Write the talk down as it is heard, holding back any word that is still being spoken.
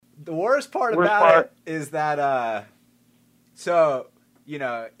The worst part it is that, so, you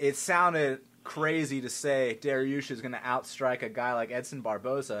know, it sounded crazy to say Dariush is going to outstrike a guy like Edson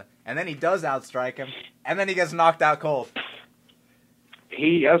Barboza, and then he does outstrike him, and then he gets knocked out cold.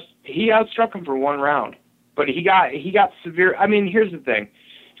 He outstruck him for one round, but he got severe. I mean, here's the thing.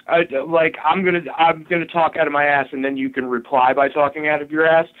 I'm gonna talk out of my ass, and then you can reply by talking out of your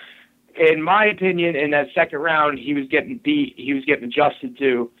ass. In my opinion, in that second round, he was getting beat. He was getting adjusted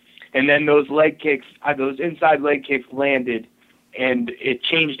to, and then those leg kicks, those inside leg kicks landed, and it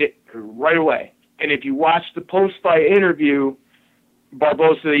changed it right away. And if you watch the post-fight interview,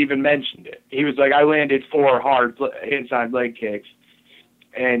 Barboza even mentioned it. He was like, "I landed 4 hard inside leg kicks,"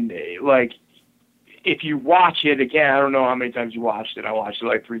 and like, if you watch it again, I don't know how many times you watched it. I watched it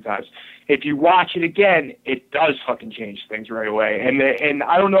like 3 times. If you watch it again, it does fucking change things right away. And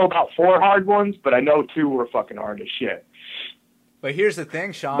I don't know about 4 hard ones, but I know 2 were fucking hard as shit. But here's the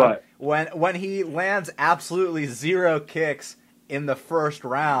thing, Sean. When he lands absolutely 0 kicks in the first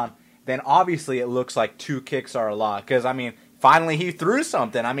round, then obviously it looks like 2 kicks are a lot. Because, I mean, finally he threw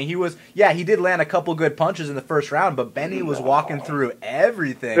something. I mean, he did land a couple good punches in the first round, but Benny was walking through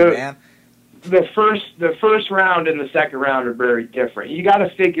everything, man. The first round and the second round are very different. You got to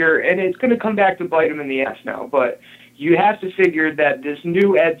figure, and it's going to come back to bite him in the ass now, but you have to figure that this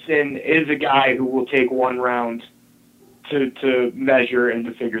new Edson is a guy who will take 1 round to measure and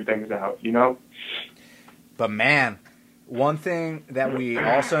to figure things out, you know? But, man, one thing that we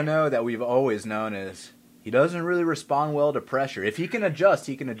also know that we've always known is he doesn't really respond well to pressure. If he can adjust,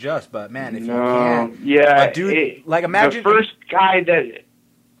 he can adjust. But, man, if he can't... Yeah, imagine...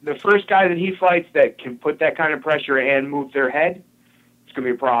 The first guy that he fights that can put that kind of pressure and move their head, it's gonna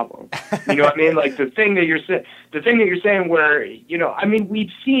be a problem. You know what I mean? Like the thing that you're saying, where, you know, I mean, we've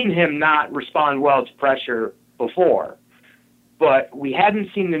seen him not respond well to pressure before, but we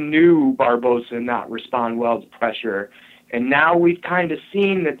hadn't seen the new Barboza not respond well to pressure, and now we've kind of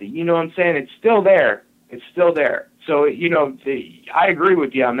seen that. You know what I'm saying? It's still there. It's still there. So, you know, I agree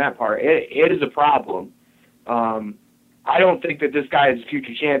with you on that part. It is a problem. I don't think that this guy is a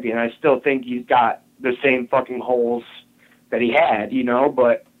future champion. I still think he's got the same fucking holes that he had, you know,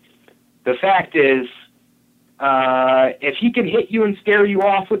 but the fact is, if he can hit you and scare you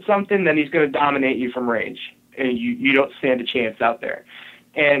off with something, then he's going to dominate you from range, and you don't stand a chance out there.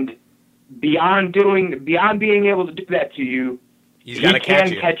 And beyond being able to do that to you, he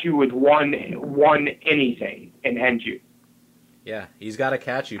can catch you with one anything and end you. Yeah, he's got to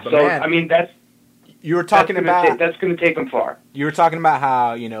catch you. But so, man, I mean, that's going to take him far. You were talking about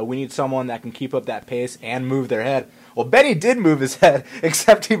how, you know, we need someone that can keep up that pace and move their head. Well, Benny did move his head,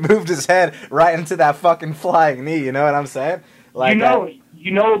 except he moved his head right into that fucking flying knee. You know what I'm saying? Like,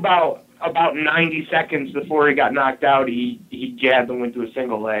 you know about 90 seconds before he got knocked out, he jabbed and went to a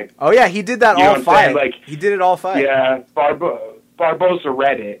single leg. Oh yeah, he did that all fight. Like, he did it all fight. Yeah, Barboza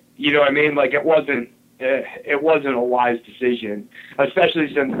read it. You know what I mean? Like, it wasn't a wise decision,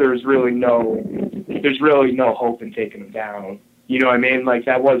 especially since there's really no hope in taking him down. You know what I mean? Like,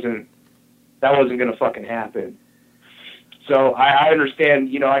 that wasn't gonna fucking happen. So I understand.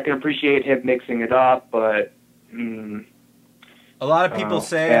 You know, I can appreciate him mixing it up, but a lot of people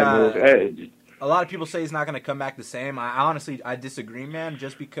say he's not gonna come back the same. I disagree, man.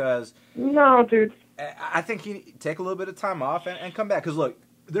 Just because. No, dude. I think he take a little bit of time off and come back. Because look,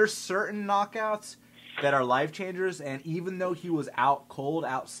 there's certain knockouts that are life changers, and even though he was out cold,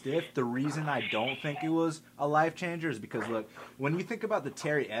 out stiff, the reason I don't think it was a life changer is because, look, when you think about the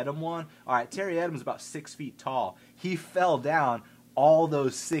Terry Edom one, all right, Terry Edom's about 6 feet tall. He fell down all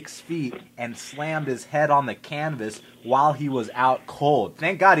those 6 feet and slammed his head on the canvas while he was out cold.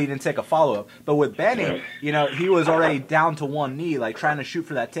 Thank God he didn't take a follow-up. But with Benny, you know, he was already down to one knee, like trying to shoot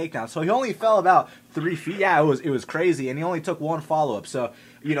for that takedown. So he only fell about 3 feet. Yeah, it was crazy, and he only took one follow-up. So,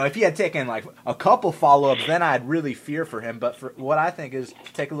 you know, if he had taken like a couple follow-ups, then I'd really fear for him. But for what I think is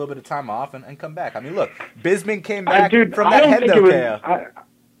take a little bit of time off and come back. I mean, look, Bisping came back from that head KO.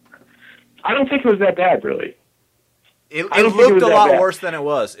 I don't think it was that bad, really. It looked a lot worse than it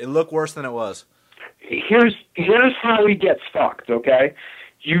was. It looked worse than it was. Here's how he gets fucked, okay?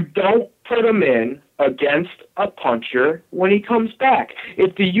 You don't put him in against a puncher when he comes back.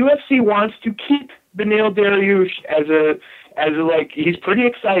 If the UFC wants to keep Beneil Dariush as a like, he's pretty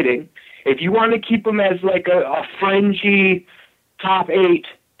exciting. If you want to keep him as like a fringy top 8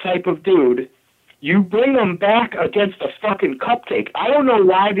 type of dude, you bring him back against a fucking cupcake. I don't know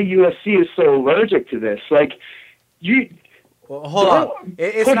why the UFC is so allergic to this. Like, hold on.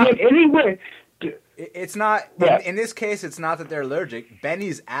 It's It's not Yeah. in this case. It's not that they're allergic.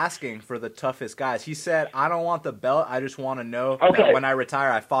 Benny's asking for the toughest guys. He said, "I don't want the belt. I just want to know that when I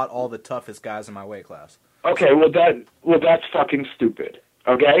retire, I fought all the toughest guys in my weight class." Okay, well that's fucking stupid.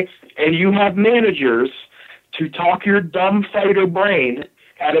 Okay, and you have managers to talk your dumb fighter brain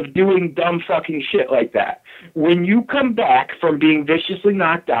out of doing dumb fucking shit like that. When you come back from being viciously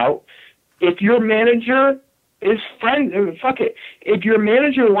knocked out, if your manager is fuck it. If your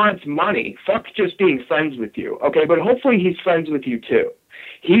manager wants money, fuck just being friends with you. Okay, but hopefully he's friends with you too.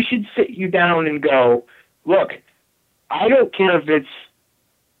 He should sit you down and go, look, I don't care if it's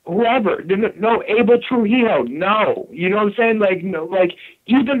whoever. No, Abel Trujillo. No, you know what I'm saying? Like, no, like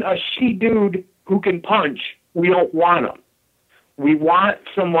even a she dude who can punch, we don't want him. We want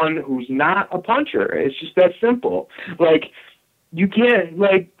someone who's not a puncher. It's just that simple. Like, you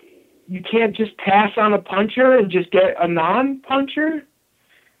can't just pass on a puncher and just get a non-puncher?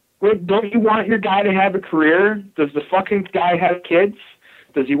 Don't you want your guy to have a career? Does the fucking guy have kids?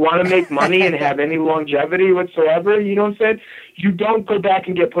 Does he want to make money and have any longevity whatsoever? You know what I'm saying? You don't go back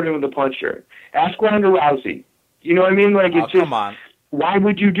and get put in with a puncher. Ask Ronda Rousey. You know what I mean? Like, it's just, come on. Why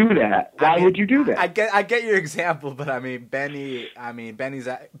would you do that? Why would you do that? I get your example, but Benny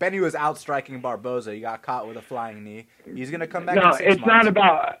was outstriking Barboza. He got caught with a flying knee. He's gonna come back. No, in 6 months.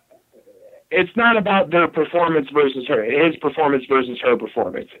 It's not about the performance versus his performance versus her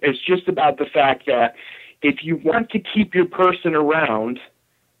performance. It's just about the fact that if you want to keep your person around,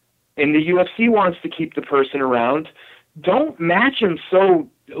 and the UFC wants to keep the person around, don't match him so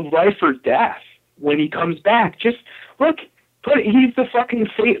life or death when he comes back. Just look. He's the fucking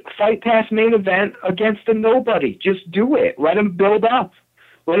Fight Pass main event against a nobody. Just do it. Let him build up.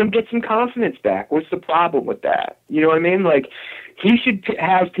 Let him get some confidence back. What's the problem with that? You know what I mean? Like, he should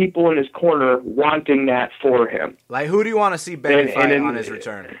have people in his corner wanting that for him. Like, who do you want to see Benny fight on his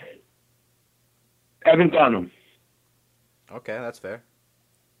return? Evan Dunham. Okay, that's fair.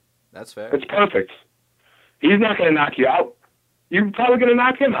 That's fair. It's perfect. He's not going to knock you out. You're probably going to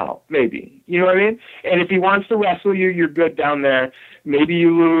knock him out, maybe. You know what I mean? And if he wants to wrestle you, you're good down there. Maybe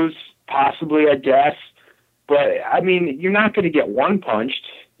you lose, possibly, I guess. But, I mean, you're not going to get one punched.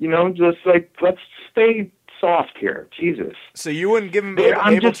 You know, just like, let's stay soft here. Jesus. So you wouldn't give him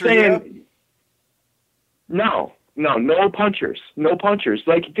I'm just saying, no punchers. No punchers.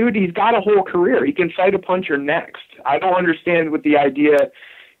 Like, dude, he's got a whole career. He can fight a puncher next. I don't understand what the idea,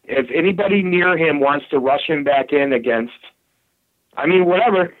 if anybody near him wants to rush him back in against, I mean,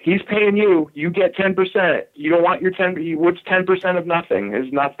 whatever. He's paying you. You get 10%. You don't want your 10%. What's 10% of nothing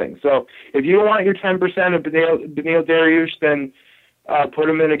is nothing. So if you don't want your 10% of Beneil Dariush, then put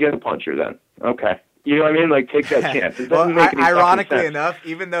him in against a puncher then. Okay. You know what I mean? Like, take that chance. It doesn't make any ironically sense. enough,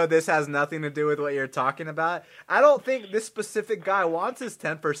 even though this has nothing to do with what you're talking about, I don't think this specific guy wants his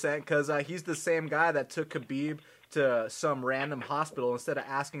 10% because he's the same guy that took Khabib to some random hospital instead of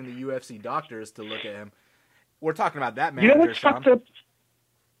asking the UFC doctors to look at him. We're talking about that manager, You know what's fucked up?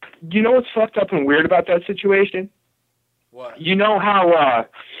 You know what's fucked up and weird about that situation? What? You know how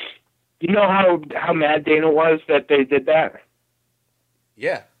mad Dana was that they did that?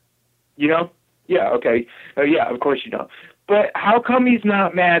 Yeah. You know? Yeah, okay. Yeah, of course you know. But how come he's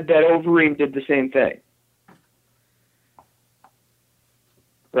not mad that Overeem did the same thing?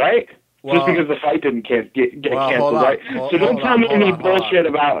 Right? Well, just because the fight didn't get canceled, right? So don't tell me any bullshit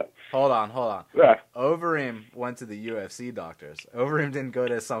about it. Hold on. Yeah. Overeem went to the UFC doctors. Overeem didn't go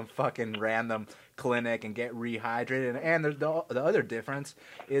to some fucking random clinic and get rehydrated. And the other difference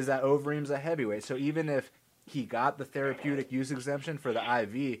is that Overeem's a heavyweight. So even if he got the therapeutic use exemption for the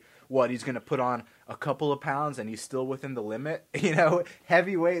IV, he's going to put on a couple of pounds and he's still within the limit? You know,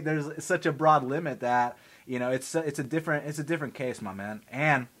 heavyweight, there's such a broad limit that, you know, it's a different case, my man.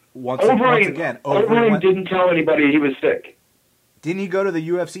 And once again, Overeem didn't tell anybody he was sick. Didn't he go to the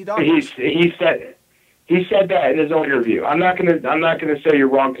UFC doctor? He said that in his own interview. I'm not gonna say you're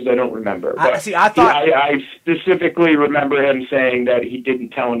wrong because I don't remember. But I specifically remember him saying that he didn't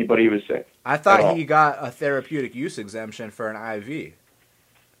tell anybody he was sick. I thought he got a therapeutic use exemption for an IV.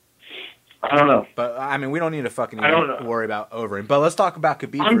 I don't know. But, I mean, we don't need to fucking worry about Overeem. But let's talk about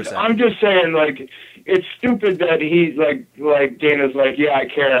Khabib for a second. I'm just saying, like, it's stupid that he's, like Dana's like, yeah, I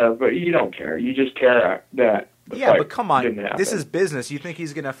care, but you don't care. You just care that Yeah, but come on. This is business. You think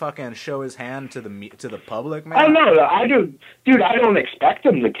he's going to fucking show his hand to the public, man? Oh, no, I do. Dude, I don't expect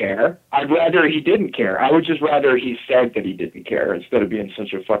him to care. I'd rather he didn't care. I would just rather he said that he didn't care instead of being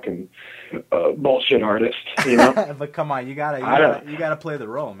such a fucking bullshit artist, you know? But come on, you gotta play the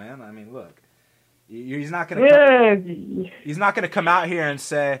role, man. I mean, look. He's not going to come out here and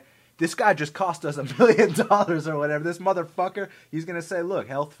say, this guy just cost us $1 million or whatever. This motherfucker, he's going to say, look,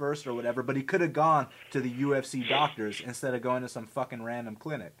 health first or whatever, but he could have gone to the UFC doctors instead of going to some fucking random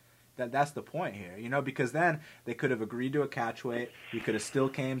clinic. That's the point here, you know, because then they could have agreed to a catch weight. He could have still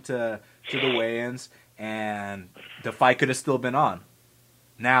came to the weigh-ins, and the fight could have still been on.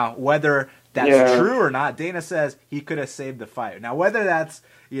 Now, whether that's true or not, Dana says he could have saved the fight. Now, whether that's,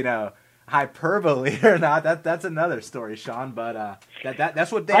 you know, hyperbole or not, that's another story, Sean. But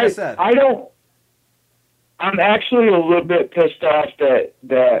that's what Dana said. I'm actually a little bit pissed off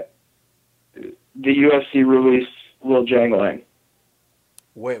that the UFC released Lil Jangling.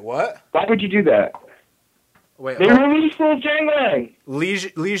 Wait, what? Why would you do that? Wait, they released Lil Jangling. Li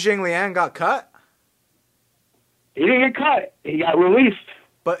Jingliang got cut? He didn't get cut. He got released.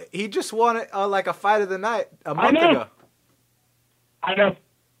 But he just won like a fight of the night a month ago. I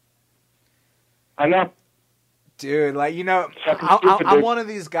know. Dude, like, you know, I'm one of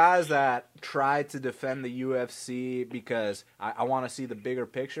these guys that try to defend the UFC because I want to see the bigger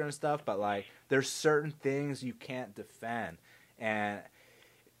picture and stuff, but, like, there's certain things you can't defend. And,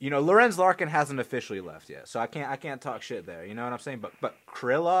 you know, Lorenz Larkin hasn't officially left yet, so I can't talk shit there, you know what I'm saying? But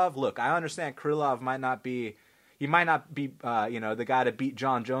Krylov, look, I understand Krylov might not be... He might not be, you know, the guy to beat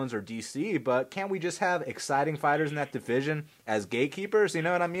John Jones or DC, but can't we just have exciting fighters in that division as gatekeepers? You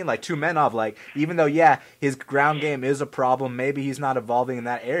know what I mean? Like Tumenov, like, even though, yeah, his ground game is a problem, maybe he's not evolving in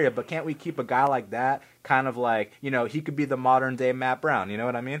that area, but can't we keep a guy like that kind of like, you know, he could be the modern-day Matt Brown, you know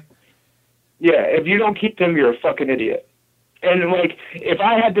what I mean? Yeah, if you don't keep them, you're a fucking idiot. And, like, if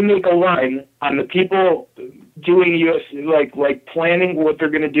I had to make a line on the people doing UFC, like planning what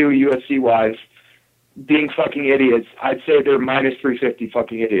they're going to do UFC-wise, being fucking idiots, I'd say they're minus 350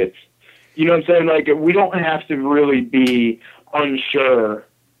 fucking idiots. You know what I'm saying? Like, we don't have to really be unsure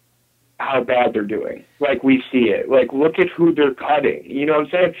how bad they're doing. Like, we see it. Like, look at who they're cutting. You know what I'm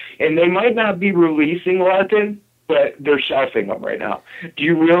saying? And they might not be releasing Larkin, but they're shelving him right now. Do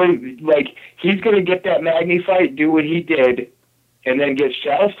you really, like, he's going to get that Magny fight, do what he did, and then get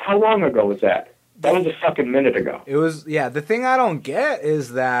shelved? How long ago was that? That was a fucking minute ago. It was, yeah, the thing I don't get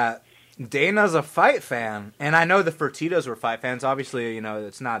is that Dana's a fight fan, and I know the Fertitas were fight fans. Obviously, you know,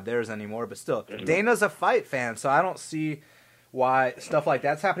 it's not theirs anymore, but still, Dana's a fight fan, so I don't see why stuff like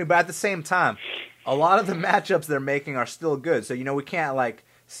that's happening. But at the same time, a lot of the matchups they're making are still good. So, you know, we can't, like,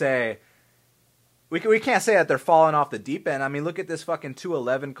 say... We can't say that they're falling off the deep end. I mean, look at this fucking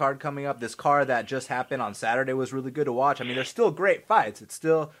 211 card coming up. This card that just happened on Saturday was really good to watch. I mean, they're still great fights.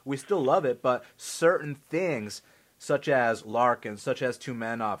 We still love it, but certain things... such as Larkin, such as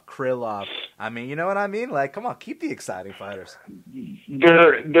Tumenov, Krylov. I mean, you know what I mean? Like, come on, keep the exciting fighters.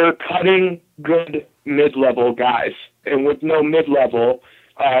 They're cutting good mid-level guys, and with no mid-level,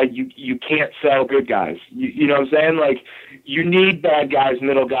 you can't sell good guys. You know what I'm saying? Like, you need bad guys,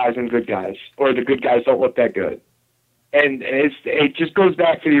 middle guys, and good guys, or the good guys don't look that good. And it just goes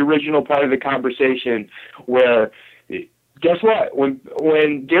back to the original part of the conversation where, guess what?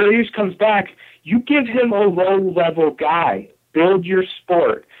 When Darius comes back, you give him a low-level guy. Build your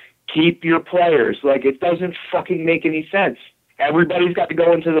sport. Keep your players. Like, it doesn't fucking make any sense. Everybody's got to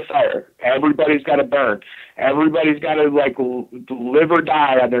go into the fire. Everybody's got to burn. Everybody's got to, like, live or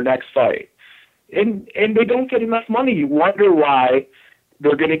die on their next fight. And they don't get enough money. You wonder why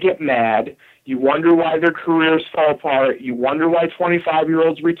they're going to get mad. You wonder why their careers fall apart. You wonder why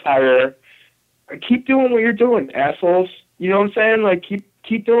 25-year-olds retire. Keep doing what you're doing, assholes. You know what I'm saying? Like, keep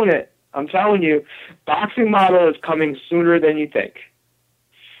doing it. I'm telling you, boxing model is coming sooner than you think.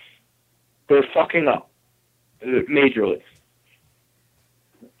 They're fucking up, majorly.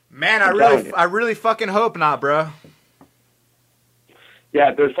 Man, I really fucking hope not, bro.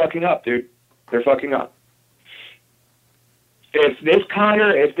 Yeah, they're fucking up, dude. They're fucking up. If this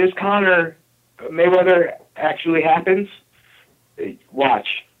Conor Mayweather actually happens, watch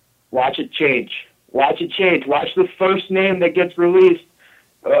it change. Watch it change. Watch the first name that gets released.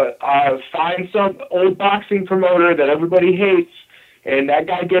 Find some old boxing promoter that everybody hates, and that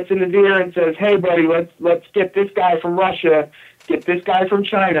guy gets in his ear and says, "Hey, buddy, let's get this guy from Russia, get this guy from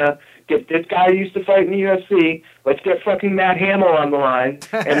China, get this guy who used to fight in the UFC. Let's get fucking Matt Hamill on the line,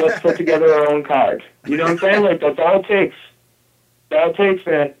 and let's put together our own card." You know what I'm saying? Like, that's all it takes. That's all it takes,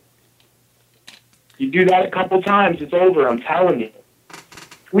 man. You do that a couple times, it's over. I'm telling you.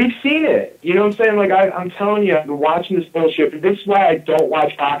 We've seen it. You know what I'm saying? Like, I'm telling you, I've been watching this bullshit. This is why I don't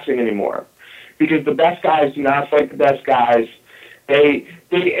watch boxing anymore. Because the best guys do not fight the best guys. They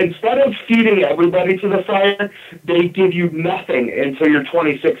instead of feeding everybody to the fire, they give you nothing until you're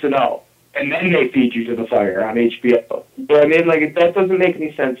 26-0. And then they feed you to the fire on HBO. But I mean, like, that doesn't make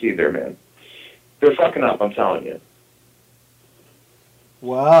any sense either, man. They're fucking up, I'm telling you.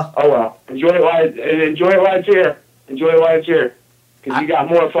 Well. Oh well. Enjoy it while it's here. Enjoy it while it's here. Because you got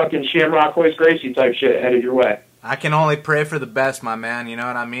more fucking Shamrock Hoist Gracie type shit headed your way. I can only pray for the best, my man. You know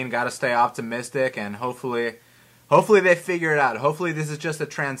what I mean? Got to stay optimistic, and hopefully they figure it out. Hopefully this is just a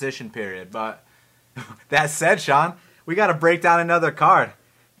transition period. But that said, Sean, we got to break down another card.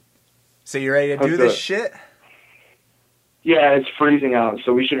 So you ready to do this shit? Yeah, it's freezing out,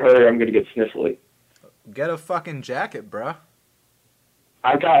 so we should hurry. I'm going to get sniffly. Get a fucking jacket, bro.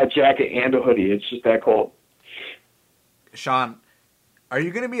 I got a jacket and a hoodie. It's just that cold. Sean, are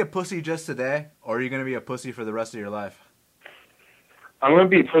you going to be a pussy just today, or are you going to be a pussy for the rest of your life? I'm going to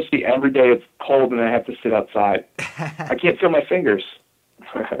be a pussy every day it's cold and I have to sit outside. I can't feel my fingers.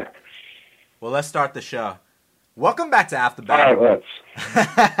 Well, let's start the show. Welcome back to After Battle. All right,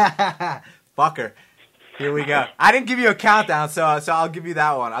 let's. Fucker. Here we go. I didn't give you a countdown, so I'll give you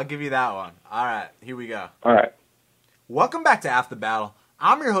that one. All right, here we go. All right. Welcome back to After Battle.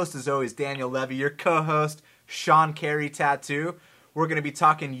 I'm your host, as always, Daniel Levy. Your co-host, Sean Carey Tattoo. We're going to be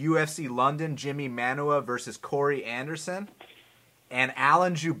talking UFC London, Jimmy Manuwa versus Corey Anderson, and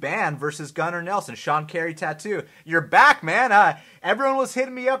Alan Jouban versus Gunnar Nelson. Sean Carey Tattoo. You're back, man. Everyone was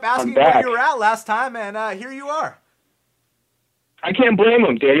hitting me up asking where you were at last time, and here you are. I can't blame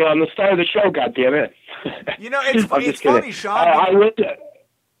him, Daniel. I'm the star of the show, goddammit. You know, it's funny, Sean.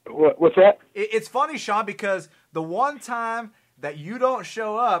 What's that? It's funny, Sean, because the one time that you don't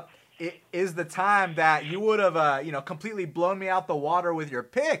show up is the time that you would have, completely blown me out the water with your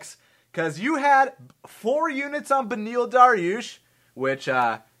picks. Because you had 4 units on Beneil Dariush, which,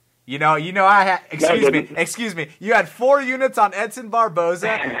 I had, excuse me. You had 4 units on Edson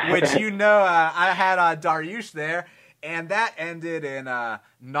Barboza, which, I had Dariush there. And that ended in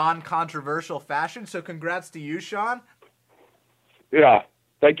non-controversial fashion. So congrats to you, Sean. Yeah,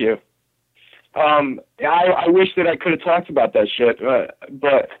 thank you. I wish that I could have talked about that shit,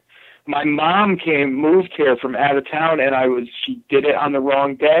 but my mom moved here from out of town, and she did it on the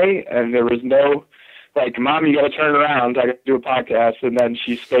wrong day, and there was no, Mom, you got to turn around. I got to do a podcast, and then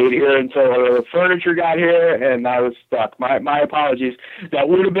she stayed here until the furniture got here, and I was stuck. My apologies. That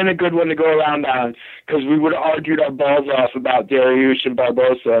would have been a good one to go around on, because we would have argued our balls off about Dariush and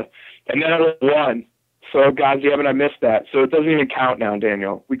Barbosa, and then I would have won. So, goddammit, I missed that. So it doesn't even count now,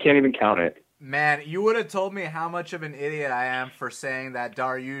 Daniel. We can't even count it. Man, you would have told me how much of an idiot I am for saying that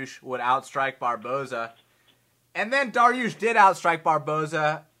Dariush would outstrike Barboza. And then Dariush did outstrike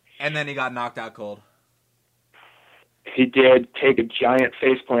Barboza, and then he got knocked out cold. He did take a giant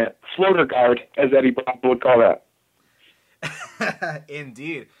faceplant. Floater guard, as Eddie Brock would call that.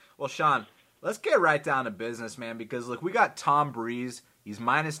 Indeed. Well, Sean, let's get right down to business, man, because, look, we got Tom Breeze. He's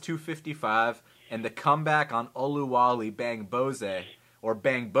minus 255, and the comeback on Oluwale Bangbose, or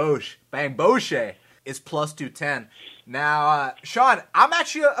Bangboshe, is plus 210. Now, Sean, I'm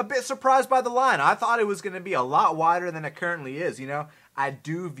actually a bit surprised by the line. I thought it was going to be a lot wider than it currently is. I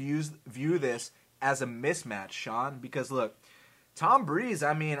do view this as a mismatch, Sean, because, look, Tom Breeze,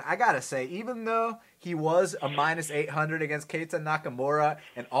 I gotta say, even though he was a minus 800 against Keita Nakamura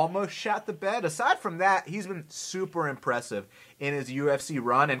and almost shot the bed, aside from that, he's been super impressive in his UFC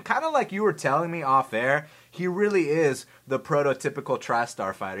run, and kind of like you were telling me off air, he really is the prototypical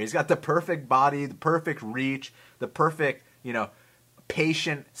TriStar fighter. He's got the perfect body, the perfect reach, the perfect,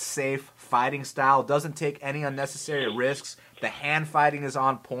 patient, safe fighting style, doesn't take any unnecessary risks, the hand fighting is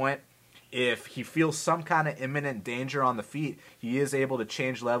on point. If he feels some kind of imminent danger on the feet, he is able to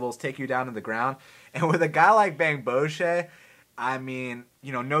change levels, take you down to the ground. And with a guy like Bangboshe,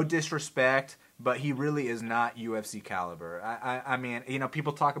 no disrespect, but he really is not UFC caliber.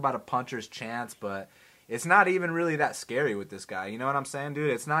 People talk about a puncher's chance, but it's not even really that scary with this guy. You know what I'm saying,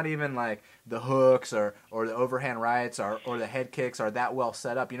 dude? It's not even like the hooks or the overhand rights or the head kicks are that well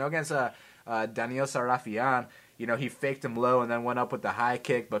set up. Against Daniel Sarafian, he faked him low and then went up with the high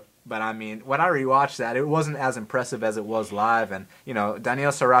kick, but when I rewatched that, it wasn't as impressive as it was live. And,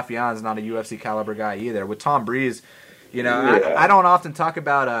 Daniel Sarafian is not a UFC caliber guy either. With Tom Breeze, I don't often talk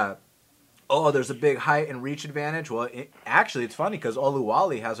about, there's a big height and reach advantage. Well, actually, it's funny because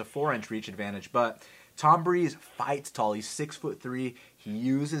Oluwale has a 4-inch reach advantage, but Tom Breeze fights tall. He's 6'3". He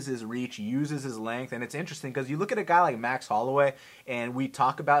uses his reach, uses his length, and it's interesting because you look at a guy like Max Holloway, and we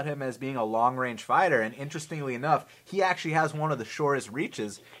talk about him as being a long-range fighter, and interestingly enough, he actually has one of the shortest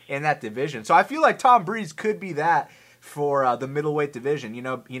reaches in that division. So I feel like Tom Breeze could be that for the middleweight division.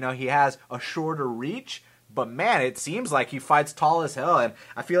 He has a shorter reach, But, man, it seems like he fights tall as hell, and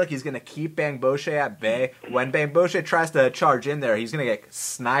I feel like he's going to keep Bang Boshe at bay. When Bang Boshe tries to charge in there, he's going to get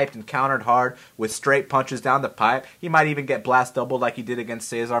sniped and countered hard with straight punches down the pipe. He might even get blast doubled like he did against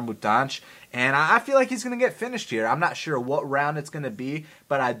Cesar Mutanch. And I feel like he's going to get finished here. I'm not sure what round it's going to be,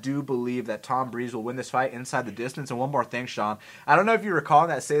 but I do believe that Tom Breeze will win this fight inside the distance. And one more thing, Sean. I don't know if you recall in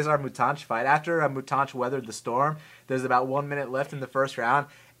that Cesar Mutanch fight, after Mutanch weathered the storm, there's about 1 minute left in the first round,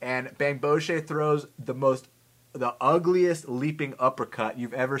 and Bang Boshe throws the ugliest leaping uppercut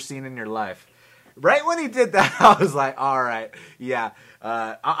you've ever seen in your life. Right when he did that, I was like, all right, yeah,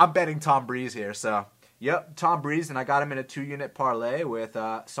 I'm betting Tom Breeze here. So, yep, Tom Breeze, and I got him in a 2-unit parlay with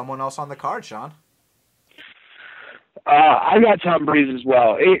someone else on the card, Sean. I got Tom Breeze as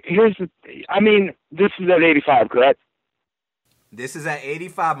well. This is at 85, correct? This is at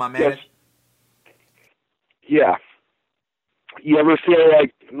 85, my man. Yes. Yeah. You ever feel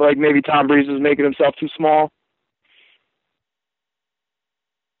like maybe Tom Breeze is making himself too small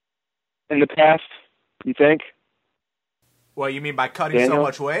in the past, you think? What, you mean by cutting so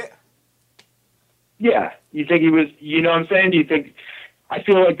much weight? Yeah. You think he was, you know what I'm saying? Do you think, I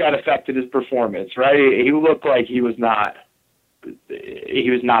feel like that affected his performance, right? He looked like he was not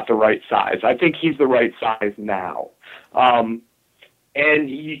the right size. I think he's the right size now. And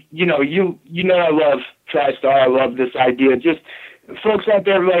you know I love TriStar. I love this idea. Just folks out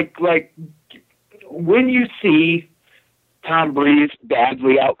there, like when you see Tom Breeze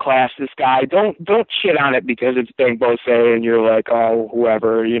badly outclass this guy, don't shit on it because it's Bang Boshe and you're like, oh,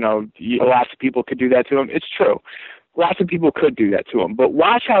 whoever, lots of people could do that to him. It's true. Lots of people could do that to him. But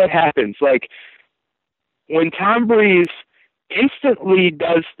watch how it happens. Like, when Tom Breeze instantly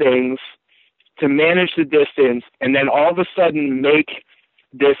does things to manage the distance and then all of a sudden make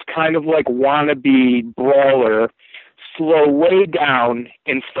this kind of like wannabe brawler slow way down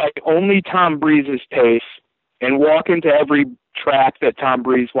and fight only Tom Breeze's pace and walk into every trap that Tom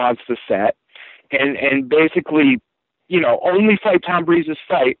Breeze wants to set and basically, only fight Tom Breeze's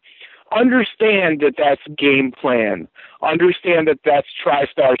fight, understand that that's game plan. Understand that that's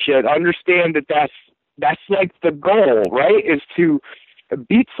TriStar shit. Understand that that's like the goal, right? Is to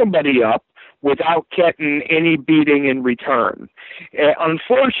beat somebody up without getting any beating in return.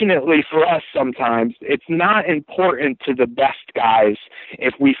 Unfortunately for us sometimes, it's not important to the best guys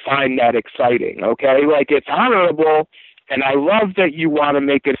if we find that exciting, okay? Like, it's honorable, and I love that you want to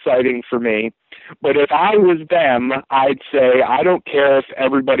make it exciting for me, but if I was them, I'd say, I don't care if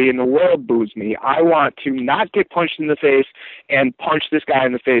everybody in the world boos me. I want to not get punched in the face and punch this guy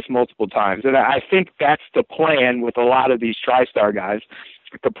in the face multiple times. And I think that's the plan with a lot of these TriStar guys.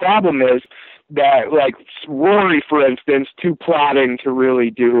 The problem is that, like Rory, for instance, too plotting to really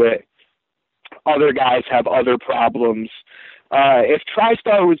do it. Other guys have other problems. If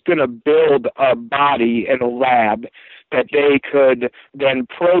TriStar was going to build a body in a lab that they could then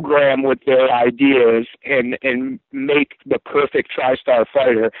program with their ideas and make the perfect TriStar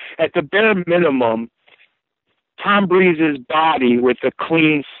fighter, at the bare minimum, Tom Breeze's body with a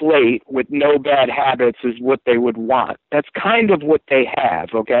clean slate with no bad habits is what they would want. That's kind of what they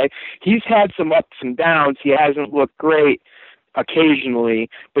have, okay? He's had some ups and downs. He hasn't looked great occasionally,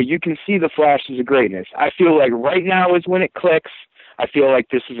 but you can see the flashes of greatness. I feel like right now is when it clicks. I feel like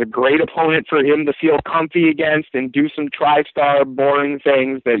this is a great opponent for him to feel comfy against and do some TriStar boring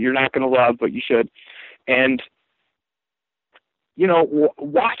things that you're not going to love, but you should. And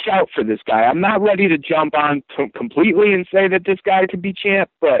watch out for this guy. I'm not ready to jump on completely and say that this guy could be champ,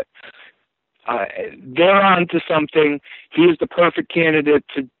 but they're on to something. He is the perfect candidate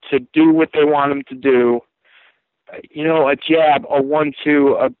to do what they want him to do. A jab, a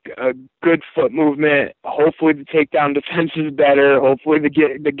 1-2, a good foot movement. Hopefully the takedown defense is better. Hopefully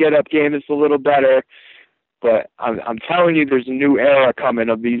the get up game is a little better. But I'm telling you, there's a new era coming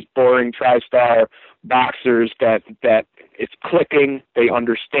of these boring TriStar boxers that it's clicking, they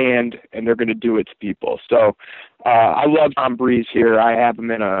understand, and they're going to do it to people. So I love Tom Breeze here. I have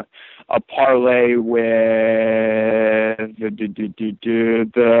him in a parlay with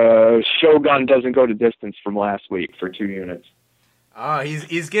the Shogun doesn't go to distance from last week for 2 units. Oh,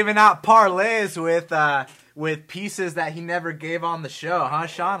 he's giving out parlays with pieces that he never gave on the show, huh,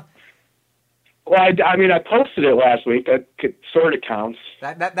 Sean? Well, I posted it last week. That sort of counts.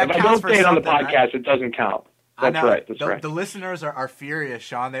 That if counts I don't for say it on the something, podcast, right? It doesn't count. That's right. That's right. The listeners are furious,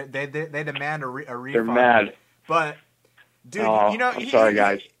 Sean. They demand a refund. They're mad. But, dude, I'm sorry,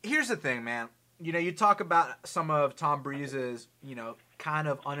 guys. Here's the thing, man. You talk about some of Tom Breeze's, kind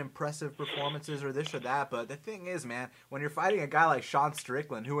of unimpressive performances or this or that, but the thing is, man, when you're fighting a guy like Sean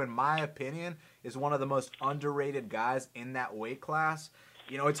Strickland, who, in my opinion, is one of the most underrated guys in that weight class,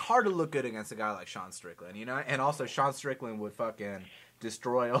 it's hard to look good against a guy like Sean Strickland, and also Sean Strickland would fucking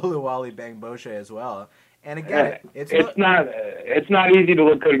destroy Oluwale Bangboche as well. And again, it's not easy to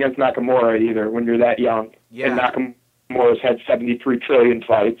look good against Nakamura either when you're that young. Yeah. And Nakamura's had 73 trillion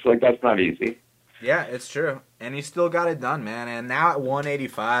fights. Like, that's not easy. Yeah, it's true. And he still got it done, man. And now at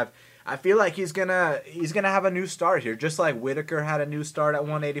 185, I feel like he's gonna have a new start here, just like Whitaker had a new start at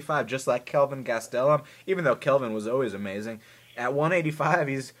 185, just like Kelvin Gastelum, even though Kelvin was always amazing. At 185,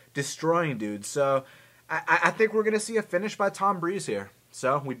 he's destroying dudes. So I think we're gonna see a finish by Tom Breeze here.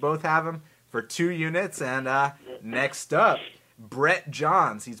 So we both have him for 2 units. And next up, Brett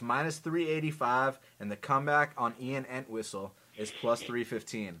Johns. He's minus 385, and the comeback on Ian Entwistle is plus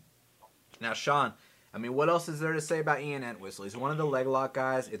 315. Now, Sean, I mean, what else is there to say about Ian Entwistle? He's one of the leg lock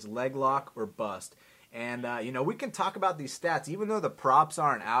guys. It's leg lock or bust. And, we can talk about these stats, even though the props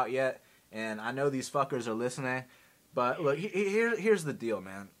aren't out yet, and I know these fuckers are listening. But, look, here's the deal,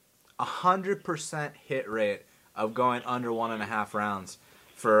 man. 100% hit rate of going under 1.5 rounds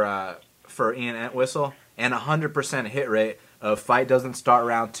for Ian Entwistle, and 100% hit rate of fight doesn't start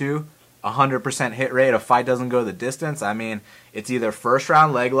round 2, 100% hit rate of fight doesn't go the distance. I mean, it's either first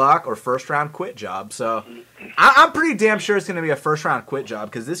round leg lock or first round quit job. So I'm pretty damn sure it's going to be a first round quit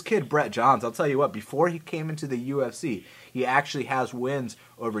job, because this kid Brett Johns, I'll tell you what, before he came into the UFC, he actually has wins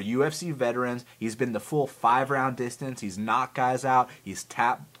over UFC veterans. He's been the full 5-round distance. He's knocked guys out. He's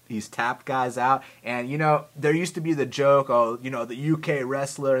tapped guys out. And, there used to be the joke, the UK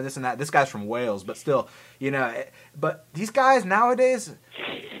wrestler and this and that. This guy's from Wales, but still, But these guys nowadays,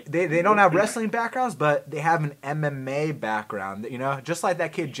 they don't have wrestling backgrounds, but they have an MMA background. Just like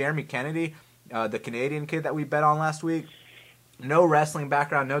that kid Jeremy Kennedy, the Canadian kid that we bet on last week. No wrestling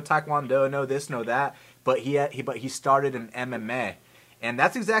background, no taekwondo, no this, no that. But he started in MMA. And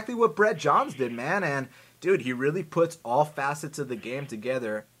that's exactly what Brett Johns did, man. And, dude, he really puts all facets of the game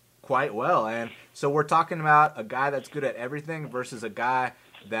together quite well. And so we're talking about a guy that's good at everything versus a guy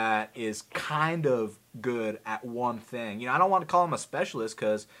that is kind of good at one thing. I don't want to call him a specialist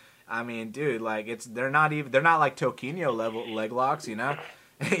because, I mean, dude, like, they're not like Toquinho level leg locks, You know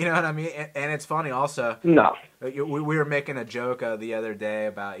what I mean? And it's funny also. No. We were making a joke the other day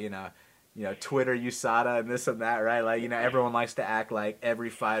about, Twitter USADA and this and that, right? Like, everyone likes to act like every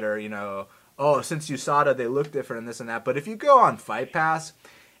fighter, since USADA, they look different and this and that. But if you go on Fight Pass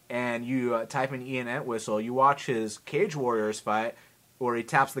and you type in Ian Entwistle, you watch his Cage Warriors fight where he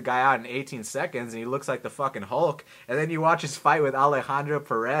taps the guy out in 18 seconds and he looks like the fucking Hulk. And then you watch his fight with Alejandro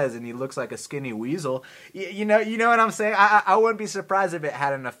Perez and he looks like a skinny weasel. You know what I'm saying? I wouldn't be surprised if it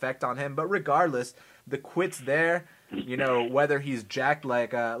had an effect on him. But regardless, the quit's there, whether he's jacked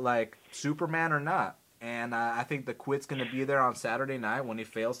like Superman or not. And I think the quit's going to be there on Saturday night when he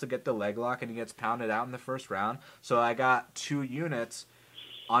fails to get the leg lock and he gets pounded out in the first round. So I got 2 units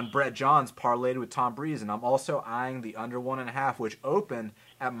on Brett Johns parlayed with Tom Breeze, and I'm also eyeing the under 1.5, which opened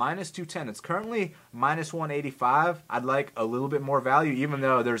at minus 210. It's currently minus 185. I'd like a little bit more value, even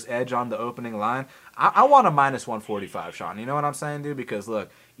though there's edge on the opening line. I want a minus 145, Sean. You know what I'm saying, dude? Because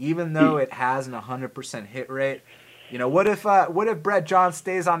look, even though it has an 100% hit rate, what if Brett Johns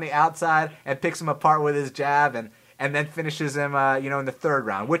stays on the outside and picks him apart with his jab and then finishes him, in the 3rd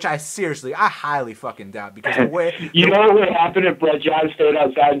round, which I highly fucking doubt, because the way... what would happen if Brett Johns stayed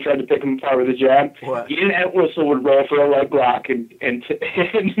outside and tried to pick him apart with a jab? What? Ian Entwistle would roll for a leg lock and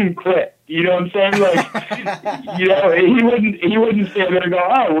quit. You know what I'm saying? Like, he wouldn't stand there and go,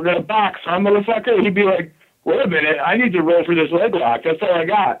 oh, we're going to box, huh, motherfucker? He'd be like, wait a minute, I need to roll for this leg lock. That's all I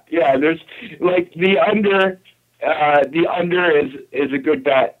got. Yeah, there's, like, the under is a good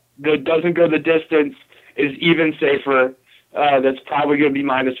bet. That doesn't go the distance is even safer. That's probably going to be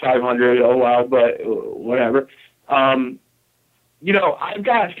minus 500. Oh, wow, but whatever. I've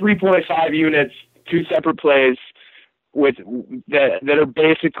got 3.5 units, 2 separate plays that are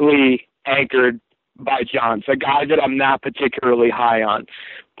basically anchored by Johns, a guy that I'm not particularly high on.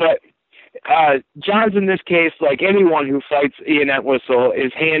 But Johns, in this case, like anyone who fights Ian Entwistle,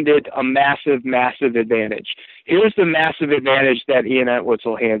 is handed a massive, massive advantage. Here's the massive advantage that Ian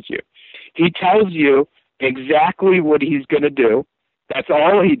Entwistle hands you. He tells you exactly what he's going to do. That's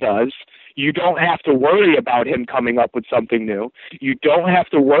all he does. You don't have to worry about him coming up with something new. You don't have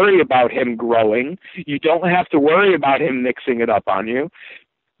to worry about him growing. You don't have to worry about him mixing it up on you.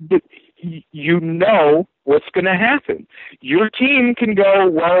 But you know what's going to happen. Your team can go,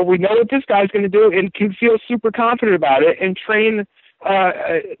 well, we know what this guy's going to do, and can feel super confident about it and train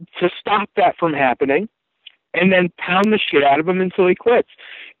to stop that from happening, and then pound the shit out of him until he quits.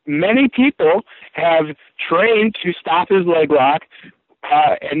 Many people have trained to stop his leg lock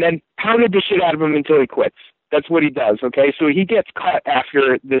and then pounded the shit out of him until he quits. That's what he does, okay? So he gets cut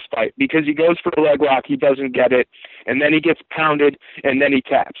after this fight because he goes for the leg lock, he doesn't get it, and then he gets pounded, and then he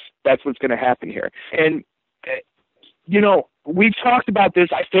taps. That's what's going to happen here. And, you know, we've talked about this,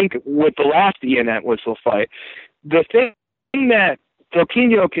 I think, with the last Ian Entwistle fight. The thing that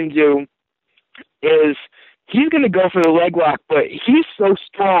Toquinho can do is he's going to go for the leg lock, but he's so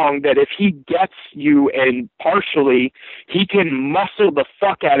strong that if he gets you and partially, he can muscle the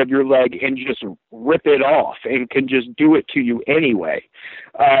fuck out of your leg and just rip it off and can just do it to you anyway.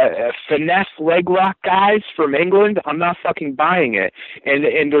 Finesse leg lock guys from England, I'm not fucking buying it.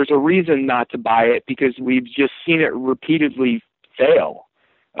 And there's a reason not to buy it because we've just seen it repeatedly fail.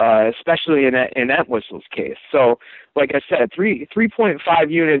 Especially in Entwistle's case. So, like I said,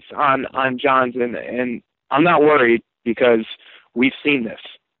 3.5 units on Johns, and I'm not worried because we've seen this.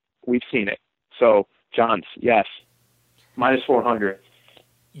 We've seen it. So, Johns, yes. Minus 400.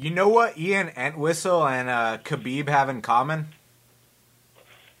 You know what Ian Entwistle and Khabib have in common?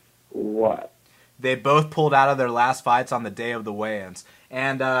 What? They both pulled out of their last fights on the day of the weigh-ins.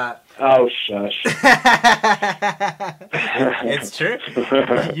 And oh, shush. It's true.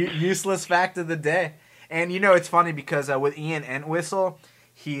 Useless fact of the day. And, you know, it's funny because with Ian Entwistle,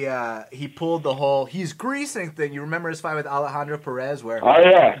 he pulled the whole he's greasing thing. You remember his fight with Alejandro Perez where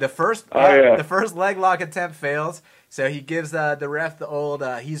the first leg lock attempt fails. So he gives the ref the old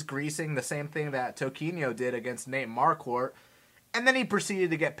he's greasing, the same thing that Toquinho did against Nate Marquardt. And then he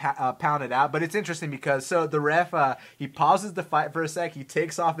proceeded to get pounded out. But it's interesting because, so the ref, he pauses the fight for a sec. He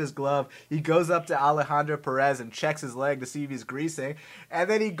takes off his glove. He goes up to Alejandro Perez and checks his leg to see if he's greasing. And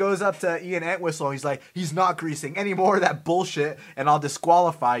then he goes up to Ian Entwistle. And he's like, he's not greasing. Any more of that bullshit, and I'll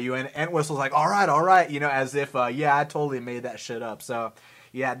disqualify you. And Entwistle's like, all right. You know, as if, yeah, I totally made that shit up. So,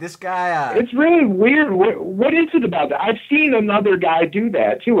 yeah, this guy... it's really weird. What is it about that? I've seen another guy do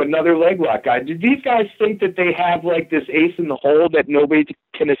that, too, another leg lock guy. Do these guys think that they have, like, this ace in the hole that nobody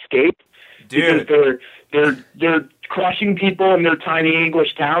can escape? Dude. Because they're crushing people in their tiny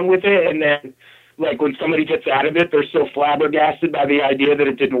English town with it, and then, like, when somebody gets out of it, they're so flabbergasted by the idea that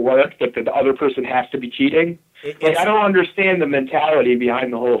it didn't work that the other person has to be cheating. I don't understand the mentality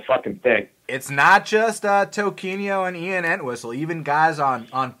behind the whole fucking thing. It's not just Toquinho and Ian Entwistle. Even guys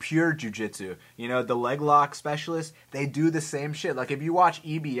on pure jiu-jitsu, you know, the leg lock specialists, they do the same shit. Like, if you watch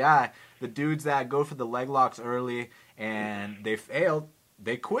EBI, the dudes that go for the leg locks early and they failed,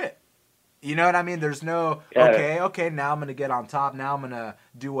 they quit. You know what I mean? There's no, okay, now I'm going to get on top. Now I'm going to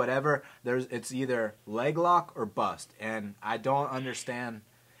do whatever. It's either leg lock or bust. And I don't understand.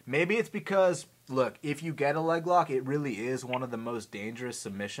 Maybe it's because, look, if you get a leg lock, it really is one of the most dangerous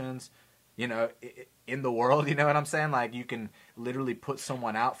submissions, you know, in the world. You know what I'm saying? Like, you can literally put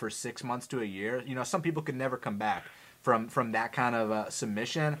someone out for 6 months to a year. You know, some people can never come back from that kind of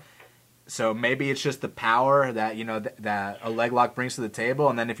submission. So maybe it's just the power that, you know, that a leg lock brings to the table.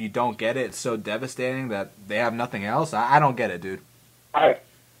 And then if you don't get it, it's so devastating that they have nothing else. I don't get it, dude. I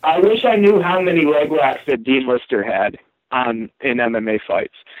wish I knew how many leg locks that Dean Lister had in MMA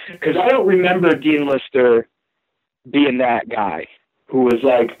fights. Because I don't remember Dean Lister being that guy who was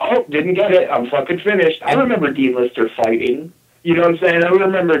like, oh, didn't get it, I'm fucking finished. I remember Dean Lister fighting. You know what I'm saying? I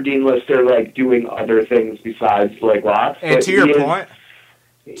remember Dean Lister, like, doing other things besides leg locks. And to your point...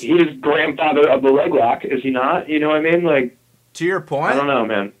 he is grandfather of the leg lock, is he not? You know what I mean? Like, to your point, I don't know,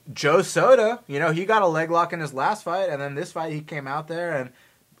 man. Joe Soto, you know, he got a leg lock in his last fight, and then this fight he came out there and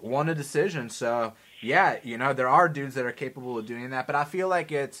won a decision. So, yeah, you know, there are dudes that are capable of doing that, but I feel like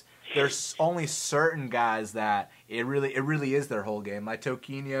there's only certain guys that it really is their whole game, like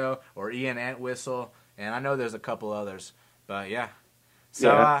Toquinho or Ian Entwistle, and I know there's a couple others, but yeah.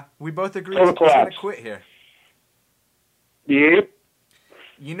 So we both agree he's going to quit here. Yep.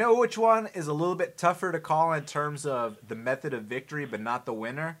 You know which one is a little bit tougher to call in terms of the method of victory, but not the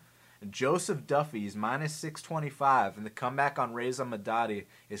winner? Joseph Duffy's minus 625, and the comeback on Reza Madadi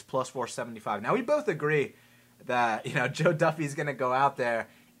is plus 475. Now, we both agree that, you know, Joe Duffy's going to go out there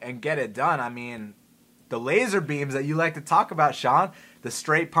and get it done. I mean, the laser beams that you like to talk about, Sean, the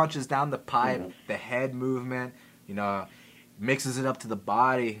straight punches down the pipe, the head movement, you know, mixes it up to the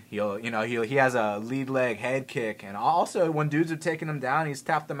body. He has a lead leg head kick, and also when dudes are taking him down, he's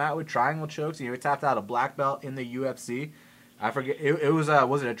tapped them out with triangle chokes. He tapped out a black belt in the UFC. I forget it was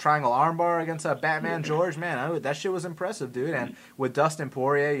it a triangle armbar against Batman George? Man, that shit was impressive, dude. And with Dustin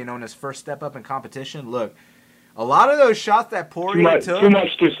Poirier, you know, in his first step up in competition, look, a lot of those shots that Poirier took, too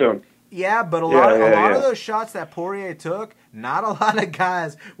much too soon. Yeah, but a lot of those shots that Poirier took, not a lot of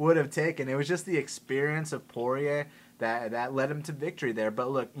guys would have taken. It was just the experience of Poirier that led him to victory there.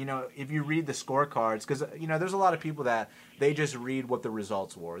 But look, if you read the scorecards, because there's a lot of people that they just read what the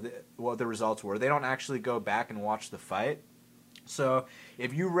results were. They don't actually go back and watch the fight. So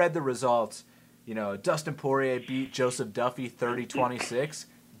if you read the results, Dustin Poirier beat Joseph Duffy 30-26.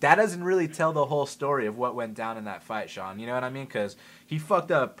 That doesn't really tell the whole story of what went down in that fight, Sean. You know what I mean? Because he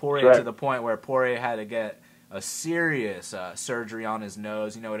fucked up Poirier to the point where Poirier had to get a serious surgery on his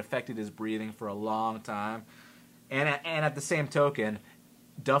nose. It affected his breathing for a long time. And at the same token,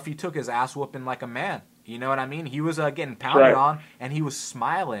 Duffy took his ass whooping like a man. You know what I mean? He was getting pounded on, and he was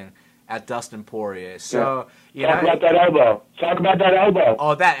smiling at Dustin Poirier. So, Talk about that elbow.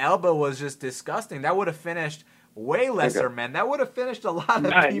 Oh, that elbow was just disgusting. That would have finished way lesser men. That would have finished a lot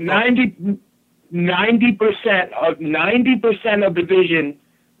of people. 90% of the division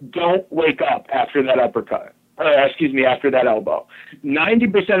don't wake up after that uppercut. After that elbow.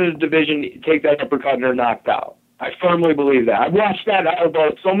 90% of the division take that uppercut and they're knocked out. I firmly believe that. I've watched that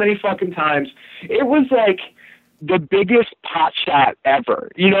elbow so many fucking times. It was like the biggest pot shot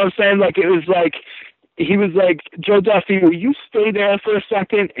ever. You know what I'm saying? Like, it was like, he was like, Joe Duffy, will you stay there for a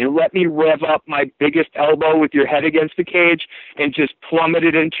second and let me rev up my biggest elbow with your head against the cage and just plummet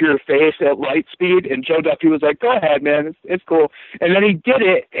it into your face at light speed? And Joe Duffy was like, go ahead, man. It's cool. And then he did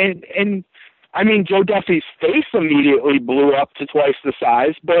it. And I mean, Joe Duffy's face immediately blew up to twice the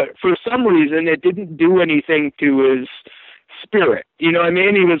size, but for some reason it didn't do anything to his spirit. You know what I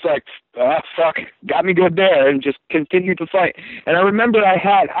mean? He was like, oh, fuck, got me good there, and just continued to fight. And I remember I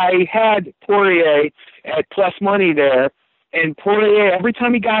had Poirier at plus money there, and Poirier, every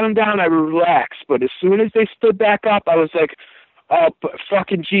time he got him down, I would relax. But as soon as they stood back up, I was like, oh,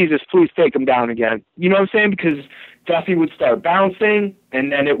 fucking Jesus, please take him down again. You know what I'm saying? Because Duffy would start bouncing,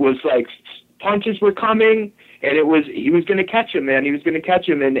 and then it was like punches were coming, and he was going to catch him, man. He was going to catch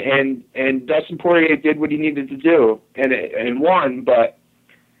him, and Dustin Poirier did what he needed to do, and won. But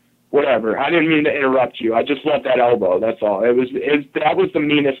whatever. I didn't mean to interrupt you. I just love that elbow. That's all. That was the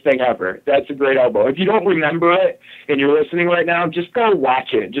meanest thing ever. That's a great elbow. If you don't remember it and you're listening right now, just go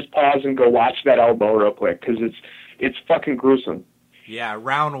watch it. Just pause and go watch that elbow real quick, because it's fucking gruesome. Yeah,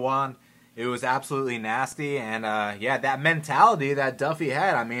 round one, it was absolutely nasty, and that mentality that Duffy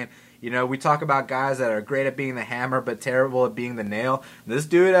had. I mean, we talk about guys that are great at being the hammer but terrible at being the nail. This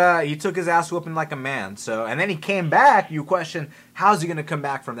dude, he took his ass whooping like a man. So, and then he came back. You question, how's he going to come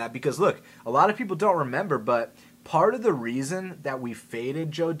back from that? Because, look, a lot of people don't remember, but part of the reason that we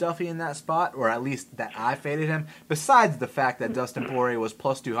faded Joe Duffy in that spot, or at least that I faded him, besides the fact that Dustin Poirier was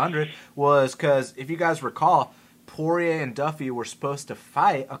plus 200, was because, if you guys recall, Poirier and Duffy were supposed to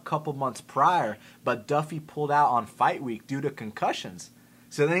fight a couple months prior, but Duffy pulled out on fight week due to concussions.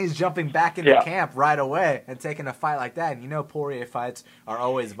 So then he's jumping back into camp right away and taking a fight like that. And Poirier fights are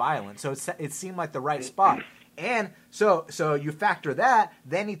always violent. So it seemed like the right spot. And so you factor that,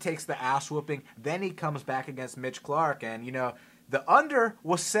 then he takes the ass whooping, then he comes back against Mitch Clark. And, the under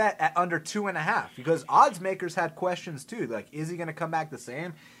was set at under 2.5 because odds makers had questions too. Like, is he going to come back the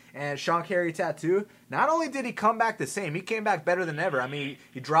same? And Sean Carey Tattoo, not only did he come back the same, he came back better than ever. I mean,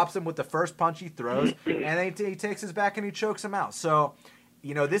 he drops him with the first punch he throws, and then he takes his back and he chokes him out. So,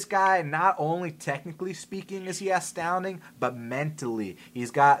 this guy, not only technically speaking is he astounding, but mentally,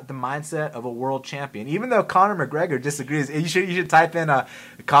 he's got the mindset of a world champion. Even though Conor McGregor disagrees, you should type in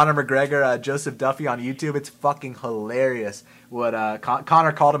Conor McGregor, Joseph Duffy on YouTube. It's fucking hilarious what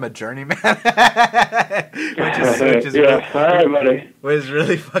Conor called him a journeyman, which is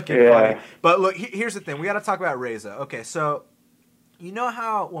really fucking funny. But look, here's the thing: we got to talk about Reza. Okay, so. You know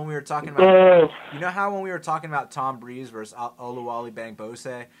how when we were talking about Tom Breeze versus Oluwale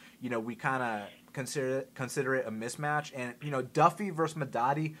Bangbose, we kind of consider it a mismatch, and Duffy versus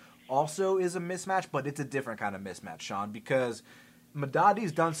Madadi also is a mismatch, but it's a different kind of mismatch, Sean, because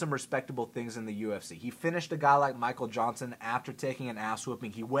Madadi's done some respectable things in the UFC. He finished a guy like Michael Johnson after taking an ass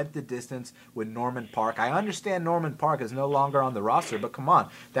whooping. He went the distance with Norman Park. I understand Norman Park is no longer on the roster, but come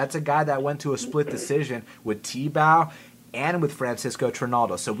on, that's a guy that went to a split decision with T-Bow and with Francisco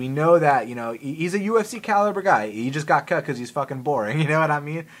Trinaldo. So we know that, he's a UFC caliber guy. He just got cut because he's fucking boring. You know what I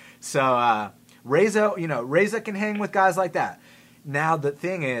mean? So Reza can hang with guys like that. Now, the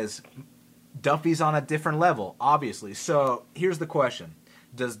thing is, Duffy's on a different level, obviously. So here's the question.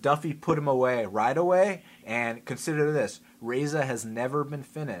 Does Duffy put him away right away? And consider this. Reza has never been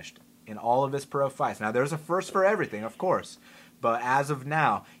finished in all of his pro fights. Now, there's a first for everything, of course. But as of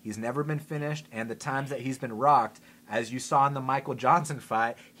now, he's never been finished. And the times that he's been rocked, as you saw in the Michael Johnson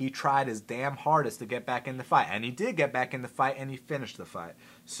fight, he tried his damn hardest to get back in the fight. And he did get back in the fight, and he finished the fight.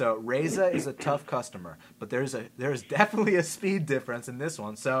 So Reza is a tough customer. But there's definitely a speed difference in this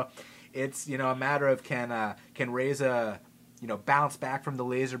one. So It's, a matter of can Reza, bounce back from the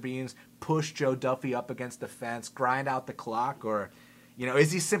laser beams, push Joe Duffy up against the fence, grind out the clock, or,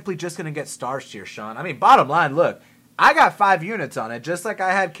 is he simply just going to get starched here, Sean? I mean, bottom line, look, I got 5 units on it, just like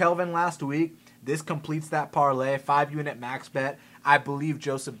I had Kelvin last week. This completes that parlay, 5-unit max bet. I believe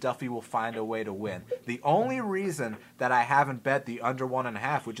Joseph Duffy will find a way to win. The only reason that I haven't bet the under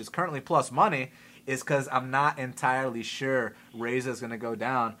 1.5, which is currently plus money, is because I'm not entirely sure Reza's going to go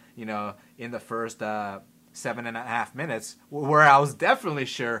down, in the first 7.5 minutes, where I was definitely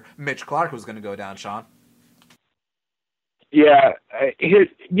sure Mitch Clark was going to go down, Sean. Yeah,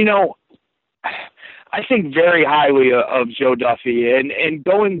 I think very highly of Joe Duffy, and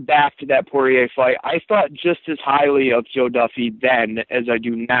going back to that Poirier fight, I thought just as highly of Joe Duffy then as I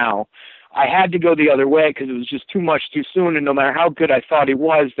do now. I had to go the other way because it was just too much too soon, and no matter how good I thought he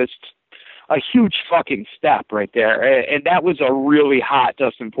was, that's a huge fucking step right there. And that was a really hot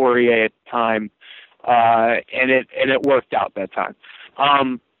Dustin Poirier at the time, and it worked out that time.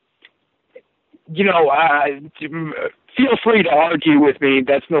 Feel free to argue with me.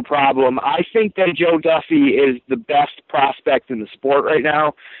 That's no problem. I think that Joe Duffy is the best prospect in the sport right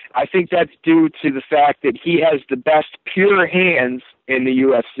now. I think that's due to the fact that he has the best pure hands in the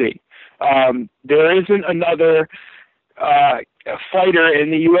UFC. There isn't another fighter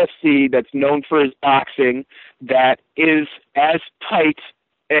in the UFC that's known for his boxing that is as tight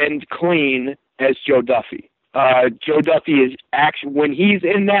and clean as Joe Duffy. Joe Duffy is actually, when he's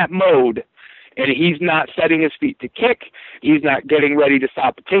in that mode, and he's not setting his feet to kick, he's not getting ready to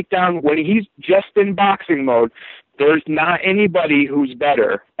stop a takedown. When he's just in boxing mode, there's not anybody who's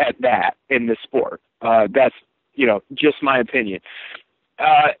better at that in the sport. That's, just my opinion.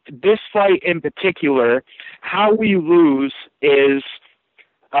 This fight in particular, how we lose is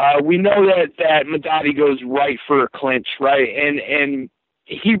we know that Madadi goes right for a clinch, right? And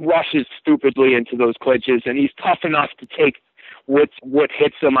he rushes stupidly into those clinches, and he's tough enough to take what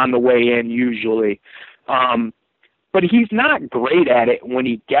hits him on the way in usually. But he's not great at it when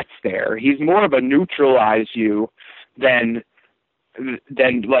he gets there. He's more of a neutralize you than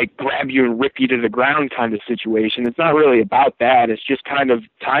like grab you and rip you to the ground kind of situation. It's not really about that. It's just kind of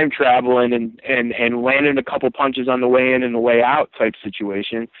time traveling and landing a couple punches on the way in and the way out type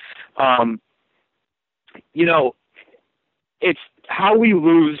situation. It's how we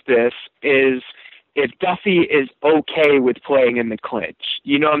lose this is if Duffy is okay with playing in the clinch.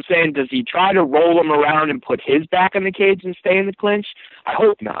 You know what I'm saying? Does he try to roll him around and put his back in the cage and stay in the clinch? I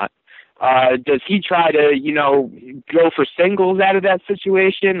hope not. Does he try to, go for singles out of that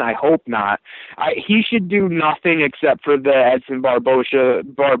situation? I hope not. He should do nothing except for the Edson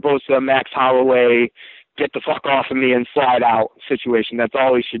Barbosa, Max Holloway, get the fuck off of me and slide out situation. That's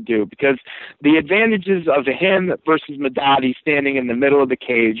all he should do, because the advantages of him versus Madadi standing in the middle of the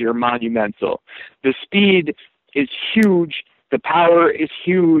cage are monumental. The speed is huge. The power is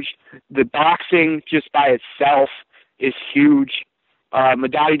huge. The boxing just by itself is huge.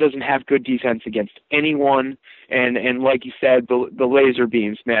 Madadi doesn't have good defense against anyone. And like you said, the laser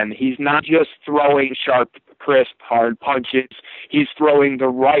beams, man, he's not just throwing sharp, crisp, hard punches. He's throwing the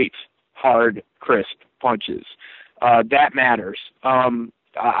right hard, crisp punches. That matters.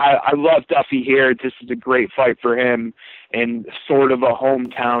 I love Duffy here. This is a great fight for him and sort of a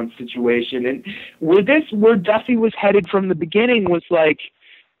hometown situation. And where Duffy was headed from the beginning was like,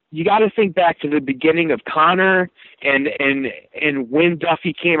 you got to think back to the beginning of Conor and when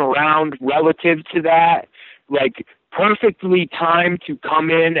Duffy came around relative to that, like perfectly timed to come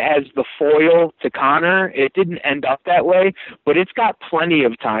in as the foil to Conor. It didn't end up that way, but it's got plenty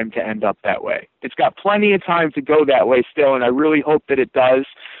of time to end up that way. It's got plenty of time to go that way still, and I really hope that it does,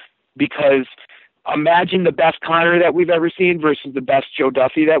 because imagine the best Conor that we've ever seen versus the best Joe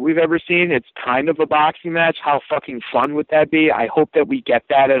Duffy that we've ever seen. It's kind of a boxing match. How fucking fun would that be? I hope that we get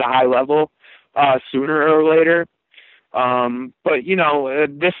that at a high level sooner or later. But,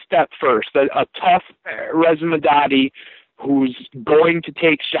 this step first, a tough Reza Madadi who's going to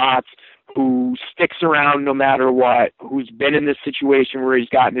take shots, who sticks around no matter what, who's been in this situation where he's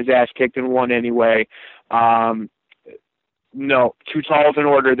gotten his ass kicked and won anyway. No, too tall of an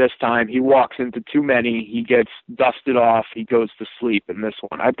order this time. He walks into too many. He gets dusted off. He goes to sleep in this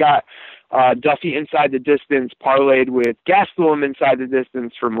one. I've got Duffy inside the distance parlayed with Gastelum inside the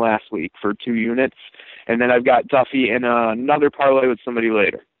distance from last week for 2 units. And then I've got Duffy in another parlay with somebody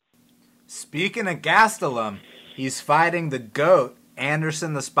later. Speaking of Gastelum, he's fighting the GOAT,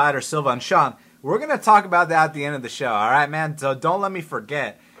 Anderson the Spider Silva. And Sean, we're going to talk about that at the end of the show. All right, man? So don't let me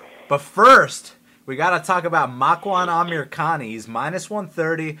forget. But first, we got to talk about Makwan Amirkhani. He's minus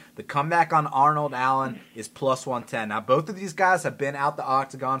 130. The comeback on Arnold Allen is plus 110. Now, both of these guys have been out the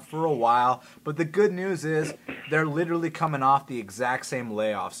octagon for a while, but the good news is they're literally coming off the exact same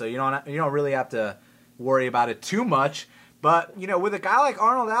layoff, so you don't really have to worry about it too much. But, with a guy like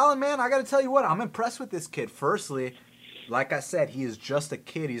Arnold Allen, man, I got to tell you what, I'm impressed with this kid. Firstly, like I said, he is just a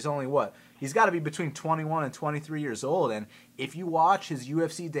kid. He's only he's got to be between 21 and 23 years old. And if you watch his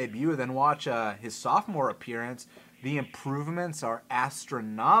UFC debut, then watch his sophomore appearance, the improvements are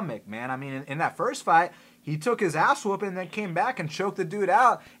astronomical, man. I mean, in that first fight, he took his ass whooping and then came back and choked the dude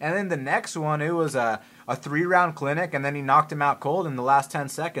out. And then the next one, it was a 3-round clinic, and then he knocked him out cold in the last 10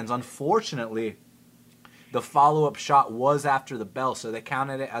 seconds. Unfortunately, the follow-up shot was after the bell, so they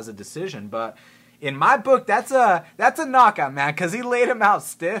counted it as a decision. But in my book, that's a knockout, man, because he laid him out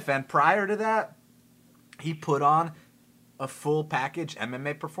stiff, and prior to that, he put on a full package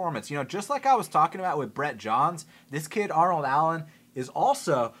MMA performance. Just like I was talking about with Brett Johns, this kid, Arnold Allen, is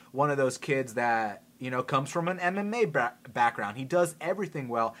also one of those kids that, comes from an MMA background. He does everything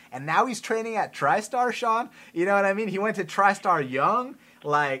well, and now he's training at TriStar, Sean. You know what I mean? He went to TriStar young.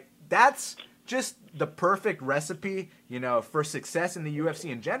 Like, that's just the perfect recipe, for success in the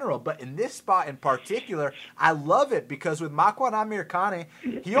UFC in general. But in this spot in particular, I love it because with Makwan Amirkhani,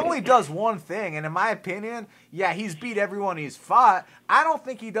 he only does one thing. And in my opinion, yeah, he's beat everyone he's fought. I don't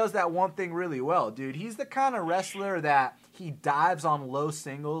think he does that one thing really well, dude. He's the kind of wrestler that he dives on low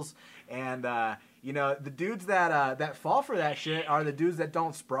singles. And, the dudes that fall for that shit are the dudes that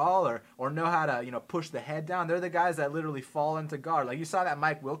don't sprawl or know how to, push the head down. They're the guys that literally fall into guard. Like, you saw that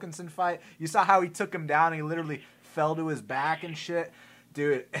Mike Wilkinson fight. You saw how he took him down and he literally fell to his back and shit.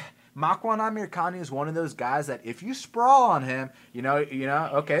 Dude, Makwan Amirkhani is one of those guys that if you sprawl on him,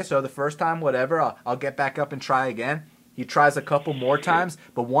 okay, so the first time, whatever, I'll get back up and try again. He tries a couple more times,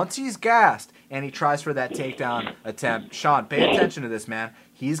 but once he's gassed and he tries for that takedown attempt, Sean, pay attention to this, man.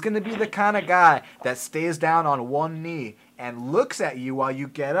 He's going to be the kind of guy that stays down on one knee and looks at you while you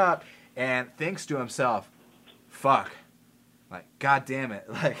get up and thinks to himself, fuck, like, God damn it,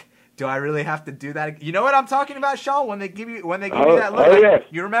 like, do I really have to do that? You know what I'm talking about, Sean? When they give you that look. Yeah.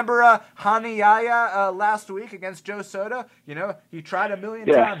 You remember Hani Yahya last week against Joe Soto? He tried a million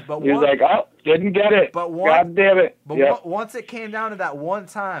times, but he was like, oh, didn't get it. But God damn it. But once it came down to that one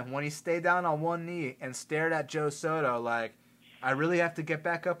time when he stayed down on one knee and stared at Joe Soto, like, I really have to get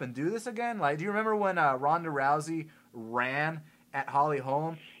back up and do this again? Like, do you remember when Ronda Rousey ran at Holly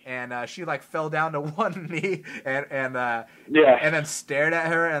Holm and she like fell down to one knee and then stared at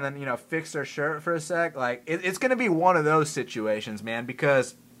her and then fixed her shirt for a sec? Like, it's gonna be one of those situations, man,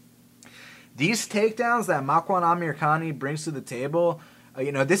 because these takedowns that Makwan Amirkhani brings to the table,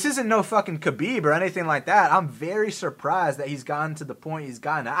 this isn't no fucking Khabib or anything like that. I'm very surprised that he's gotten to the point he's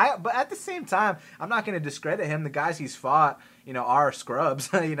gotten. But at the same time, I'm not going to discredit him. The guys he's fought, are scrubs,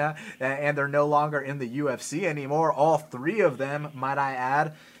 and they're no longer in the UFC anymore. All three of them, might I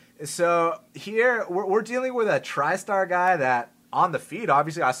add. So here, we're dealing with a TriStar guy that, on the feet,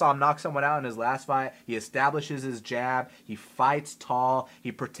 obviously, I saw him knock someone out in his last fight. He establishes his jab. He fights tall.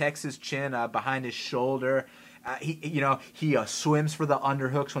 He protects his chin behind his shoulder. He swims for the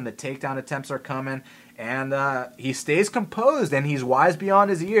underhooks when the takedown attempts are coming, and he stays composed, and he's wise beyond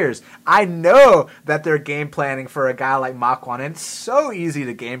his years. I know that they're game planning for a guy like Makwan, and it's so easy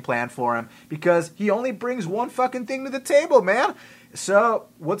to game plan for him because he only brings one fucking thing to the table, man. So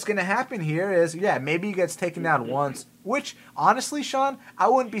what's going to happen here is, maybe he gets taken down once, which, honestly, Sean, I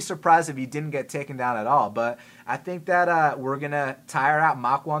wouldn't be surprised if he didn't get taken down at all. But I think that we're going to tire out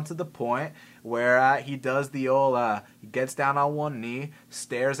Makwan to the point where he does the old, he gets down on one knee,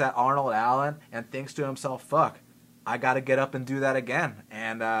 stares at Arnold Allen, and thinks to himself, fuck, I got to get up and do that again.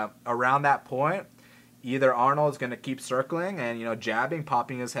 And around that point, either Arnold's going to keep circling and, jabbing,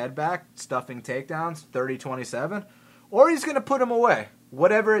 popping his head back, stuffing takedowns, 30-27, or he's going to put him away,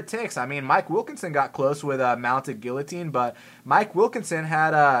 whatever it takes. I mean, Mike Wilkinson got close with a mounted guillotine, but Mike Wilkinson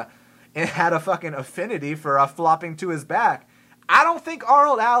had a fucking affinity for flopping to his back. I don't think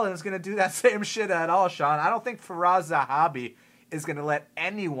Arnold Allen is going to do that same shit at all, Sean. I don't think Faraz Zahabi is going to let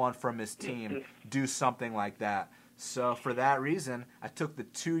anyone from his team do something like that. So for that reason, I took the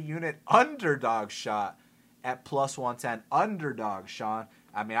 2-unit underdog shot at plus 110. Underdog, Sean.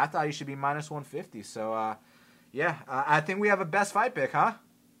 I mean, I thought you should be minus 150. So, I think we have a best fight pick, huh?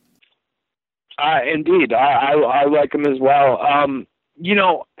 Indeed. I like him as well.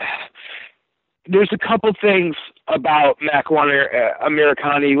 There's a couple things about Makwan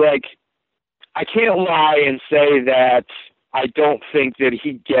Amirkhani. Like, I can't lie and say that I don't think that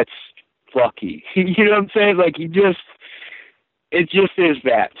he gets lucky. You know what I'm saying? Like, It just is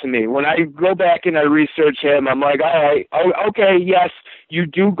that to me. When I go back and I research him, I'm like, all right, okay, yes, you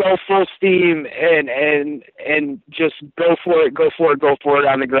do go full steam and just go for it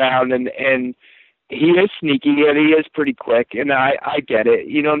on the ground, and he is sneaky and he is pretty quick, and I get it,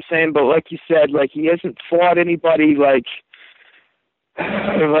 you know what I'm saying? But like you said, like he hasn't fought anybody like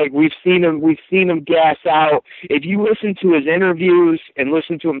we've seen him gas out. If you listen to his interviews and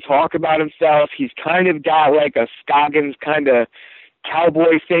listen to him talk about himself, he's kind of got like a Scoggins kind of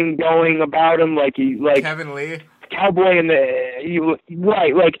cowboy thing going about him, like Kevin Lee cowboy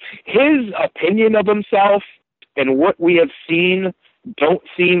right, like his opinion of himself and what we have seen don't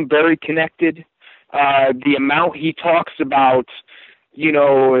seem very connected. The amount he talks about, you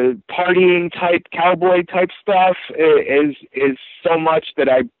know, partying type cowboy type stuff is so much that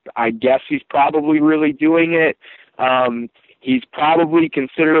I guess he's probably really doing it. He's probably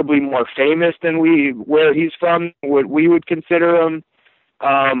considerably more famous than where he's from, what we would consider him.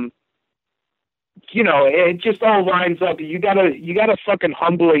 You know, it just all lines up. You got a fucking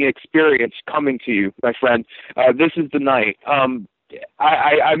humbling experience coming to you, my friend. This is the night. I'm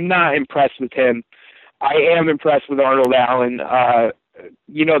not impressed with him. I am impressed with Arnold Allen.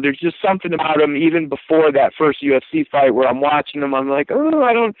 You know, there's just something about him even before that first UFC fight where I'm watching him, I'm like,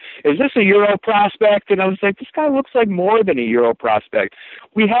 is this a Euro prospect? And I was like, this guy looks like more than a Euro prospect.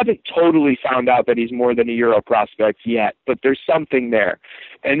 We haven't totally found out that he's more than a Euro prospect yet, but there's something there.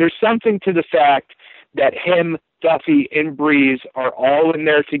 And there's something to the fact that him, Duffy, and Breeze are all in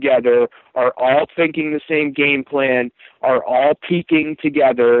there together, are all thinking the same game plan, are all peaking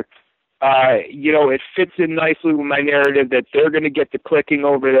together. You know, it fits in nicely with my narrative that they're going to get the clicking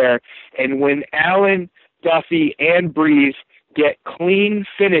over there. And when Allen, Duffy, and Breeze get clean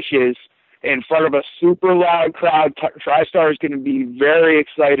finishes in front of a super loud crowd, TriStar is going to be very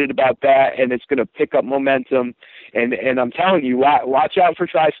excited about that, and it's going to pick up momentum. And I'm telling you, watch out for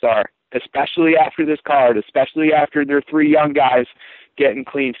TriStar, especially after this card, especially after their three young guys getting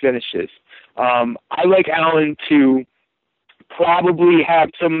clean finishes. I like Allen to probably have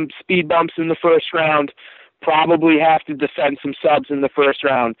some speed bumps in the first round, probably have to defend some subs in the first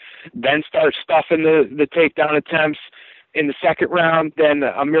round, then start stuffing the takedown attempts in the second round. Then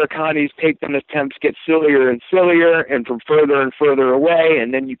Amir Khani's takedown attempts get sillier and sillier and from further and further away,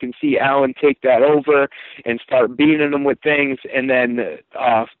 and then you can see Allen take that over and start beating them with things, and then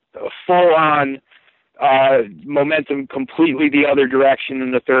full-on momentum completely the other direction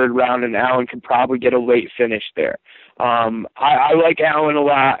in the third round, and Allen can probably get a late finish there. I like Allen a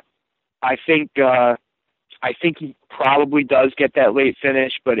lot. I think he probably does get that late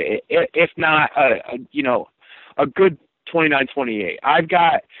finish, but if not, a good 29-28. I've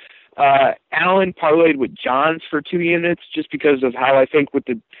got Allen parlayed with Johns for 2 units just because of how I think with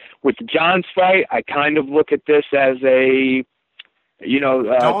the Johns fight, I kind of look at this as a 2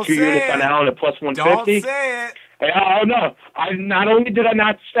 units on Allen at plus 150. Don't say it. Oh no! Not only did I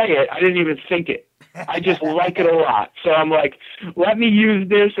not say it, I didn't even think it. I just like it a lot. So I'm like, let me use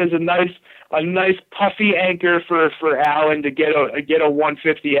this as a nice puffy anchor for Allen to get a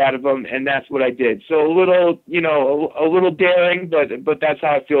 150 out of him, and that's what I did. So a little daring, but that's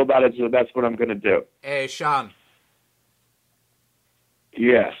how I feel about it. So that's what I'm gonna do. Hey, Sean.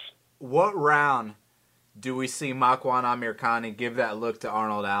 Yes. What round do we see Makwan Amirkhani give that look to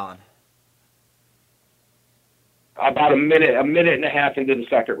Arnold Allen? About a minute and a half into the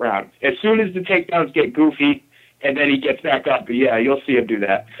second round. As soon as the takedowns get goofy and then he gets back up, yeah, you'll see him do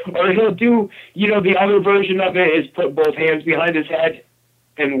that. Or he'll do, the other version of it is put both hands behind his head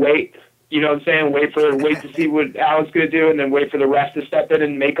and wait. You know what I'm saying? Wait to see what Allen's going to do and then wait for the ref to step in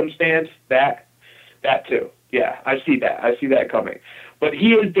and make him stand. That too. Yeah, I see that. I see that coming. But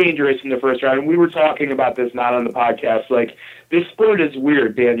he is dangerous in the first round, and we were talking about this not on the podcast. Like, this sport is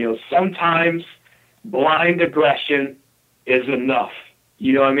weird, Daniel. Sometimes blind aggression is enough.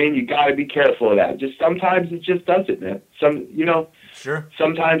 You know what I mean? You got to be careful of that. Just sometimes it just does it, man. Sure.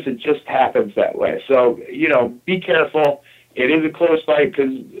 Sometimes it just happens that way. So, be careful. It is a close fight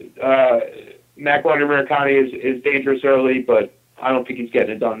because Makwan Amirkhani is dangerous early, but I don't think he's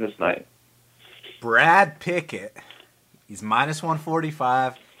getting it done this night. Brad Pickett, he's minus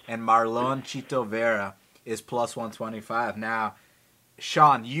 145, and Marlon Chito Vera is plus 125. Now,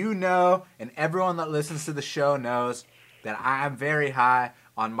 Sean, and everyone that listens to the show knows that I am very high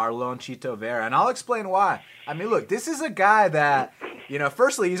on Marlon Chito Vera, and I'll explain why. I mean, look, this is a guy that,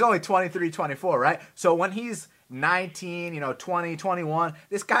 firstly, he's only 23, 24, right? So when he's 19, 20, 21,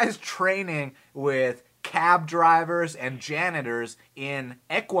 this guy's training with cab drivers and janitors in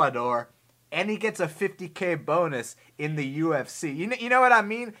Ecuador and he gets a 50K bonus in the UFC. You know what I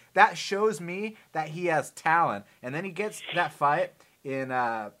mean? That shows me that he has talent. And then he gets that fight in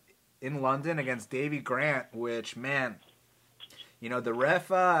London against Davy Grant, which, man, you know, the ref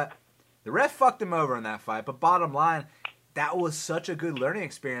fucked him over in that fight. But bottom line, that was such a good learning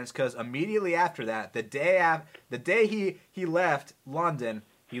experience because immediately after that, the day he left London,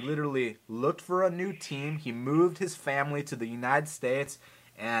 he literally looked for a new team. He moved his family to the United States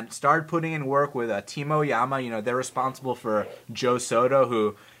and started putting in work with Team Oyama. You know, they're responsible for Joe Soto,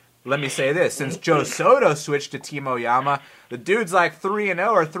 who, let me say this, since Joe Soto switched to Team Oyama, the dude's like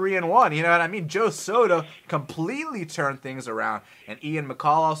 3-0 or 3-1. You know what I mean? Joe Soto completely turned things around. And Ian McCall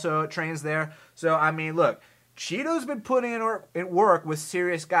also trains there. So, I mean, look, Chito's been putting in work with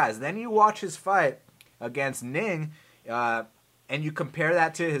serious guys. Then you watch his fight against Ning, and you compare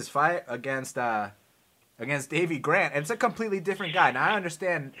that to his fight against Davy Grant, and it's a completely different guy. Now, I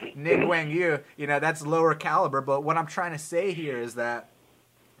understand Ning Wang Yu, you know, that's lower caliber, but what I'm trying to say here is that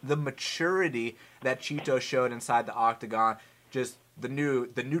the maturity that Chito showed inside the octagon, just the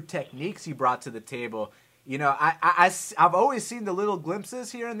new techniques he brought to the table. You know, I've always seen the little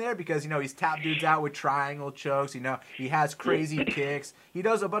glimpses here and there because, you know, he's tapped dudes out with triangle chokes. You know, he has crazy kicks. He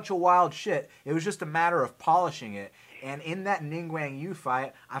does a bunch of wild shit. It was just a matter of polishing it. And in that Ning Wang Yu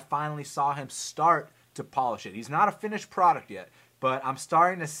fight, I finally saw him start to polish it. He's not a finished product yet, but I'm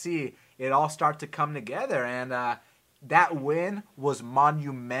starting to see it all start to come together. And that win was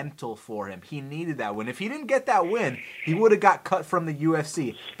monumental for him. He needed that win. If he didn't get that win, he would have got cut from the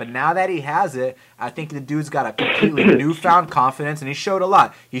UFC. But now that he has it, I think the dude's got a completely newfound confidence, and he showed a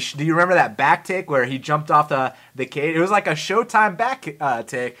lot. Do you remember that back take where he jumped off the cage? It was like a Showtime back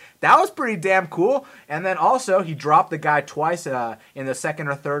take. That was pretty damn cool. And then also, he dropped the guy twice in the second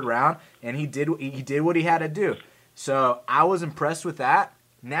or third round, and he did what he had to do. So I was impressed with that.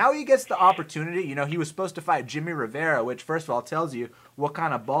 Now he gets the opportunity. You know, he was supposed to fight Jimmy Rivera, which, first of all, tells you what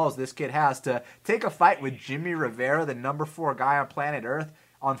kind of balls this kid has to take a fight with Jimmy Rivera, the number 4 guy on planet Earth,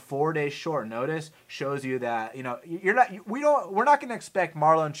 on 4 days short notice. Shows you that, you know, we're not going to expect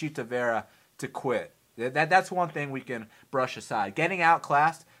Marlon Chito Vera to quit. That's one thing we can brush aside. Getting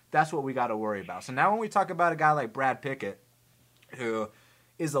outclassed, that's what we got to worry about. So now when we talk about a guy like Brad Pickett, who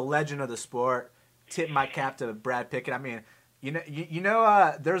is a legend of the sport, tip my cap to Brad Pickett. I mean,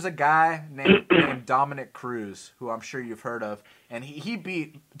 there's a guy named Dominic Cruz, who I'm sure you've heard of, and he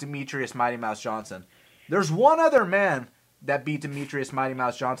beat Demetrius Mighty Mouse Johnson. There's one other man that beat Demetrius Mighty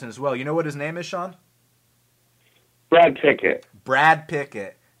Mouse Johnson as well. You know what his name is, Sean? Brad Pickett. Brad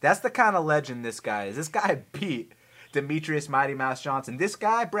Pickett. That's the kind of legend this guy is. This guy beat Demetrius Mighty Mouse Johnson. This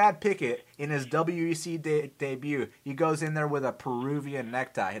guy, Brad Pickett, in his WEC debut, he goes in there with a Peruvian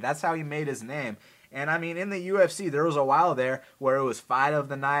necktie. That's how he made his name. And, I mean, in the UFC, there was a while there where it was fight of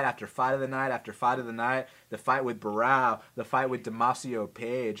the night after fight of the night after fight of the night. The fight with Barao, the fight with Damasio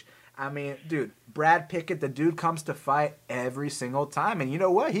Page. I mean, dude, Brad Pickett, the dude comes to fight every single time. And you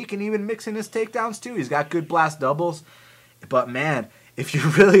know what? He can even mix in his takedowns, too. He's got good blast doubles. But, man, if you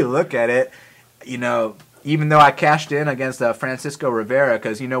really look at it, you know, even though I cashed in against Francisco Rivera,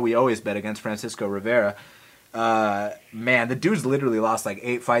 because, you know, we always bet against Francisco Rivera, man, the dude's literally lost like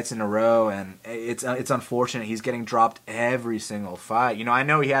 8 fights in a row, and it's unfortunate. He's getting dropped every single fight. You know, I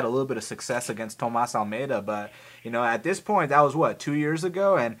know he had a little bit of success against Tomas Almeida, but, you know, at this point, that was, 2 years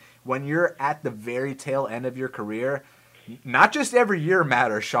ago? And when you're at the very tail end of your career, not just every year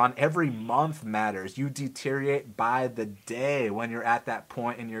matters, Sean. Every month matters. You deteriorate by the day when you're at that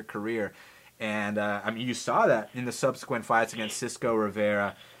point in your career. And, I mean, you saw that in the subsequent fights against Cisco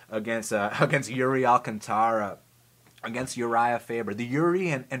Rivera, against Yuri Alcantara, against Uriah Faber. The Yuri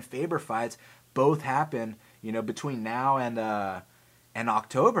and Faber fights both happen, you know, between now and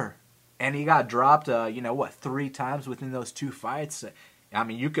October. And he got dropped, 3 times within those 2 fights. I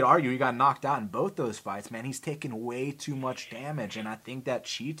mean, you could argue he got knocked out in both those fights, man. He's taken way too much damage, and I think that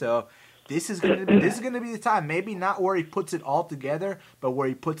Chito, this is gonna be the time. Maybe not where he puts it all together, but where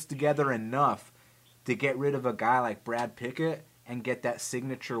he puts together enough to get rid of a guy like Brad Pickett and get that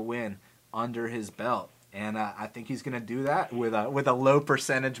signature win under his belt. And I think he's going to do that with a low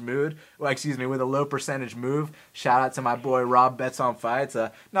percentage move. With a low percentage move. Shout out to my boy Rob Bets on Fights.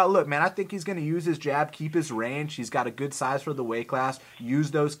 Now, look, man, I think he's going to use his jab, keep his range. He's got a good size for the weight class.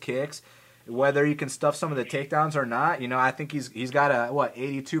 Use those kicks. Whether he can stuff some of the takedowns or not, you know, I think he's got a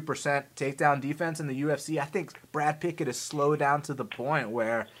 82% takedown defense in the UFC. I think Brad Pickett is slowed down to the point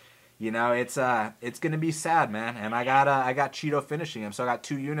where, you know, it's gonna be sad, man. And I got Chito finishing him, so I got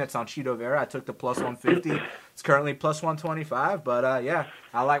 2 units on Chito Vera. I took the plus 150. It's currently plus 125, but yeah,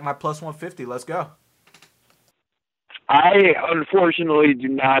 I like my plus 150. Let's go. I unfortunately do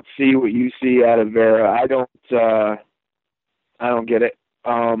not see what you see out of Vera. I don't get it.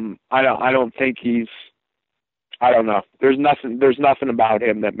 I don't think he's. I don't know. There's nothing about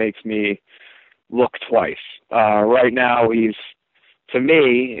him that makes me look twice. Right now, to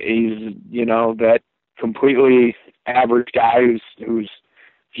me, he's that completely average guy who's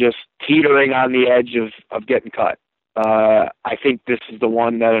just teetering on the edge of getting cut. I think this is the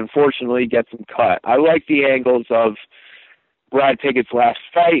one that unfortunately gets him cut. I like the angles of Brad Pickett's last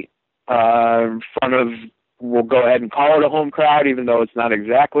fight in front of, we'll go ahead and call it a home crowd, even though it's not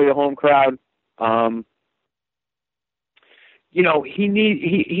exactly a home crowd. He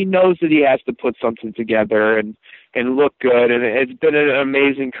knows that he has to put something together and look good, and it's been an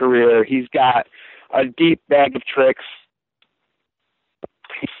amazing career. He's got a deep bag of tricks.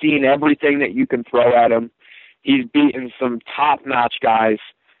 He's seen everything that you can throw at him. He's beaten some top-notch guys.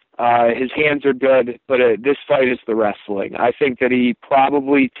 His hands are good, but this fight is the wrestling. I think that he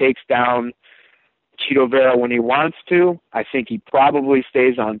probably takes down Chito Vera when he wants to. I think he probably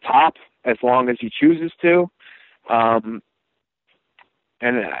stays on top as long as he chooses to.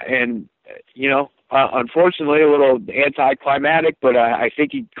 Unfortunately, a little anticlimactic, but I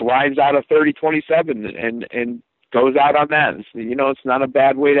think he grinds out a 30-27 and goes out on that. It's not a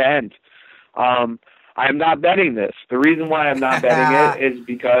bad way to end. I'm not betting this. The reason why I'm not betting it is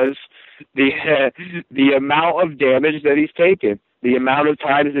because the amount of damage that he's taken, the amount of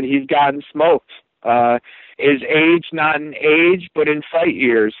times that he's gotten smoked, his age, not in age, but in fight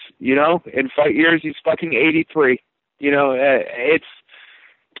years. In fight years, he's fucking 83.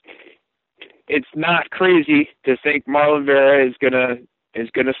 It's not crazy to think Marlon Vera is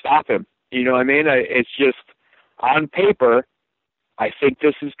gonna stop him. You know what I mean? It's just on paper, I think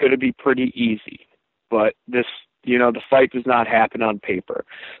this is going to be pretty easy. But the fight does not happen on paper.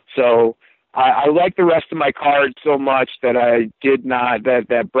 So I like the rest of my card so much that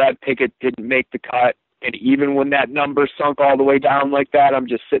that Brad Pickett didn't make the cut. And even when that number sunk all the way down like that, I'm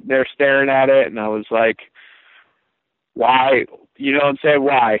just sitting there staring at it, and I was like, why? You know what I'm saying?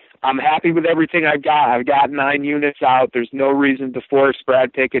 Why? I'm happy with everything I've got. I've got 9 units out. There's no reason to force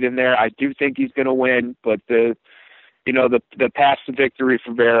Brad Pickett in there. I do think he's going to win, but the paths to victory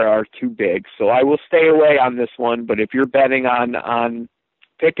for Vera are too big. So I will stay away on this one. But if you're betting on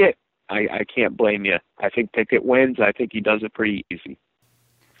Pickett, I can't blame you. I think Pickett wins. I think he does it pretty easy.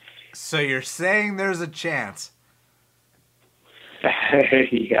 So you're saying there's a chance?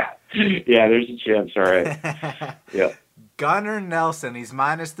 Yeah, there's a chance. All right. Yeah. Gunnar Nelson, he's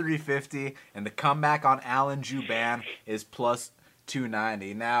minus 350, and the comeback on Alan Jouban is plus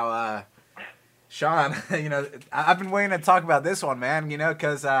 290. Now, Sean, I've been waiting to talk about this one, man,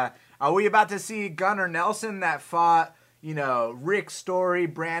 because are we about to see Gunnar Nelson that fought, Rick Story,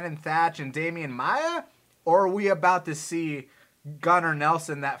 Brandon Thatch, and Damian Maia? Or are we about to see Gunnar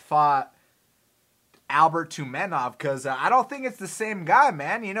Nelson that fought Albert Tumenov? Because I don't think it's the same guy,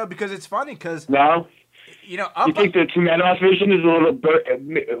 man, because it's funny because... No? You think the Tumenov vision is a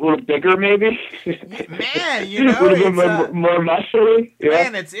little bigger, maybe? Man, a little bit more muscly. Yeah.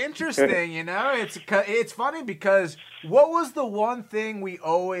 Man, it's interesting. It's funny because what was the one thing we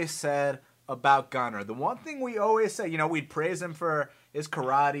always said about Gunnar? The one thing we always said, we'd praise him for his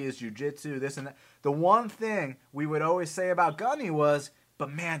karate, his jiu-jitsu, this and that. The one thing we would always say about Gunny was,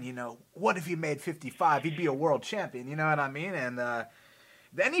 but man, what if he made 55? He'd be a world champion. You know what I mean? And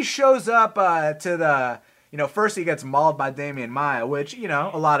then he shows up to the, first he gets mauled by Damian Maia, which,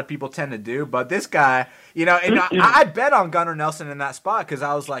 a lot of people tend to do. But this guy, I bet on Gunnar Nelson in that spot because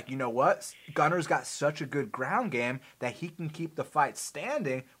I was like, you know what? Gunnar's got such a good ground game that he can keep the fight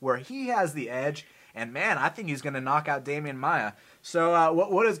standing where he has the edge. And, man, I think he's going to knock out Damian Maia. So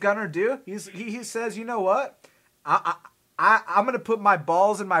what does Gunnar do? He says, you know what? I'm going to put my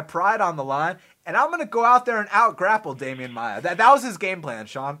balls and my pride on the line, and I'm going to go out there and out-grapple Damian Maia. That was his game plan,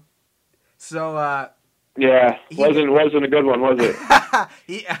 Sean. So, yeah, wasn't a good one, was it?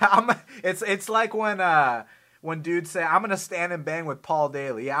 It's like when dudes say, I'm going to stand and bang with Paul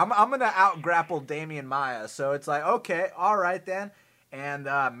Daly. Yeah, I'm going to out-grapple Damian Maia. So it's like, okay, all right then. And,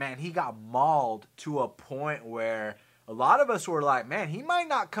 man, he got mauled to a point where a lot of us were like, man, he might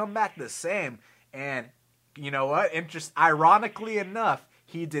not come back the same. And you know what? Ironically enough,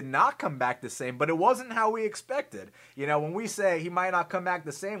 he did not come back the same, but it wasn't how we expected. When we say he might not come back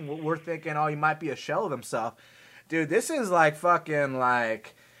the same, we're thinking, oh, he might be a shell of himself. Dude, this is like fucking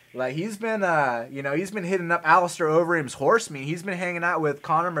like he's been, he's been hitting up Alistair Overeem's horse meat. He's been hanging out with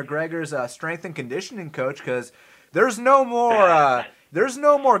Conor McGregor's strength and conditioning coach because there's no more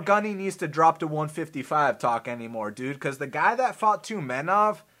Gunny needs to drop to 155 talk anymore, dude, because the guy that fought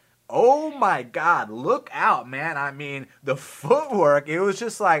Tumenov, Oh my God, look out, man. I mean, the footwork, it was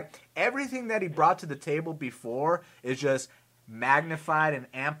just like everything that he brought to the table before is just magnified and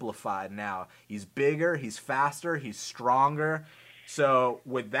amplified now. He's bigger, he's faster, he's stronger. So,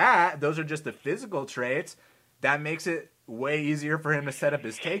 with that, those are just the physical traits. That makes it way easier for him to set up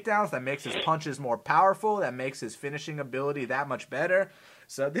his takedowns. That makes his punches more powerful. That makes his finishing ability that much better.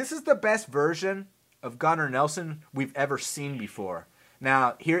 So, this is the best version of Gunnar Nelson we've ever seen before.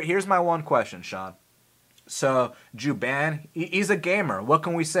 Now, here's my one question, Sean. So, Jouban, he's a gamer. What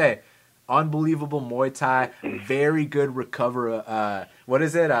can we say? Unbelievable Muay Thai, very good recoverability?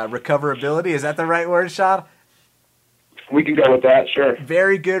 Is that the right word, Sean? We can go with that, sure.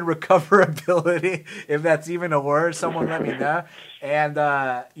 Very good recoverability, if that's even a word. Someone let me know. And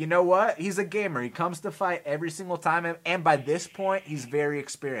you know what? He's a gamer. He comes to fight every single time. And by this point, he's very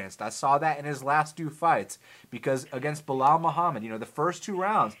experienced. I saw that in his last 2 fights. Because against Bilal Muhammad, the first 2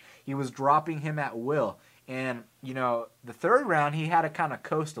 rounds, he was dropping him at will. And, the 3rd round, he had to kind of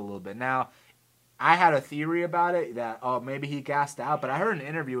coast a little bit. Now, I had a theory about it that, maybe he gassed out. But I heard an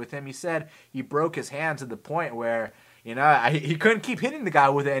interview with him. He said he broke his hand to the point where he couldn't keep hitting the guy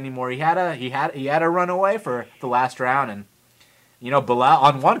with it anymore. He had to run away for the last round, and Bilal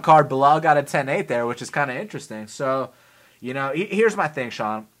on one card, Bilal got a 10-8 there, which is kind of interesting. So, here's my thing,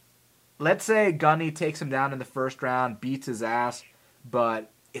 Sean. Let's say Gunny takes him down in the 1st round, beats his ass,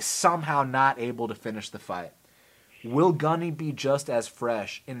 but is somehow not able to finish the fight. Will Gunny be just as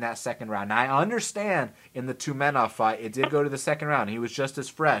fresh in that 2nd round? Now, I understand in the Tumenov fight, it did go to the 2nd round. He was just as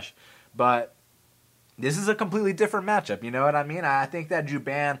fresh, but this is a completely different matchup, you know what I mean? I think that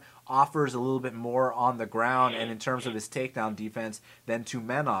Jouban offers a little bit more on the ground and in terms of his takedown defense than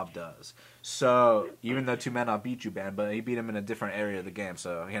Tumenov does. So, even though Tumenov beat Jouban, but he beat him in a different area of the game.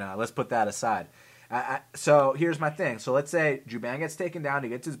 So, let's put that aside. So, here's my thing. So, let's say Jouban gets taken down. He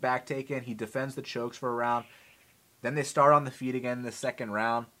gets his back taken. He defends the chokes for a round. Then they start on the feet again in the 2nd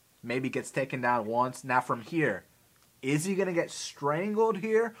round. Maybe gets taken down once. Now, from here, is he going to get strangled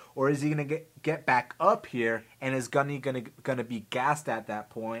here, or is he going to get back up here, and is Gunny going to be gassed at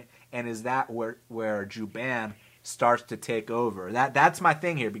that point, and is that where Jouban starts to take over? That's my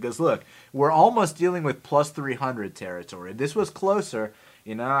thing here, because look, we're almost dealing with plus 300 territory. If this was closer,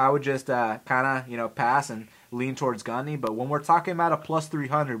 I would just kind of pass and lean towards Gunny, but when we're talking about a plus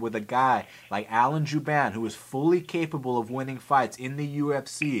 300 with a guy like Alan Jouban, who is fully capable of winning fights in the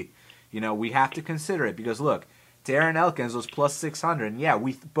UFC, we have to consider it, because look, Darren Elkins was plus 600. And yeah,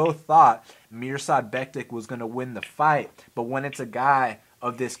 we both thought Mirsad Bektic was going to win the fight. But when it's a guy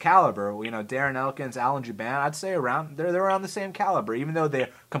of this caliber, Darren Elkins, Alan Jouban, I'd say they're around the same caliber. Even though they're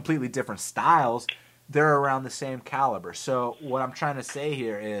completely different styles, they're around the same caliber. So what I'm trying to say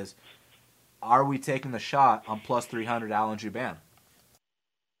here is, are we taking the shot on plus 300 Alan Jouban?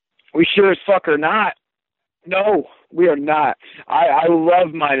 We sure as fuck are not. No, we are not. I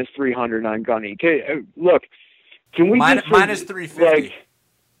love minus 300 on Gunny. Look, can we minus 350?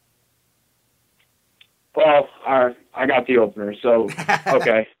 Well, I got the opener, so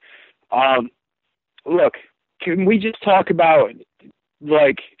okay. Look, can we just talk about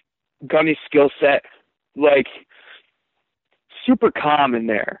Gunny's skill set? Super calm in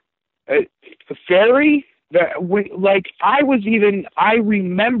there. Very. I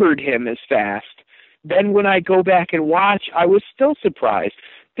remembered him as fast. Then when I go back and watch, I was still surprised.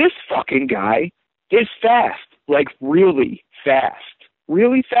 This fucking guy is fast. Really fast.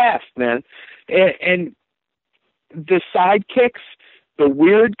 Really fast, man. And the side kicks, the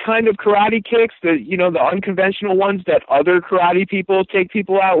weird kind of karate kicks, the unconventional ones that other karate people take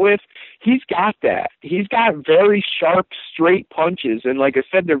people out with, he's got that. He's got very sharp, straight punches. And like I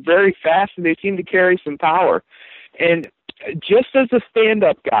said, they're very fast and they seem to carry some power. And just as a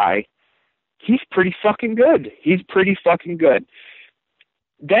stand-up guy, he's pretty fucking good.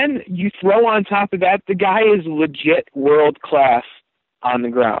 Then you throw on top of that, the guy is legit world-class on the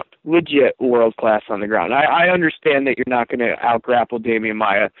ground. I understand that you're not going to out-grapple Damian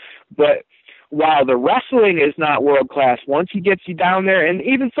Maia, but while the wrestling is not world-class, once he gets you down there, and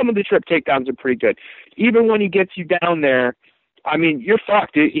even some of the trip takedowns are pretty good, even when he gets you down there, I mean, you're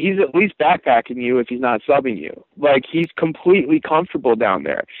fucked. He's at least backpacking you if he's not subbing you. He's completely comfortable down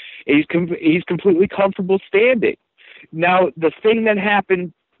there. He's completely comfortable standing. Now, the thing that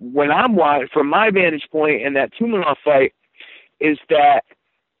happened when I'm watching, from my vantage point in that Tumenov fight, is that,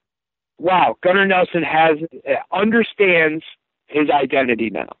 wow, Gunnar Nelson understands his identity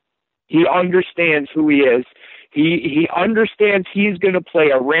now. He understands who he is. He understands he's going to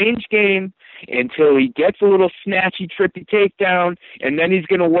play a range game until he gets a little snatchy, trippy takedown, and then he's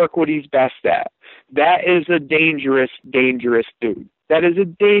going to work what he's best at. That is a dangerous, dangerous dude. That is a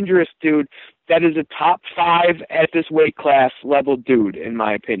dangerous dude. That is a top 5 at this weight class level dude, in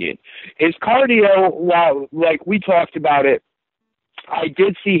my opinion. His cardio, while, like we talked about it, I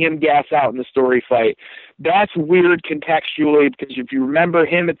did see him gas out in the Story fight. That's weird contextually because if you remember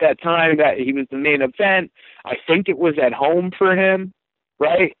him at that time, that he was the main event. I think it was at home for him,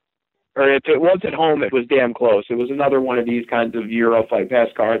 right? Or if it was at home, it was damn close. It was another one of these kinds of Euro Fight Pass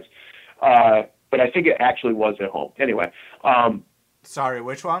cards. But I think it actually was at home. Anyway. Sorry,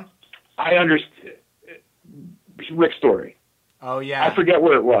 which one? I understand. Rick Story. Oh, yeah. I forget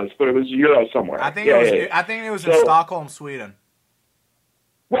where it was, but it was Euro somewhere. I think it was in Stockholm, Sweden.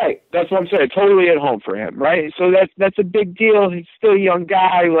 Right, that's what I'm saying. Totally at home for him, right? So that's a big deal. He's still a young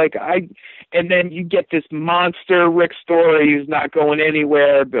guy, and then you get this monster Rick Story who's not going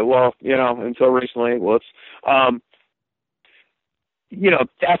anywhere, but until recently,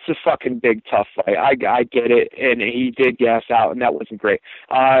 that's a fucking big tough fight. I get it, and he did gas out, and that wasn't great.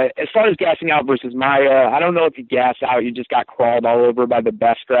 As far as gassing out versus Maia, I don't know if you gas out, you just got crawled all over by the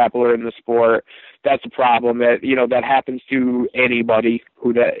best grappler in the sport. That's a problem that happens to anybody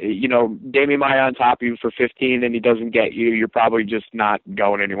Damian Maia on top of you for 15 and he doesn't get you, you're probably just not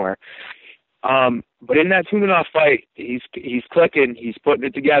going anywhere. But in that Tumenov fight, he's clicking, he's putting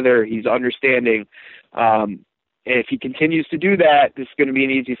it together, he's understanding. And if he continues to do that, this is going to be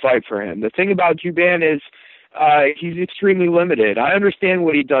an easy fight for him. The thing about Jouban is he's extremely limited. I understand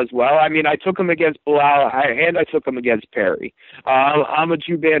what he does well. I mean, I took him against Bilal, and I took him against Perry. I'm a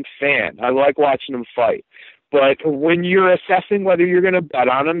Jouban fan. I like watching him fight. But when you're assessing whether you're going to bet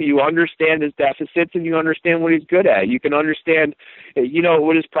on him, you understand his deficits and you understand what he's good at. You can understand,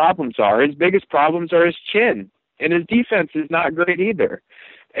 what his problems are. His biggest problems are his chin, and his defense is not great either.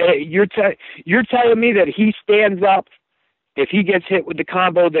 You're telling me that he stands up if he gets hit with the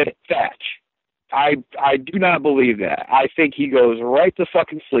combo that Thatch. I do not believe that. I think he goes right to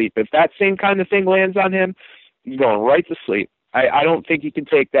fucking sleep. If that same kind of thing lands on him, he's going right to sleep. I don't think he can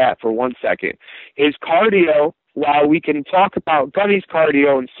take that for 1 second. His cardio, while we can talk about Gunny's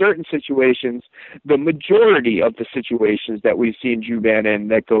cardio in certain situations, the majority of the situations that we've seen Jouban in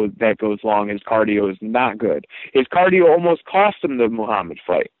that goes long, his cardio is not good. His cardio almost cost him the Muhammad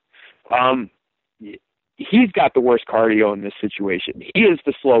fight. He's got the worst cardio in this situation. He is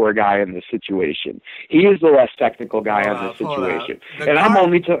the slower guy in this situation. He is the less technical guy in this situation.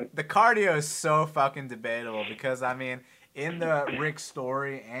 The cardio is so fucking debatable because, I mean, in the Rick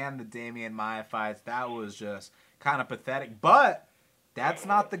Story and the Damian Maia fights, that was just kind of pathetic. But that's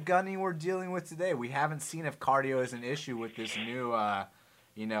not the Gunny we're dealing with today. We haven't seen if cardio is an issue with this new,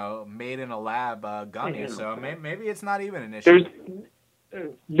 made in a lab Gunny. So maybe it's not even an issue.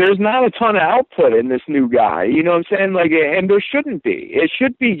 There's not a ton of output in this new guy. You know what I'm saying? And there shouldn't be. It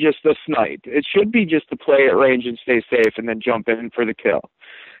should be just a snipe. It should be just to play at range and stay safe and then jump in for the kill.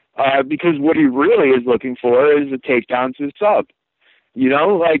 Because what he really is looking for is a takedown to the sub.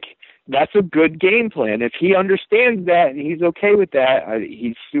 That's a good game plan. If he understands that and he's okay with that,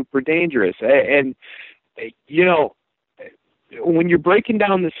 he's super dangerous. And when you're breaking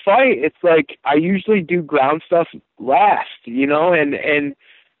down this fight, it's like I usually do ground stuff last, and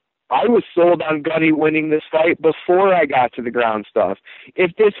I was sold on Gunny winning this fight before I got to the ground stuff.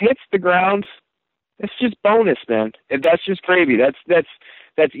 If this hits the ground, it's just bonus, man. And that's just gravy.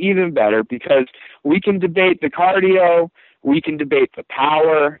 That's even better because we can debate the cardio, we can debate the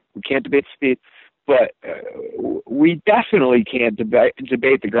power, we can't debate the speed, but we definitely can't debate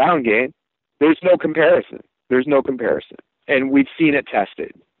the ground game. There's no comparison. And we've seen it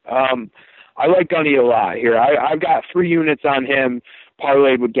tested. I like Gunny a lot here. I've got 3 units on him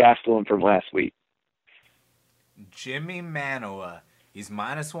parlayed with Gastelum from last week. Jimmy Manuwa, he's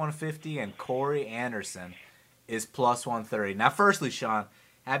minus 150, and Corey Anderson is plus 130. Now, firstly, Sean,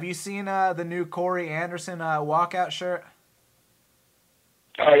 have you seen the new Corey Anderson walkout shirt?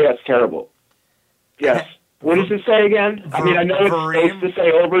 Oh, yeah, it's terrible. Yes. What does it say again? I mean, I know it's supposed to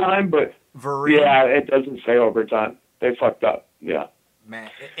say overtime, but yeah, it doesn't say overtime. They fucked up. Yeah. Man,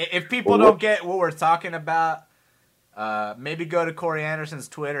 if people don't get what we're talking about, maybe go to Corey Anderson's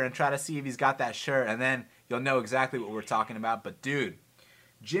Twitter and try to see if he's got that shirt, and then you'll know exactly what we're talking about. But, dude,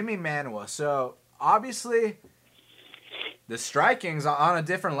 Jimmy Manuwa. So, obviously, the striking's on a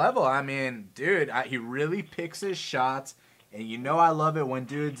different level. I mean, dude, he really picks his shots, and I love it when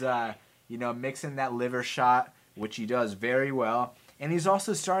dudes, mixing that liver shot, which he does very well. And he's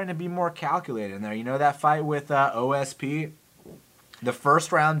also starting to be more calculated in there. That fight with OSP, the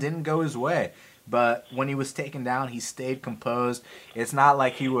first round didn't go his way. But when he was taken down, he stayed composed. It's not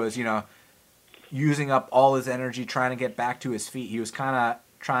like he was, using up all his energy trying to get back to his feet. He was kind of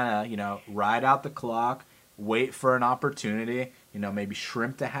trying to, ride out the clock, wait for an opportunity, maybe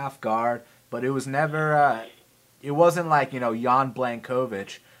shrimp to half guard, but it was never. It wasn't like Jan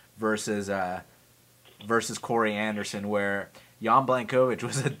Blankovic versus Corey Anderson, where Jan Blankovic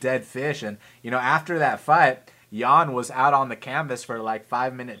was a dead fish, and after that fight, Jan was out on the canvas for like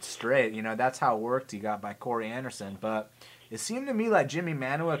 5 minutes straight. That's how worked he got by Corey Anderson. But it seemed to me like Jimmy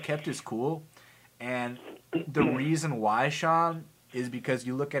Manuwa kept his cool, and the reason why, Sean, is because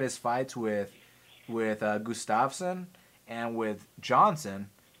you look at his fights with Gustafsson and with Johnson,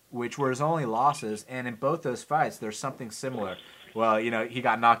 which were his only losses, and in both those fights, there's something similar. Well, he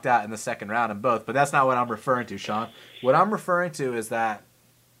got knocked out in the second round in both, but that's not what I'm referring to, Sean. What I'm referring to is that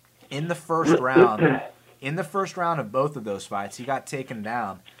in the first round of both of those fights, he got taken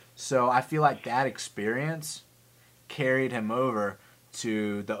down. So I feel like that experience carried him over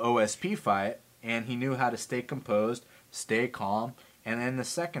to the OSP fight, and he knew how to stay composed, stay calm, and then in the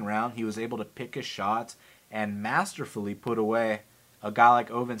second round, he was able to pick his shots and masterfully put away a guy like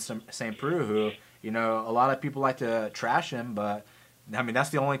Ovince St. Preux, who, a lot of people like to trash him, but I mean, that's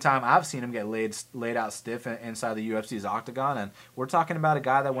the only time I've seen him get laid out stiff inside the UFC's octagon, and we're talking about a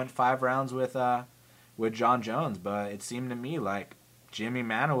guy that went 5 rounds with John Jones, but it seemed to me like Jimmy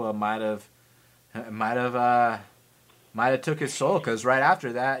Manuwa might have took his soul, because right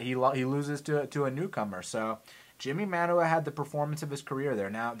after that he loses to a newcomer. So Jimmy Manuwa had the performance of his career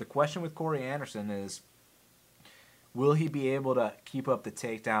there. Now the question with Corey Anderson is, will he be able to keep up the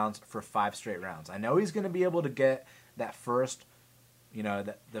takedowns for 5 straight rounds? I know he's going to be able to get that first,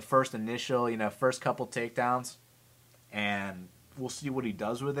 the first initial, first couple takedowns, and we'll see what he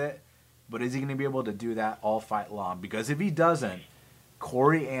does with it. But is he going to be able to do that all fight long? Because if he doesn't,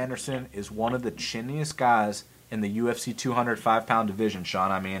 Corey Anderson is one of the chinniest guys in the UFC 205-pound division, Sean.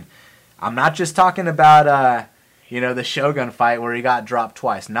 I mean, I'm not just talking about, the Shogun fight where he got dropped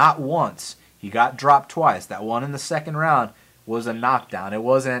twice. Not once. He got dropped twice. That one in the second round was a knockdown. It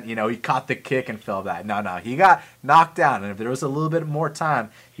wasn't, he caught the kick and fell back. No, he got knocked down. And if there was a little bit more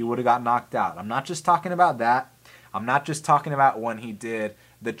time, he would have got knocked out. I'm not just talking about that. I'm not just talking about when he did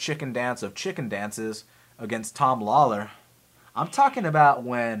the chicken dance of chicken dances against Tom Lawler. I'm talking about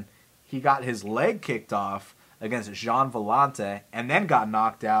when he got his leg kicked off against Jean Vellante and then got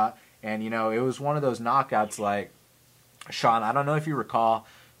knocked out. And, it was one of those knockouts like, Sean, I don't know if you recall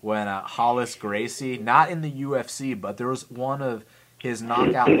when Hollis Gracie, not in the UFC, but there was one of his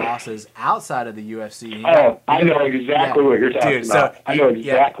knockout losses outside of the UFC. I know exactly what you're talking about. I know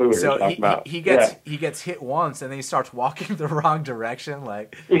exactly what you're talking about. He gets hit once, and then he starts walking the wrong direction.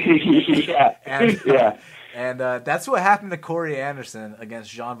 Like, And that's what happened to Corey Anderson against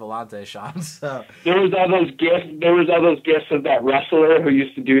Jean Vellante, Sean. So there was all those gifs of that wrestler who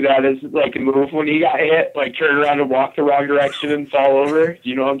used to do that as like a move when he got hit, like turn around and walk the wrong direction and fall over. Do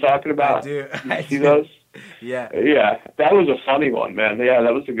you know what I'm talking about? I do. You see those? Yeah. Yeah, that was a funny one, man. Yeah,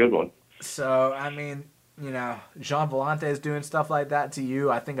 that was a good one. So, I mean, Jean Vellante is doing stuff like that to you.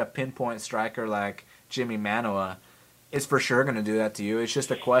 I think a pinpoint striker like Jimmy Manuwa is for sure going to do that to you. It's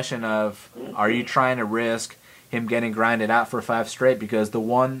just a question of, are you trying to risk him getting grinded out for 5 straight? Because the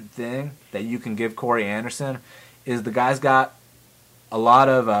one thing that you can give Corey Anderson is the guy's got a lot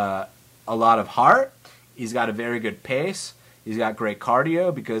of heart. He's got a very good pace. He's got great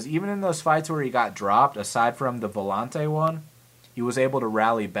cardio, because even in those fights where he got dropped, aside from the Vellante one, he was able to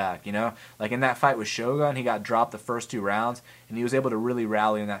rally back, Like in that fight with Shogun, he got dropped the first 2 rounds, and he was able to really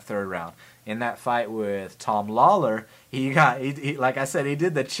rally in that 3rd round. In that fight with Tom Lawler, he like I said, he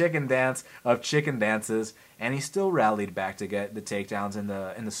did the chicken dance of chicken dances, and he still rallied back to get the takedowns in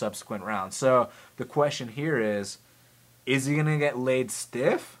the subsequent rounds. So the question here is he going to get laid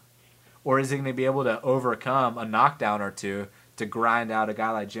stiff, or is he going to be able to overcome a knockdown or two to grind out a guy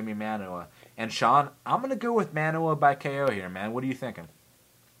like Jimmy Manuwa? And Sean, I'm going to go with Manuwa by KO here, man. What are you thinking?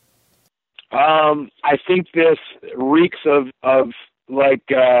 I think this reeks of like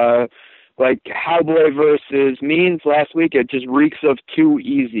Cowboy versus Means last week. It just reeks of too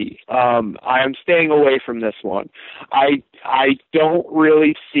easy. I am staying away from this one. I don't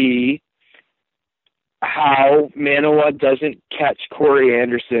really see how Manuwa doesn't catch Corey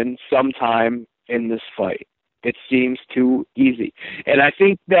Anderson sometime in this fight. It seems too easy. And I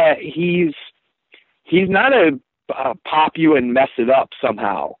think that he's not a pop you and mess it up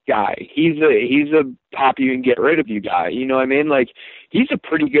somehow guy. He's a pop you and get rid of you guy. You know what I mean? Like, he's a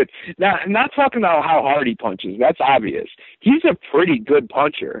pretty good. Now, I'm not talking about how hard he punches. That's obvious. He's a pretty good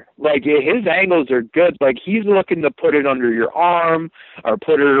puncher. Like, his angles are good. Like, he's looking to put it under your arm or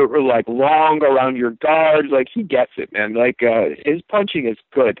put it like long around your guard. Like, he gets it, man. Like, his punching is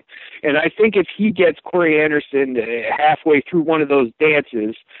good. And I think if he gets Corey Anderson halfway through one of those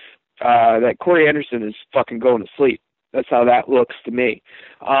dances, that Corey Anderson is fucking going to sleep. That's how that looks to me.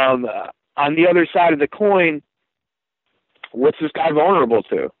 On the other side of the coin, what's this guy vulnerable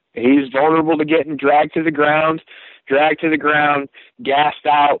to? He's vulnerable to getting dragged to the ground, gassed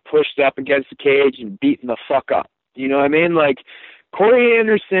out, pushed up against the cage, and beaten the fuck up. You know what I mean? Like, Corey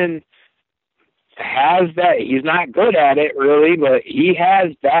Anderson has that. He's not good at it, really, but he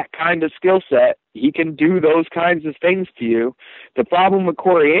has that kind of skill set. He can do those kinds of things to you. The problem with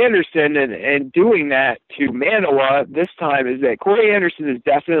Corey Anderson and doing that to Manoa this time is that Corey Anderson is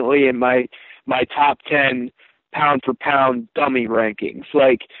definitely in my top 10 pound-for-pound dummy rankings.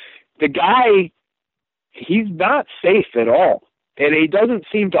 Like, the guy, he's not safe at all. And he doesn't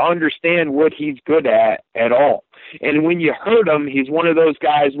seem to understand what he's good at all. And when you hurt him, he's one of those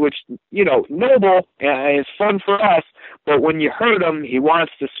guys which, you know, noble, and it's fun for us, but when you hurt him, he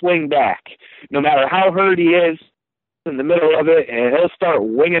wants to swing back. No matter how hurt he is, in the middle of it, and he'll start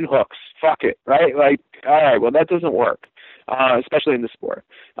winging hooks. Fuck it, right? Like, all right, well, that doesn't work, especially in the sport.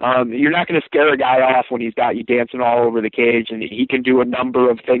 You're not going to scare a guy off when he's got you dancing all over the cage, and he can do a number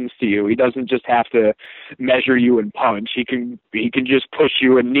of things to you. He doesn't just have to measure you and punch. He can just push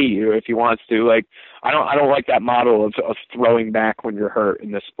you and knee you if he wants to. Like, I don't like that model of throwing back when you're hurt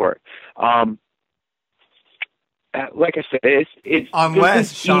in this sport. Like I said, it's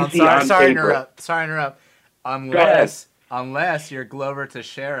unless Sean, sorry to interrupt. Unless you're Glover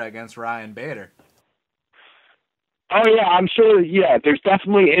Teixeira against Ryan Bader. Oh yeah, I'm sure. Yeah, there's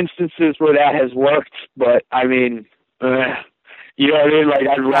definitely instances where that has worked, but I mean, you know what I mean? Like,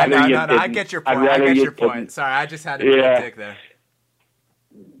 I'd rather No, I get your point. Sorry, I just had to be a dick there.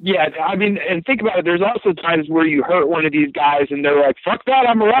 Yeah, I mean, and think about it. There's also times where you hurt one of these guys, and they're like, "Fuck that,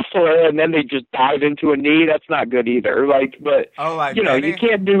 I'm a wrestler," and then they just dive into a knee. That's not good either. Like, but you know, you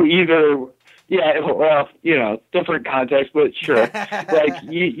can't do either. Yeah, well, you know, different context, but sure. Like,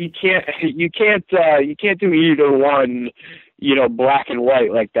 you can't do either one, you know, black and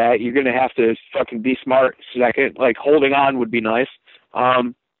white like that. You're gonna have to fucking be smart. Second, like, holding on would be nice.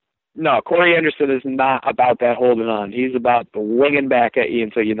 No, Corey Anderson is not about that holding on. He's about the winging back at you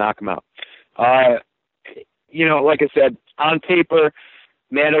until you knock him out. You know, like I said, on paper,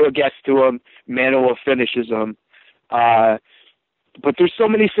 Manoa gets to him. Manoa finishes him. But there's so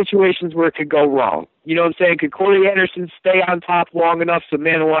many situations where it could go wrong. You know what I'm saying? Could Corey Anderson stay on top long enough so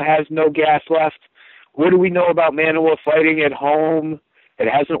Manoa has no gas left? What do we know about Manoa fighting at home? It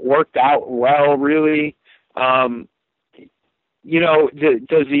hasn't worked out well, really. You know,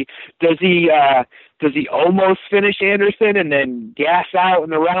 does he almost finish Anderson and then gas out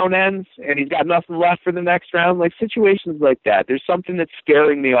when the round ends and he's got nothing left for the next round? Like, situations like that. There's something that's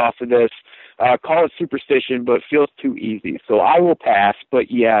scaring me off of this. Call it superstition, but it feels too easy. So I will pass, but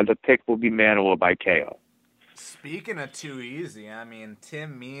yeah, the pick will be Manoa by KO. Speaking of too easy, I mean,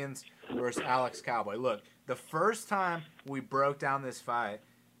 Tim Means versus Alex Cowboy. Look, the first time we broke down this fight,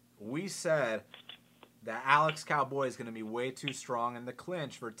 we said that Alex Cowboy is going to be way too strong in the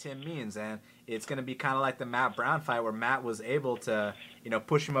clinch for Tim Means, and it's going to be kind of like the Matt Brown fight where Matt was able to, you know,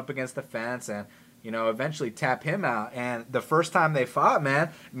 push him up against the fence and, you know, eventually tap him out. And the first time they fought, man,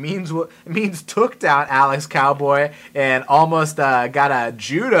 Means took down Alex Cowboy and almost got a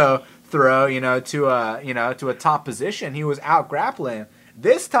judo throw, to a top position. He was out grappling.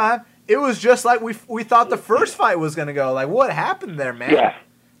 This time, it was just like we thought the first fight was going to go. Like, what happened there, man? Yeah.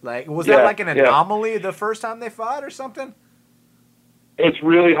 Like, was that like an anomaly the first time they fought or something? It's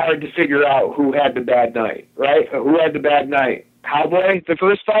really hard to figure out who had the bad night, right? Who had the bad night? Cowboy, the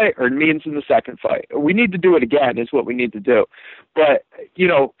first fight, or Means in the second fight? We need to do it again is what we need to do. But, you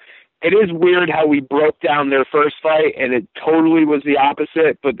know, it is weird how we broke down their first fight, and it totally was the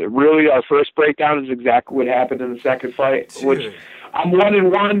opposite. But really, our first breakdown is exactly what happened in the second fight. Dude. Which I'm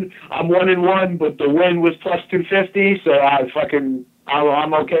 1-1. I'm 1-1, but the win was plus 250, so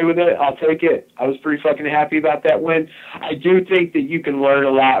I'm okay with it. I'll take it. I was pretty fucking happy about that win. I do think that you can learn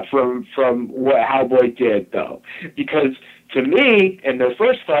a lot from what Cowboy did, though, because to me, in their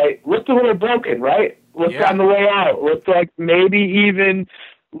first fight, looked a little broken, right? Looked on the way out. Looked like maybe even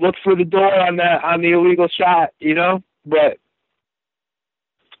looked for the door on the illegal shot, you know? But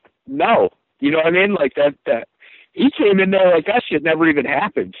no, you know what I mean? Like that he came in there like that shit never even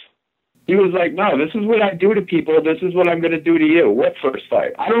happened. He was like, no, this is what I do to people. This is what I'm going to do to you. What first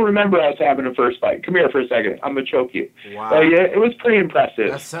fight? I don't remember us having a first fight. Come here for a second. I'm going to choke you. Wow. Yeah, it was pretty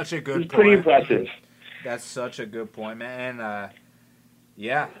impressive. That's such a good point. It was pretty impressive. That's such a good point, man. And,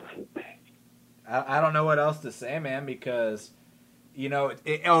 yeah. I don't know what else to say, man, because, you know,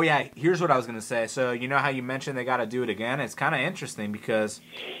 here's what I was going to say. So, you know how you mentioned they got to do it again? It's kind of interesting because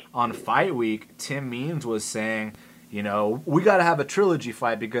on Fight Week, Tim Means was saying, you know, we got to have a trilogy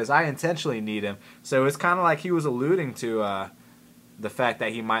fight because I intentionally need him. So it's kind of like he was alluding to the fact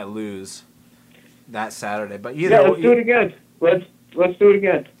that he might lose that Saturday. But let's do it again. Let's do it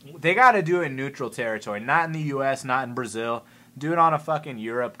again. They got to do it in neutral territory, not in the U.S., not in Brazil. Do it on a fucking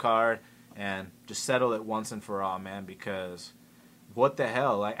Europe card and just settle it once and for all, man. Because what the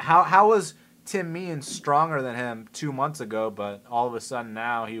hell? Like, how was Tim Means stronger than him 2 months ago, but all of a sudden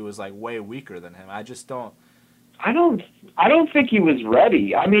now he was like way weaker than him? I just don't. I don't think he was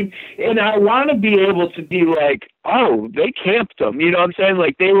ready. I mean, and I want to be able to be like, oh, they camped him. You know what I'm saying?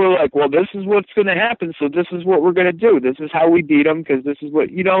 Like, they were like, well, this is what's going to happen, so this is what we're going to do. This is how we beat him because this is what,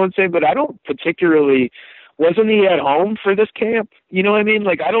 you know what I'm saying? But I don't particularly, wasn't he at home for this camp? You know what I mean?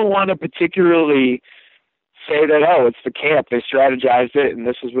 Like, I don't want to particularly say that, oh, it's the camp, they strategized it, and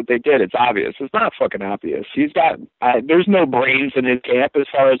this is what they did. It's obvious. It's not fucking obvious. He's got, there's no brains in his camp as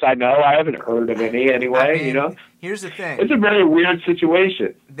far as I know. I haven't heard of any anyway, I mean, you know? Here's the thing. It's a very weird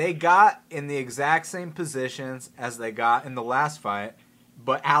situation. They got in the exact same positions as they got in the last fight,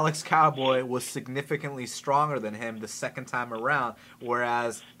 but Alex Cowboy was significantly stronger than him the second time around,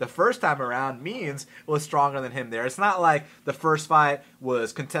 whereas the first time around, Means was stronger than him there. It's not like the first fight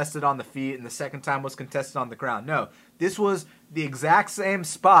was contested on the feet and the second time was contested on the ground. No, this was the exact same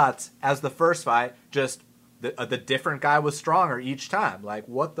spots as the first fight, just the different guy was stronger each time. Like,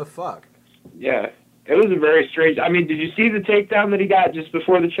 what the fuck? Yeah, it was a very strange. I mean, did you see the takedown that he got just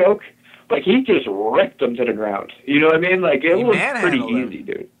before the choke? Like, he just ripped him to the ground. You know what I mean? Like, it was pretty easy,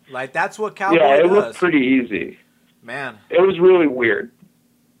 dude. Like, that's what Cowboy does. Yeah, it was pretty easy. Man. It was really weird.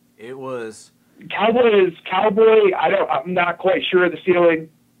 It was. Cowboy, I'm not quite sure of the ceiling,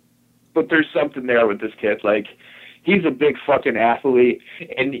 but there's something there with this kid. Like, he's a big fucking athlete,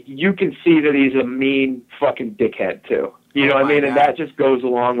 and you can see that he's a mean fucking dickhead, too. You know what I mean? God. And that just goes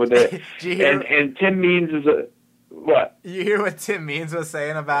along with it. And Tim Means is a... What? You hear what Tim Means was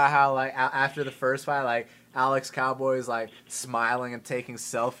saying about how, like, after the first fight, like, Alex Cowboy is, like, smiling and taking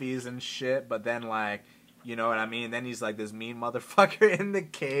selfies and shit, but then, like, you know what I mean? Then he's, like, this mean motherfucker in the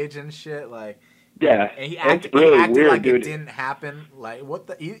cage and shit, like... Yeah, and he acted weird, like dude. It didn't happen. Like, what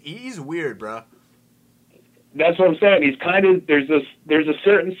the... He's weird, bro. That's what I'm saying. He's kind of... There's a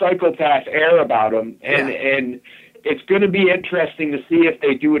certain psychopath air about him, and it's going to be interesting to see if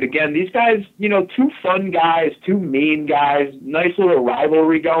they do it again. These guys, you know, two fun guys, two mean guys, nice little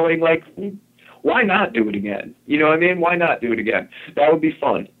rivalry going. Like, why not do it again? You know what I mean? Why not do it again? That would be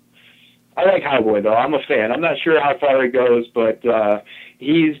fun. I like Cowboy, though. I'm a fan. I'm not sure how far he goes, but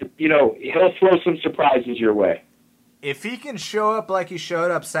he's, you know, he'll throw some surprises your way. If he can show up like he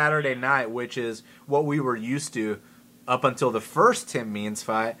showed up Saturday night, which is what we were used to up until the first Tim Means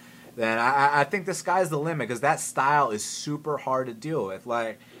fight, then I think the sky's the limit because that style is super hard to deal with.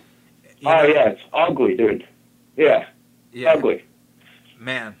 Like, yeah, it's ugly, dude. Yeah, ugly.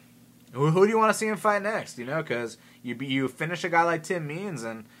 Man, who do you want to see him fight next? You know, because you finish a guy like Tim Means,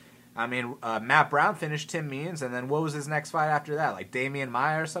 and I mean Matt Brown finished Tim Means, and then what was his next fight after that? Like Damian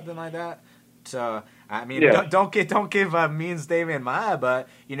Maia or something like that. So I mean, don't give Means Damian Maia, but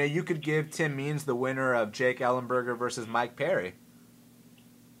you know you could give Tim Means the winner of Jake Ellenberger versus Mike Perry.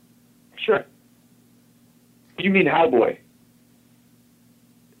 Sure. You mean Cowboy?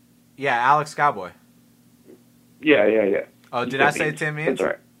 Yeah, Alex Cowboy. Yeah. Oh, did I say Tim Means? That's all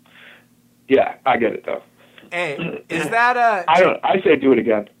right. Yeah, I get it though. Hey, is that I say do it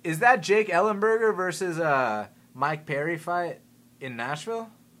again. Is that Jake Ellenberger versus Mike Perry fight in Nashville?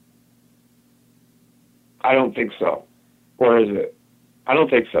 I don't think so. Or is it? I don't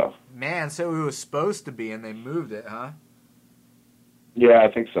think so. Man, so it was supposed to be, and they moved it, huh? Yeah,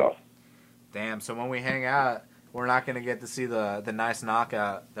 I think so. Damn, so when we hang out, we're not going to get to see the nice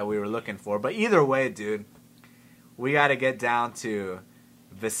knockout that we were looking for. But either way, dude, we got to get down to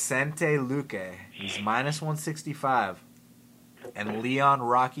Vicente Luque. He's minus 165. And Leon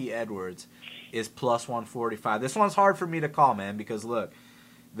Rocky Edwards is plus 145. This one's hard for me to call, man, because, look,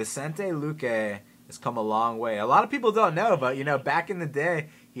 Vicente Luque has come a long way. A lot of people don't know, but, you know, back in the day,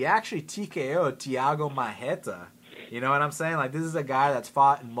 he actually TKO'd Thiago Marreta. You know what I'm saying? Like, this is a guy that's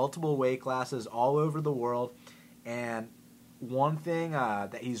fought in multiple weight classes all over the world. And one thing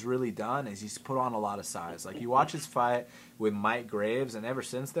that he's really done is he's put on a lot of size. Like, you watch his fight with Mike Graves, and ever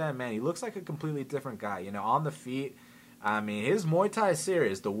since then, man, he looks like a completely different guy. You know, on the feet, I mean, his Muay Thai is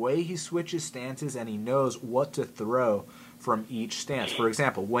serious. The way he switches stances and he knows what to throw from each stance. For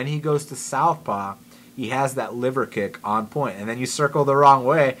example, when he goes to southpaw, he has that liver kick on point. And then you circle the wrong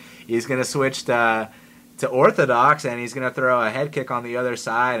way, he's going to switch to orthodox, and he's going to throw a head kick on the other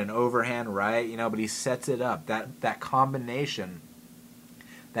side, an overhand right, you know, but he sets it up. That combination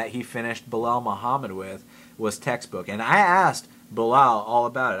that he finished Bilal Muhammad with was textbook. And I asked Bilal all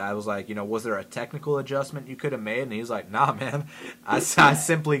about it. I was like, was there a technical adjustment you could have made? And he's like, nah, man, I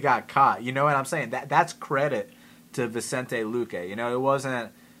simply got caught. You know what I'm saying? That's credit to Vicente Luque. It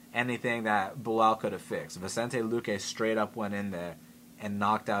wasn't anything that Bilal could have fixed. Vicente Luque straight up went in there and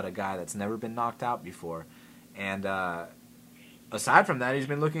knocked out a guy that's never been knocked out before. And aside from that, he's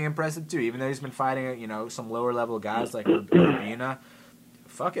been looking impressive too. Even though he's been fighting, some lower level guys like Urbina.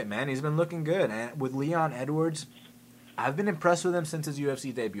 Fuck it, man. He's been looking good. And with Leon Edwards, I've been impressed with him since his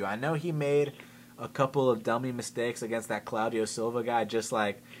UFC debut. I know he made a couple of dummy mistakes against that Claudio Silva guy, just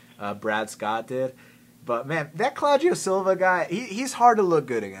like Brad Scott did. But, man, that Claudio Silva guy, he's hard to look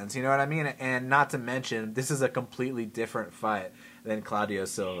good against, you know what I mean? And not to mention, this is a completely different fight than Claudio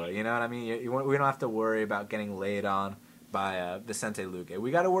Silva, you know what I mean? We don't have to worry about getting laid on by Vicente Luque. We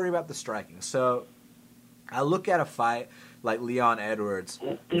got to worry about the striking. So I look at a fight like Leon Edwards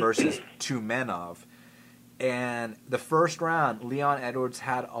versus Tumenov, and the first round, Leon Edwards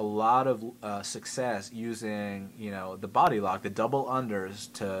had a lot of success using, the body lock, the double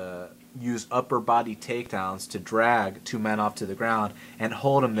unders, to use upper body takedowns to drag Tumenov to the ground and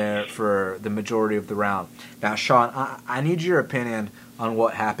hold him there for the majority of the round. Now, Sean, I need your opinion on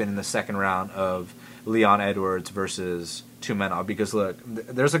what happened in the second round of Leon Edwards versus Tumenov, because, look,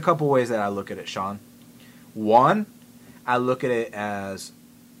 there's a couple ways that I look at it, Sean. One, I look at it as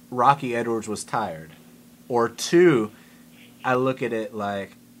Rocky Edwards was tired. Or two, I look at it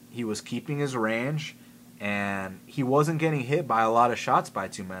like he was keeping his range and he wasn't getting hit by a lot of shots by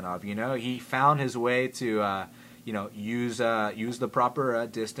Tumenov. He found his way to, use the proper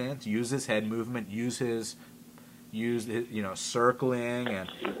distance, use his head movement, use his circling and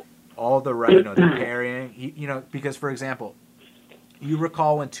all the right, the parrying. Because, for example, you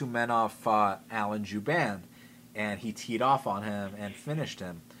recall when Tumenov fought Alan Jouban and he teed off on him and finished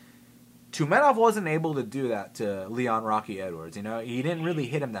him. Tumenov wasn't able to do that to Leon Rocky Edwards. He didn't really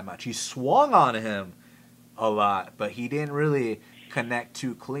hit him that much. He swung on him a lot, but he didn't really connect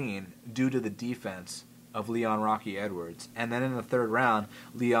too clean due to the defense of Leon Rocky Edwards. And then in the third round,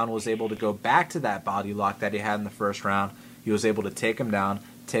 Leon was able to go back to that body lock that he had in the first round. He was able to take him down,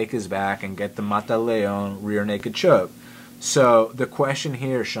 take his back, and get the Mata Leon rear naked choke. So the question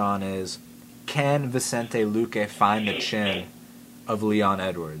here, Sean, is can Vicente Luque find the chin of Leon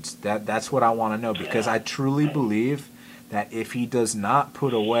Edwards? That's what I want to know, because I truly believe that if he does not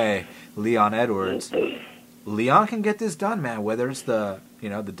put away Leon Edwards, Leon can get this done, man. Whether it's the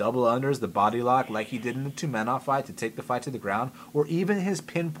double unders, the body lock, like he did in the Tumenov fight to take the fight to the ground, or even his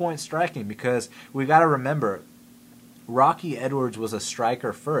pinpoint striking, because we got to remember, Rocky Edwards was a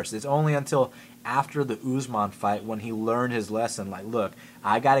striker first. It's only until after the Usman fight when he learned his lesson. Like, look,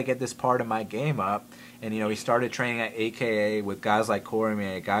 I got to get this part of my game up. And, he started training at AKA with guys like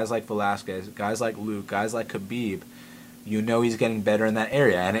Cormier, guys like Velasquez, guys like Luke, guys like Khabib. He's getting better in that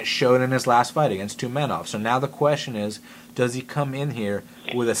area. And it showed in his last fight against Tumenov. So now the question is, does he come in here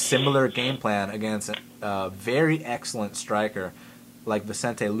with a similar game plan against a very excellent striker like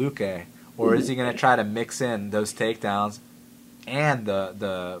Vicente Luque? Or is he going to try to mix in those takedowns and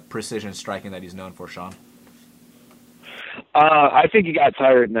the precision striking that he's known for, Sean? I think he got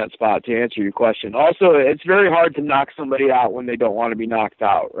tired in that spot, to answer your question. Also, it's very hard to knock somebody out when they don't want to be knocked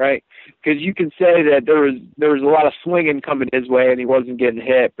out, right? Because you can say that there was a lot of swinging coming his way and he wasn't getting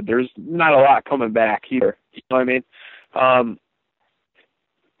hit, but there's not a lot coming back here. You know what I mean?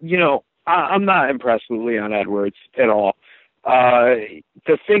 I'm not impressed with Leon Edwards at all.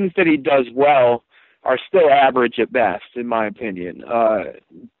 The things that he does well are still average at best, in my opinion.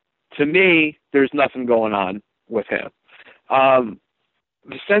 To me, there's nothing going on with him.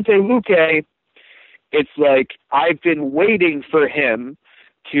 Vicente Luque, it's like I've been waiting for him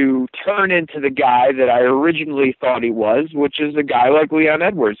to turn into the guy that I originally thought he was, which is a guy like Leon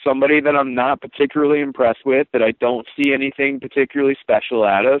Edwards, somebody that I'm not particularly impressed with, that I don't see anything particularly special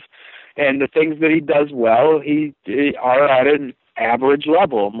out of. And the things that he does well, he are at an average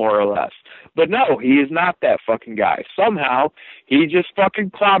level, more or less. But no, he is not that fucking guy. Somehow, he just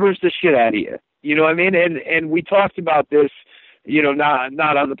fucking clobbers the shit out of you. You know what I mean? And we talked about this,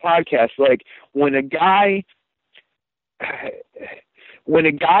 not on the podcast. Like, when a guy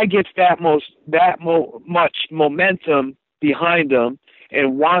gets that much momentum behind him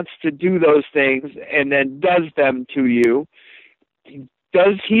and wants to do those things and then does them to you,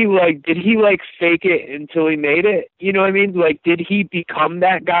 did he fake it until he made it? You know what I mean? Like, did he become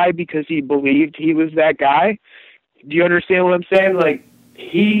that guy because he believed he was that guy? Do you understand what I'm saying? Like,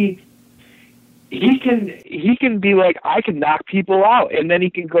 he he can be like, I can knock people out, and then he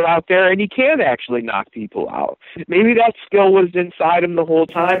can go out there and he can actually knock people out. Maybe that skill was inside him the whole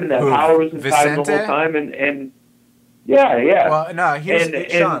time, and that power was inside him the whole time, and yeah. Well, no,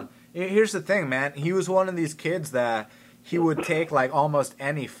 Sean, here's the thing, man. He was one of these kids that he would take like almost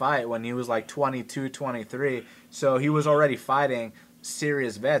any fight when he was like 22, 23. So he was already fighting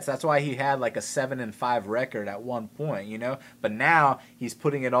serious vets. That's why he had like a 7-5 record at one point, you know. But now he's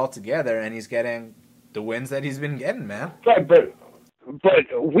putting it all together and he's getting the wins that he's been getting, man. Right, but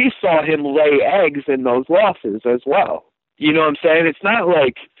we saw him lay eggs in those losses as well. You know what I'm saying? It's not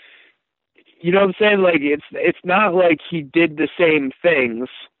like, you know what I'm saying? Like it's not like he did the same things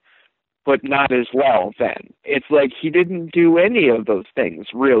but not as well then. It's like he didn't do any of those things,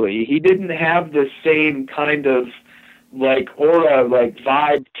 really. He didn't have the same kind of like aura, like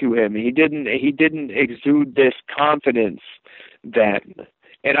vibe to him. He didn't exude this confidence then.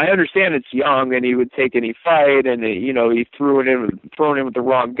 And I understand it's young and he would take any fight and you know, he thrown in with the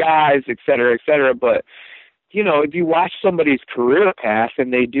wrong guys, et cetera, but you know, if you watch somebody's career path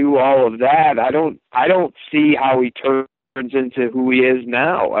and they do all of that, I don't see how he turns into who he is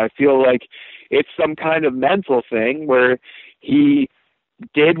now. I feel like it's some kind of mental thing where he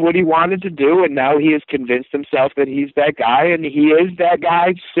did what he wanted to do, and now he has convinced himself that he's that guy, and he is that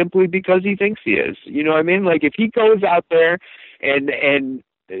guy simply because he thinks he is. You know what I mean? Like, if he goes out there and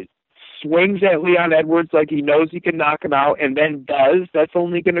swings at Leon Edwards like he knows he can knock him out and then does, that's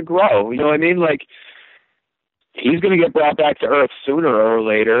only going to grow. You know what I mean? Like, he's going to get brought back to earth sooner or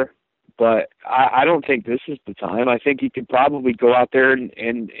later. But I don't think this is the time. I think he could probably go out there and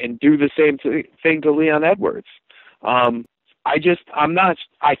do the same thing to Leon Edwards. I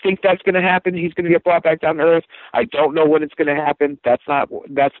think that's going to happen. He's going to get brought back down to earth. I don't know when it's going to happen. That's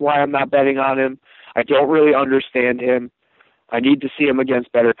why I'm not betting on him. I don't really understand him. I need to see him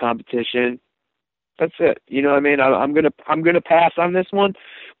against better competition. That's it. You know what I mean? I'm gonna pass on this one,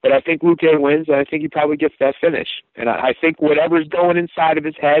 but I think Luque wins, and I think he probably gets that finish. And I think whatever's going inside of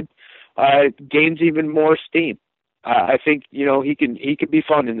his head gains even more steam. I think, you know, he can be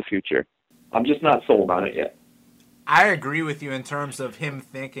fun in the future. I'm just not sold on it yet. I agree with you in terms of him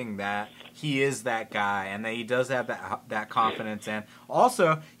thinking that he is that guy and that he does have that confidence. And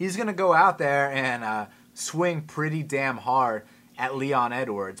also, he's going to go out there and swing pretty damn hard at Leon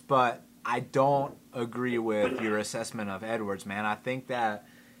Edwards. But I don't agree with your assessment of Edwards, man. I think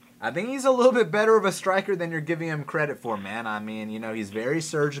he's a little bit better of a striker than you're giving him credit for, man. I mean, you know, he's very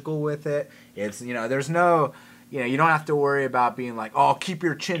surgical with it. It's, you know, there's no, you know, you don't have to worry about being like, oh, keep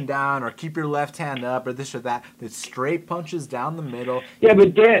your chin down or keep your left hand up or this or that. It's straight punches down the middle. Yeah,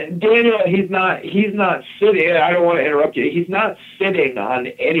 but Daniel, he's not sitting. I don't want to interrupt you. He's not sitting on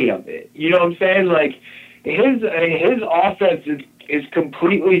any of it. You know what I'm saying? Like, his offense is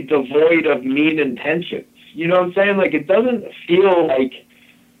completely devoid of mean intentions. You know what I'm saying? Like, it doesn't feel like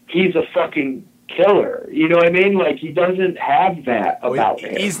he's a fucking killer. You know what I mean? Like, he doesn't have that about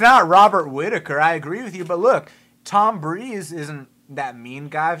him. He's not Robert Whittaker. I agree with you. But look, Tom Breeze isn't that mean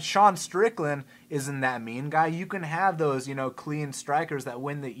guy. Sean Strickland isn't that mean guy. You can have those, you know, clean strikers that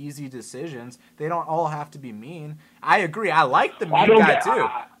win the easy decisions. They don't all have to be mean. I agree. I like the mean guy too.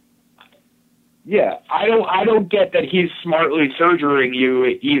 Yeah, I don't get that he's smartly surgering you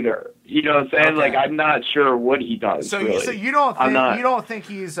either. You know what I'm saying? Okay. Like, I'm not sure what he does. So, really. so you don't think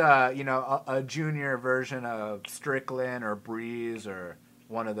he's you know, a junior version of Strickland or Breeze or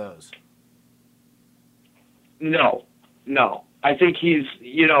one of those? No. I think he's,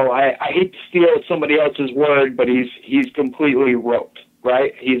 you know, I hate to steal somebody else's word, but he's completely roped,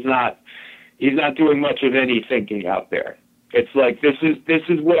 right? He's not doing much of any thinking out there. It's like, this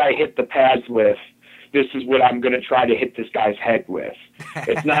is what I hit the pads with. This is what I'm going to try to hit this guy's head with.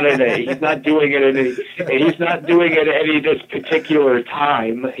 It's not he's not doing it at any this particular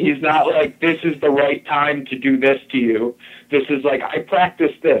time. He's not like, this is the right time to do this to you. This is like, I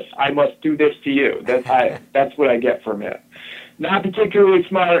practice this. I must do this to you. That's what I get from him. Not particularly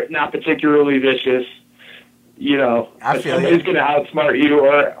smart, not particularly vicious. You know, somebody's going to outsmart you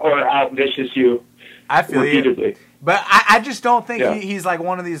or out-vicious you. I feel repeatedly. You. But I just don't think he's like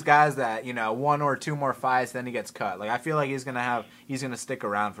one of these guys that, you know, one or two more fights, then he gets cut. Like, I feel like he's gonna stick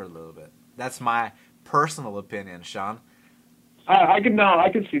around for a little bit. That's my personal opinion, Sean. I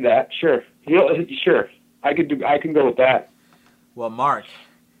can see that. Sure, I can go with that. Well,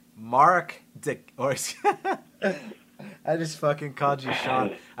 I just fucking called you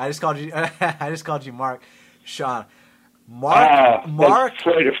Sean. I just called you Mark. Sean. Mark.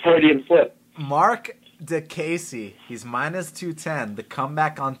 Freudian flip. Mark DeCasey, he's minus 210. The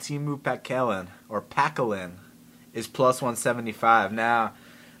comeback on Timu Pakalin is plus 175. Now,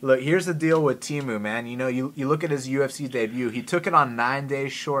 Look, here's the deal with Timu, man. You know, you look at his UFC debut. He took it on 9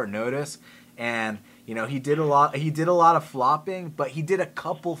 days short notice, and you know he did a lot. He did a lot of flopping, but he did a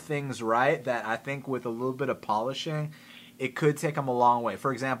couple things right that I think with a little bit of polishing, it could take him a long way.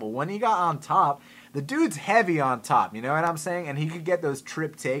 For example, when he got on top, the dude's heavy on top. You know what I'm saying? And he could get those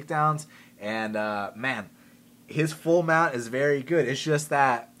trip takedowns. And man, his full mount is very good. It's just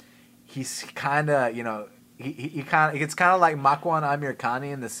that he's kind of, you know, it's kind of like Makwan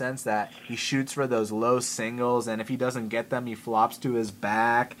Amirkhani in the sense that he shoots for those low singles, and if he doesn't get them, he flops to his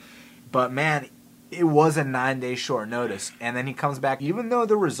back. But man, it was a 9 day short notice, and then he comes back. Even though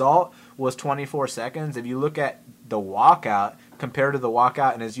the result was 24 seconds, if you look at the walkout compared to the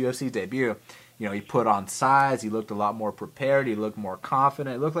walkout in his UFC debut, you know, he put on size, he looked a lot more prepared, he looked more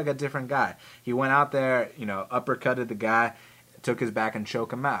confident, he looked like a different guy. He went out there, you know, uppercutted the guy, took his back and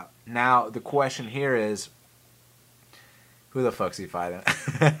choked him out. Now, the question here is, who the fuck's he fighting?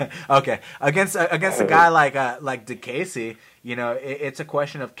 Okay, against a guy like DeCasey, you know, it's a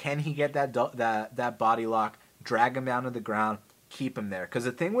question of can he get that body lock, drag him down to the ground, keep him there. Because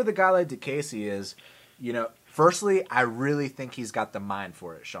the thing with a guy like DeCasey is, you know, firstly, I really think he's got the mind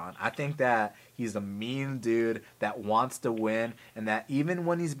for it, Sean. I think that he's a mean dude that wants to win, and that even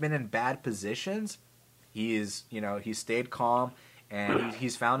when he's been in bad positions, he's stayed calm. And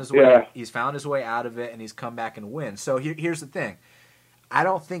he's found his way. Yeah. He's found his way out of it, and he's come back and win. So here's the thing: I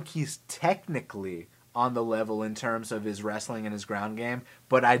don't think he's technically on the level in terms of his wrestling and his ground game,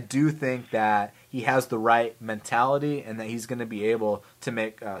 but I do think that he has the right mentality, and that he's going to be able to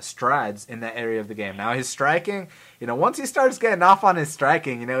make strides in that area of the game. Now, his striking, you know, once he starts getting off on his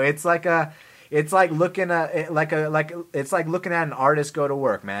striking, you know, it's like looking at an artist go to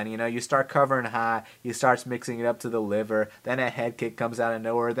work, man. You know, you start covering high, he starts mixing it up to the liver, then a head kick comes out of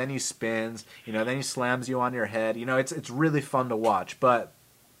nowhere, then he spins, you know, then he slams you on your head. You know, it's really fun to watch. But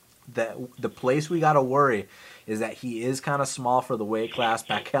the place we got to worry is that he is kind of small for the weight class.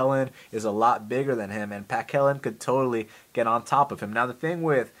 Pakhelin is a lot bigger than him, and Pakhelin could totally get on top of him. Now, the thing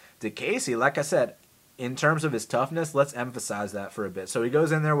with DeCasey, like I said, in terms of his toughness, let's emphasize that for a bit. So he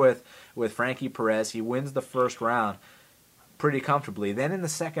goes in there with Frankie Perez. He wins the first round pretty comfortably. Then in the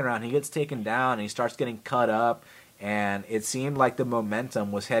second round, he gets taken down, and he starts getting cut up, and it seemed like the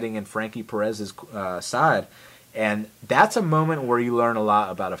momentum was heading in Frankie Perez's side. And that's a moment where you learn a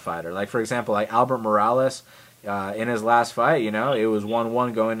lot about a fighter. Like, for example, like Albert Morales, in his last fight, you know, it was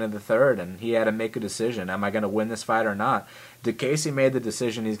 1-1 going into the third, and he had to make a decision. Am I going to win this fight or not? DeCasey made the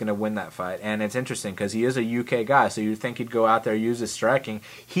decision he's going to win that fight. And it's interesting because he is a UK guy, so you'd think he'd go out there, use his striking.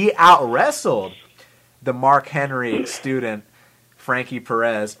 He out-wrestled the Mark Henry student, Frankie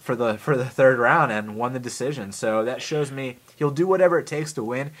Perez, for the third round and won the decision. So that shows me he'll do whatever it takes to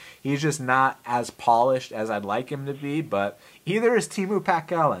win. He's just not as polished as I'd like him to be, but either is Timu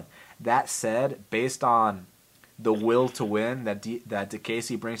Pakhelin. That said, based on the will to win that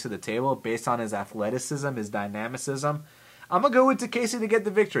DeCasey brings to the table, based on his athleticism, his dynamicism, I'm going to go with DeCasey to get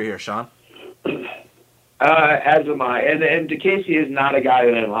the victory here, Sean. As am I. And DeCasey is not a guy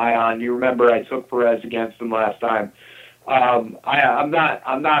that I'm high on. You remember I took Perez against him last time. I'm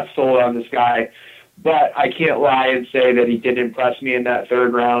not sold on this guy, but I can't lie and say that he did impress me in that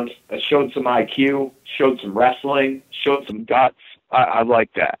third round. Showed some IQ, showed some wrestling, showed some guts. I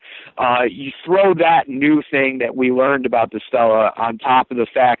like that. You throw that new thing that we learned about Distella on top of the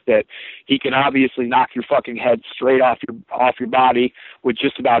fact that he can obviously knock your fucking head straight off your body with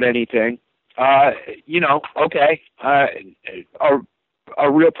just about anything. You know, okay,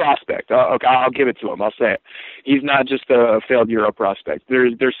 a real prospect. Okay, I'll give it to him. I'll say it. He's not just a failed Euro prospect.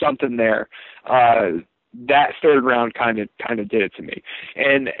 There's something there. That third round kind of did it to me.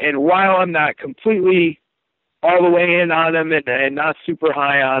 And while I'm not completely all the way in on him and not super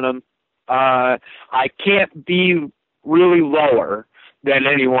high on him, I can't be really lower than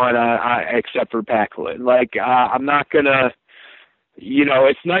anyone except for Pakhelin. Like, I'm not going to, you know,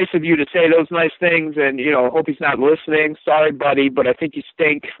 it's nice of you to say those nice things, and, you know, hope he's not listening. Sorry, buddy, but I think you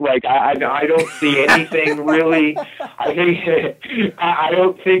stink. Like, I don't see anything really. I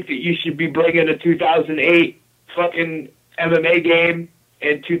don't think that you should be bringing a 2008 fucking MMA game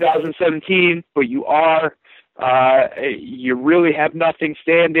in 2017, but you are. You really have nothing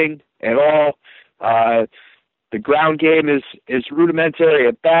standing at all. The ground game is rudimentary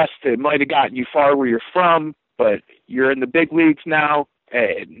at best. It might have gotten you far where you're from, but you're in the big leagues now.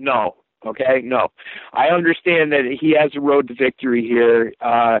 No. Okay? No. I understand that he has a road to victory here.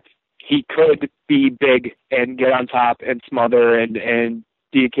 He could be big and get on top and smother, and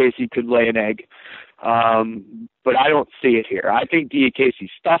DeCasey could lay an egg. But I don't see it here. I think DeCasey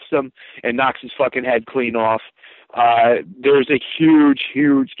stuffs him and knocks his fucking head clean off. There's a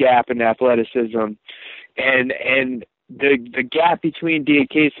huge gap in athleticism, and the gap between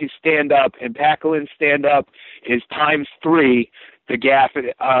Diakiese's stand-up and Paquelin's stand-up is times 3. The gap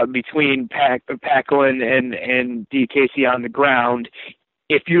between Paquelin and Diakiese on the ground,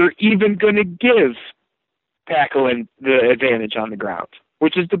 if you're even going to give Paquelin the advantage on the ground,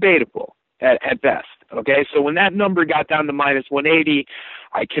 which is debatable at best. Okay, so when that number got down to minus 180,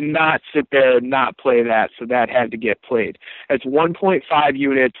 I cannot sit there and not play that, so that had to get played. That's 1.5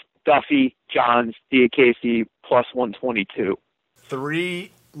 units, Duffy, Johns, Diakiese, plus 122.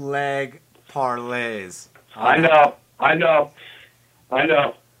 3-leg parlays. I know.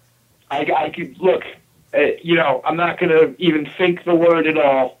 I could look. I'm not going to even think the word at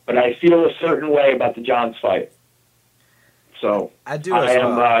all, but I feel a certain way about the Johns fight. So I do as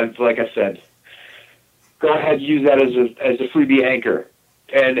well. Like I said, go ahead and use that as a freebie anchor,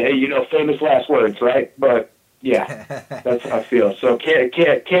 and famous last words, right? But yeah, that's how I feel. So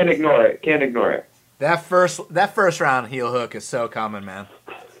can't ignore it. Can't ignore it. That first round heel hook is so common, man.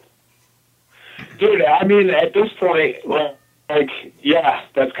 Dude, I mean, at this point, yeah,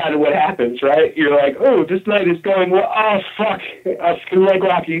 that's kind of what happens, right? You're like, oh, this night is going well. Oh, fuck. A leg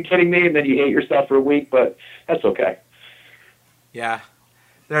lock. Are you kidding me? And then you hate yourself for a week, but that's okay. Yeah.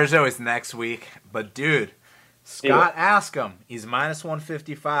 There's always next week. But, dude, Scott Askham, he's minus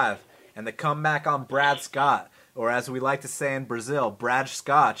 155. And the comeback on Brad Scott, or as we like to say in Brazil, Brad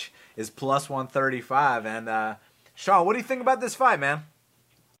Scotch, is plus 135. And, Sean, what do you think about this fight, man?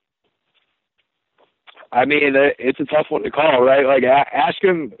 I mean, it's a tough one to call, right? Like,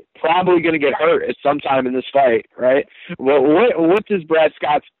 Askham probably going to get hurt at some time in this fight, right? Well, what does Brad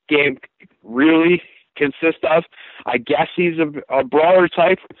Scott's game really consist of? I guess he's a brawler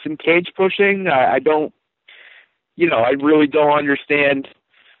type with some cage pushing. I really don't understand.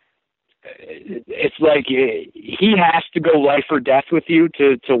 It's like he has to go life or death with you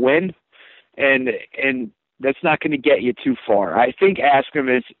to win, and that's not going to get you too far. I think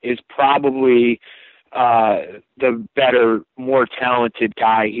Askham is probably the better, more talented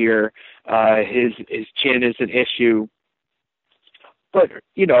guy here. His chin is an issue, but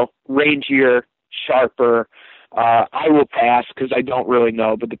rangier, sharper. I will pass because I don't really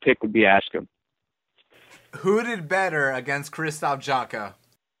know, but the pick would be Askham. Who did better against Krzysztof Jotko?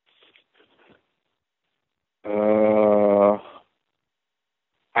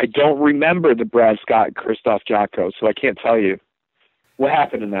 I don't remember the Brad Scott Krzysztof Jotko, so I can't tell you. What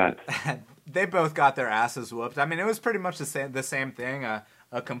happened in that? They both got their asses whooped. I mean, it was pretty much the same thing. A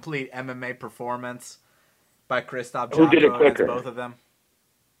complete MMA performance by Krzysztof Jotko. Who did it quicker? Both of them.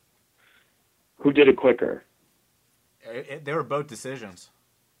 Who did it quicker? They were both decisions.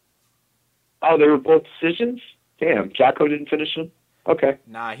 Oh, they were both decisions? Damn, Jotko didn't finish them? Okay.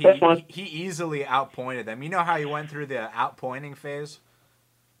 Nah, That's fine. he easily outpointed them. You know how he went through the outpointing phase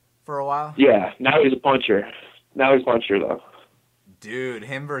for a while? Yeah, now he's a puncher. Now he's a puncher, though. Dude,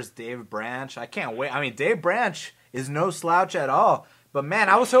 him versus Dave Branch. I can't wait. I mean, Dave Branch is no slouch at all. But, man,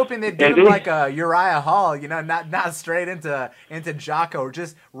 I was hoping they'd do him like a Uriah Hall, not straight into Jotko, or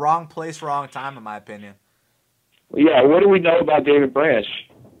just wrong place, wrong time, in my opinion. Yeah, what do we know about David Branch?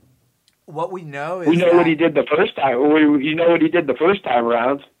 What we know is what he did the first time. You know what he did the first time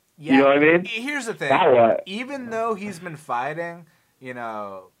around. Yeah, you know what I mean? Here's the thing. Now what? Even though he's been fighting,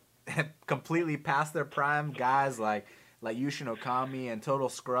 completely past their prime guys like Yushin Okami and total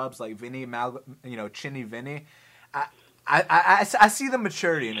scrubs like Vinny, Chinny Vinny, I see the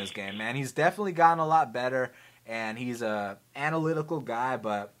maturity in his game, man. He's definitely gotten a lot better, and he's a analytical guy,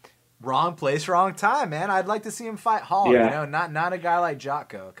 but wrong place, wrong time, man. I'd like to see him fight Hall, not a guy like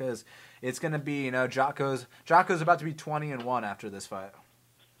Jotko, because it's going to be, Jotko's about to be 20-1 after this fight.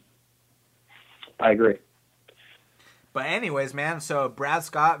 I agree. But anyways, man, so Brad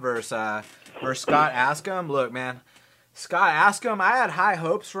Scott versus Scott Askham. Look, man, Scott Askham, I had high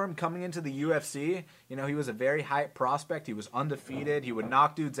hopes for him coming into the UFC. He was a very hype prospect. He was undefeated. He would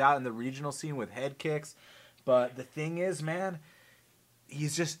knock dudes out in the regional scene with head kicks. But the thing is, man,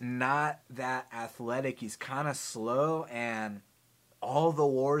 he's just not that athletic. He's kind of slow, and all the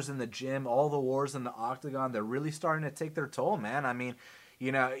wars in the gym, all the wars in the octagon, they're really starting to take their toll, man. I mean,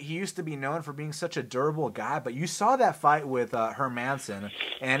 he used to be known for being such a durable guy, but you saw that fight with Hermansson,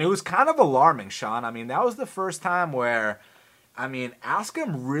 and it was kind of alarming, Sean. I mean, that was the first time where,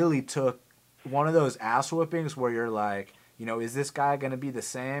 Askham really took one of those ass whippings where you're like, is this guy going to be the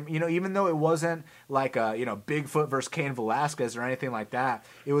same? Even though it wasn't like a, Bigfoot versus Cain Velasquez or anything like that,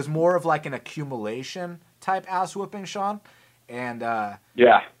 it was more of like an accumulation type ass whipping, Sean. And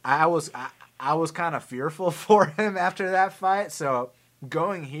yeah, I was kind of fearful for him after that fight. So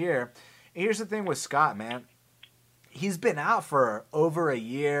going here's the thing with Scott, man. he's been out for over a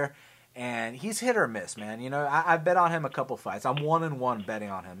year, and he's hit or miss, man. You know, I bet on him a couple fights. I'm 1-1 betting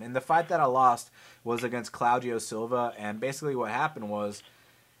on him. And the fight that I lost was against Claudio Silva, and basically what happened was,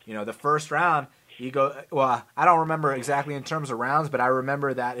 you know, the first round, well, I don't remember exactly in terms of rounds, but I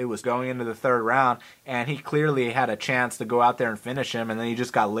remember that it was going into the third round, and he clearly had a chance to go out there and finish him, and then he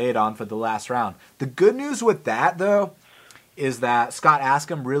just got laid on for the last round. The good news with that, though, is that Scott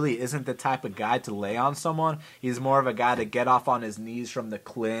Askham really isn't the type of guy to lay on someone. He's more of a guy to get off on his knees from the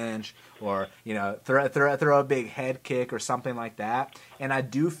clinch, or, you know, throw a big head kick or something like that. And I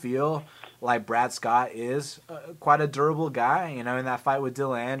do feel like Brad Scott is quite a durable guy. You know, in that fight with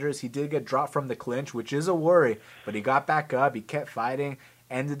Dylan Andrews, he did get dropped from the clinch, which is a worry, but he got back up, he kept fighting,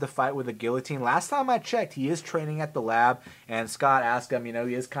 ended the fight with a guillotine. Last time I checked, he is training at the lab, and Scott Askham, you know,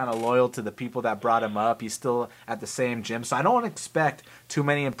 he is kind of loyal to the people that brought him up. He's still at the same gym, so I don't expect too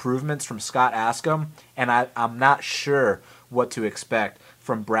many improvements from Scott Askham, and I'm not sure what to expect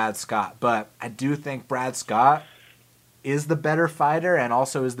from Brad Scott, but I do think Brad Scott is the better fighter and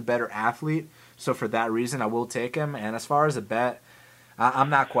also is the better athlete, so for that reason I will take him. And as far as a bet, I'm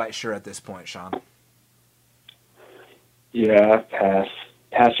not quite sure at this point, Sean. Yeah, pass.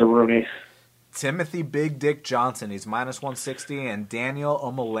 Rooney. Timothy Big Dick Johnson, he's -160, and Daniel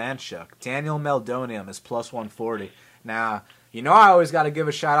Omolanchuk. Daniel Meldonium is +140. Now, you know I always got to give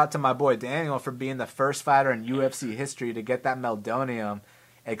a shout out to my boy Daniel for being the first fighter in UFC history to get that Meldonium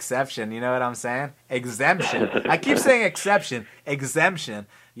exception. You know what I'm saying? Exemption. I keep saying exception. Exemption.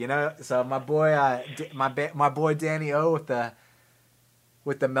 You know, so my boy, my boy Danny O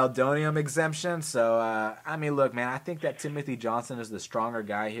with the Meldonium exemption. So, I mean, look, man, I think that Timothy Johnson is the stronger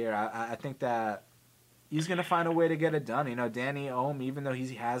guy here. I think that he's going to find a way to get it done. You know, Danny Ohm, even though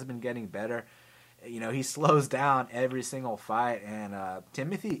he has been getting better, you know, he slows down every single fight. And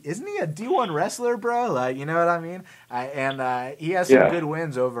Timothy, isn't he a D1 wrestler, bro? Like, you know what I mean? He has some good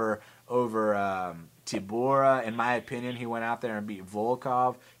wins over Tibura. In my opinion, he went out there and beat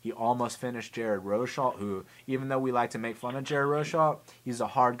Volkov. He almost finished Jared Rosholt, who, even though we like to make fun of Jared Rosholt, he's a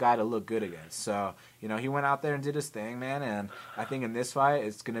hard guy to look good against. So, you know, he went out there and did his thing, man. And I think in this fight,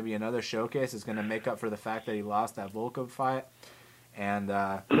 it's going to be another showcase. It's going to make up for the fact that he lost that Volkov fight. And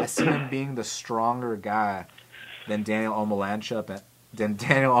I see him being the stronger guy than Daniel Omolanchuk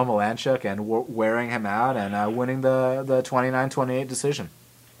and wearing him out and winning the 29-28 decision.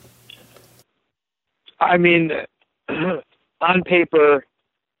 I mean, on paper,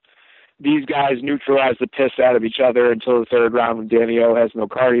 these guys neutralize the piss out of each other until the third round when Danny O has no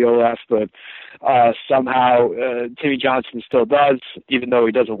cardio left. But somehow Timmy Johnson still does, even though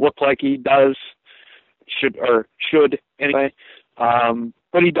he doesn't look like he does, should anyway.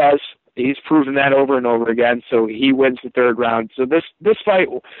 But he does. He's proven that over and over again. So he wins the third round. So this fight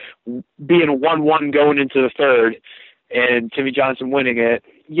being 1-1 going into the third, and Timmy Johnson winning it,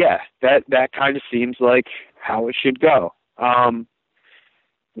 yeah, that kind of seems like how it should go.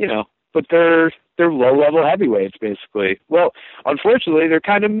 You know, but they're low-level heavyweights, basically. Well, unfortunately, they're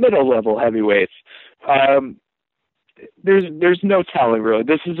kind of middle-level heavyweights. There's no telling, really.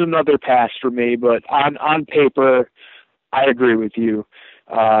 This is another pass for me, but on paper, I agree with you.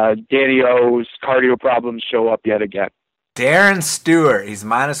 Danny O's cardio problems show up yet again. Darren Stewart, he's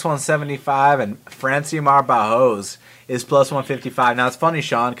 -175, and Francimar Barros is +155. Now, it's funny,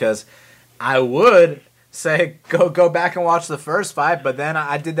 Sean, because I would say go back and watch the first fight, but then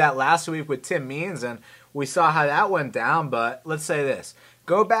I did that last week with Tim Means, and we saw how that went down. But let's say this.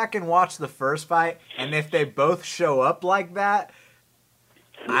 Go back and watch the first fight, and if they both show up like that,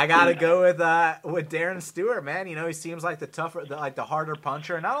 I gotta go with Darren Stewart, man. You know, he seems like the harder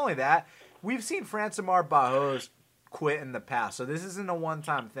puncher. And not only that, we've seen Francimar Barros quit in the past, so this isn't a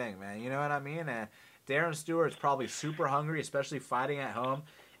one-time thing, man. You know what I mean? And Darren Stewart's probably super hungry, especially fighting at home.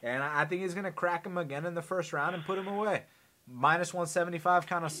 And I think he's gonna crack him again in the first round and put him away. -175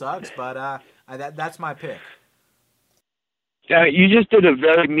 kind of sucks, but that's my pick. You just did a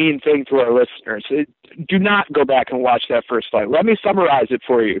very mean thing to our listeners. Do not go back and watch that first fight. Let me summarize it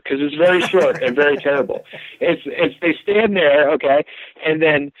for you, because it's very short and very terrible. It's they stand there, okay, and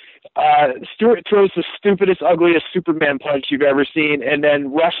then Stewart throws the stupidest, ugliest Superman punch you've ever seen, and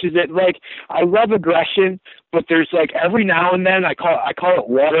then rushes it. Like, I love aggression, but there's like every now and then I call it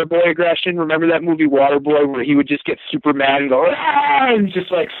Waterboy aggression. Remember that movie Waterboy, where he would just get super mad and go and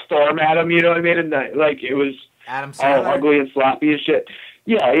just like storm at him? You know what I mean? And like it was Adam Sandler. all ugly and sloppy and shit.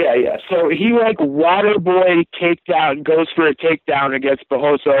 Yeah. So he like Waterboy takedown, goes for a takedown against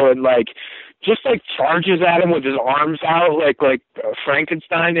Barroso, and like just like charges at him with his arms out like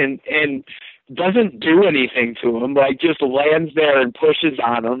Frankenstein, and doesn't do anything to him. Like just lands there and pushes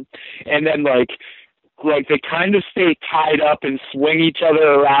on him, and then like like they kind of stay tied up and swing each other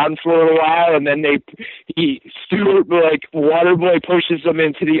around for a little while, and then Stewart, like, Waterboy pushes him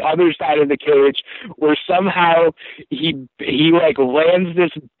into the other side of the cage, where somehow he like lands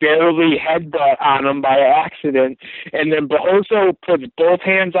this barely headbutt on him by accident, and then Barroso puts both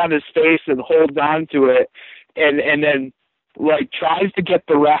hands on his face and holds on to it, and then like tries to get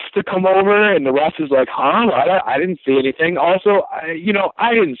the ref to come over, and the ref is like, I didn't see anything. Also,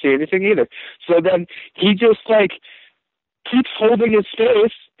 I didn't see anything either. So then he just like keeps holding his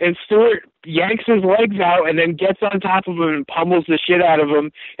face, and Stewart yanks his legs out and then gets on top of him and pummels the shit out of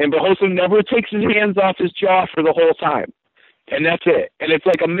him, and Barroso never takes his hands off his jaw for the whole time. And that's it. And it's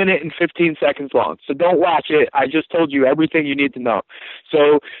like 1 minute and 15 seconds long. So don't watch it. I just told you everything you need to know.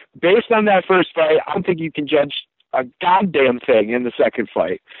 So based on that first fight, I don't think you can judge a goddamn thing in the second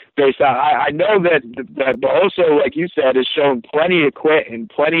fight. Based on, I know that Barroso, like you said, has shown plenty of quit and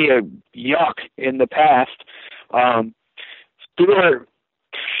plenty of yuck in the past. Stewart,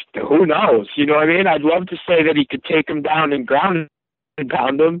 who knows? You know what I mean? I'd love to say that he could take him down and ground and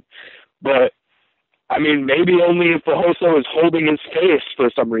pound him, but I mean, maybe only if Barroso is holding his face for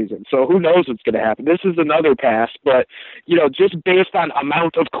some reason. So who knows what's going to happen? This is another pass, but just based on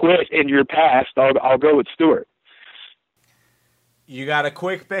amount of quit in your past, I'll go with Stewart. You got a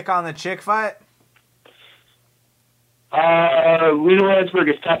quick pick on the chick fight? Lena Landsberg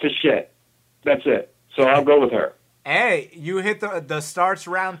is tough as shit. That's it. So I'll go with her. Hey, you hit the starts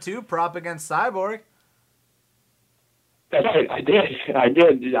round 2 prop against Cyborg. That's right. I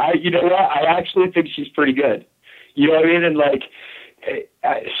did. You know what? I actually think she's pretty good. You know what I mean? And like,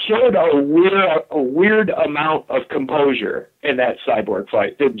 showed a weird amount of composure in that Cyborg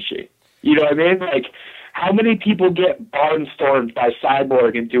fight, didn't she? You know what I mean? Like, how many people get barnstormed by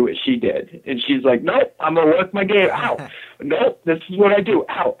Cyborg and do what she did? And she's like, nope, I'm going to work my game. Ow. Nope, this is what I do.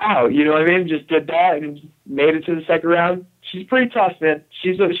 Ow, ow. You know what I mean? Just did that and made it to the second round. She's pretty tough, man.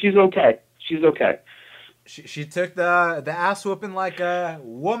 She's okay. She's okay. She took the ass whooping like a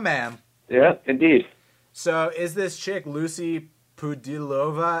woman. Yeah, indeed. So is this chick, Lucy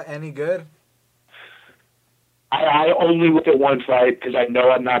Pudilova, any good? I only looked at one fight because I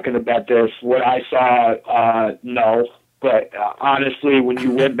know I'm not going to bet this. What I saw, no. But honestly, when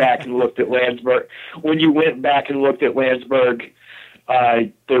you went back and looked at Landsberg,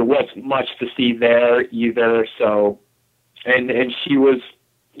 there wasn't much to see there either. So, and she was,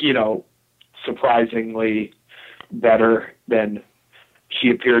 surprisingly better than she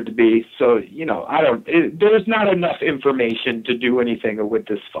appeared to be. So, there's not enough information to do anything with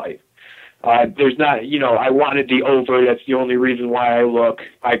this fight. There's not, I wanted the over. That's the only reason why I look.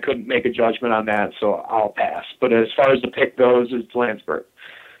 I couldn't make a judgment on that, so I'll pass. But as far as the pick goes, it's Landsberg.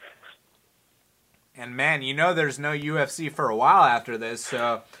 And man, there's no UFC for a while after this,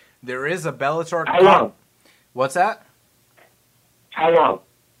 so there is a Bellator. How long? What's that? How long?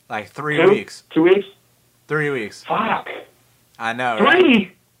 Like 3 weeks. 2 weeks? 3 weeks. Fuck. I know, 3?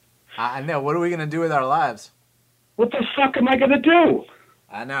 Right? I know. What are we going to do with our lives? What the fuck am I going to do?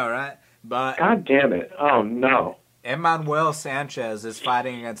 I know, right? But God damn it. Oh, no. Emmanuel Sanchez is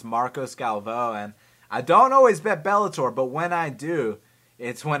fighting against Marcos Galvão, and I don't always bet Bellator, but when I do,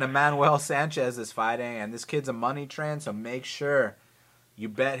 it's when Emmanuel Sanchez is fighting, and this kid's a money train, so make sure you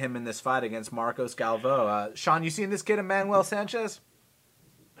bet him in this fight against Marcos Galvão. Sean, you seen this kid, Emmanuel Sanchez?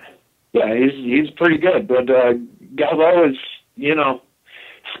 Yeah, he's pretty good, but Galvão is,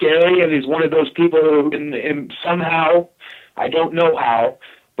 scary, and he's one of those people who can somehow, I don't know how,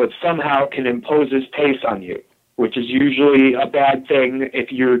 but somehow can impose his pace on you, which is usually a bad thing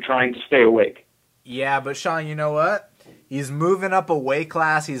if you're trying to stay awake. Yeah, but Sean, you know what? He's moving up a weight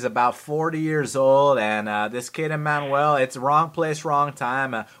class. He's about 40 years old, and this kid, Emmanuel, it's wrong place, wrong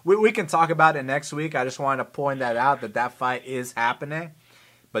time. We can talk about it next week. I just wanted to point that out, that fight is happening.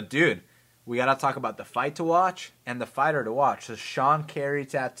 But, dude, we got to talk about the fight to watch and the fighter to watch. The Sean Carey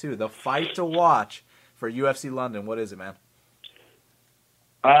tattoo, the fight to watch for UFC London. What is it, man?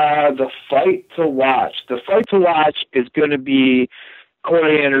 The fight to watch. The fight to watch is going to be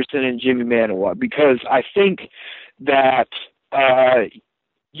Corey Anderson and Jimmy Manuwa, because I think that,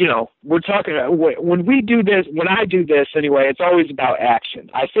 we're talking, when we do this, when I do this anyway, it's always about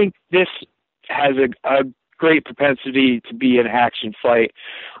action. I think this has a great propensity to be an action fight.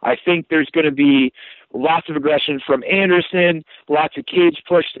 I think there's going to be lots of aggression from Anderson, lots of cage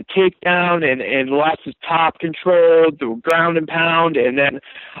push to takedown, and lots of top control, the ground and pound. And then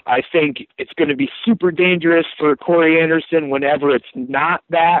I think it's going to be super dangerous for Corey Anderson whenever it's not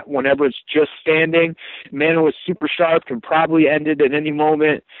that, whenever it's just standing. Manuwa is super sharp, can probably end it at any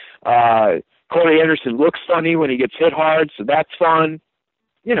moment. Corey Anderson looks funny when he gets hit hard, so that's fun.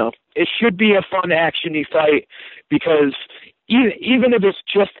 it should be a fun, actiony fight because even if it's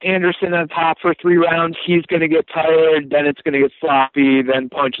just Anderson on top for 3 rounds, he's going to get tired, then it's going to get sloppy, then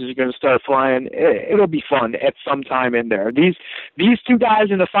punches are going to start flying. It'll be fun at some time in there. These 2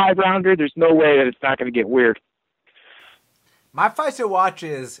 guys in a 5-rounder, there's no way that it's not going to get weird. My fight to watch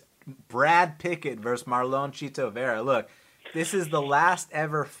is Brad Pickett versus Marlon Chito Vera. Look, this is the last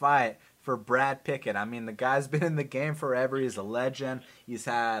ever fight for Brad Pickett. I mean, the guy's been in the game forever. He's a legend. He's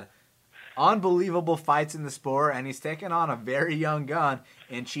had unbelievable fights in the sport, and he's taken on a very young gun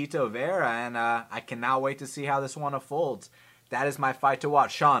in Chito Vera, and I cannot wait to see how this one unfolds. That is my fight to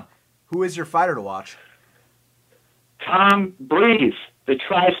watch. Sean, who is your fighter to watch? Tom Breeze, the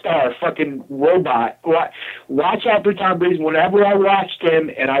TriStar fucking robot. Watch out for Tom Breeze. Whenever I watched him,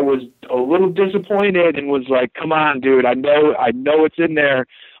 and I was a little disappointed and was like, come on, dude, I know it's in there.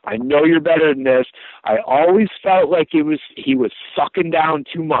 I know you're better than this. I always felt like he was sucking down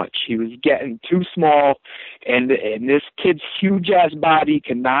too much. He was getting too small, and this kid's huge-ass body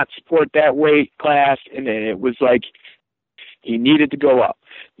cannot support that weight class, and it was like he needed to go up.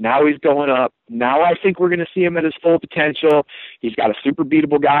 Now he's going up. Now I think we're going to see him at his full potential. He's got a super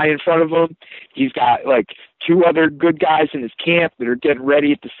beatable guy in front of him. He's got like 2 other good guys in his camp that are getting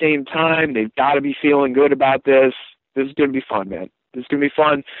ready at the same time. They've got to be feeling good about this. This is going to be fun, man. This is going to be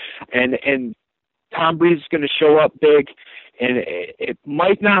fun. And Tom Breeze is going to show up big, and it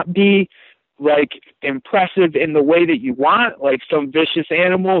might not be like impressive in the way that you want, like some vicious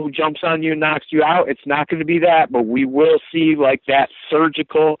animal who jumps on you and knocks you out. It's not going to be that, but we will see like that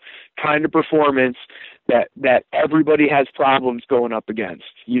surgical kind of performance that everybody has problems going up against.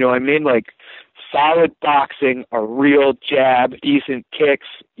 You know what I mean? Like solid boxing, a real jab, decent kicks.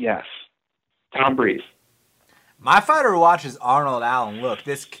 Yes. Tom Breeze. My fighter to watch is Arnold Allen. Look,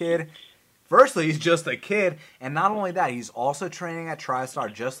 this kid, firstly, he's just a kid, and not only that, he's also training at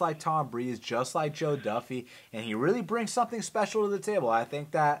TriStar, just like Tom Breeze, just like Joe Duffy, and he really brings something special to the table. I think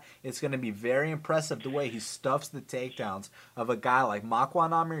that it's going to be very impressive the way he stuffs the takedowns of a guy like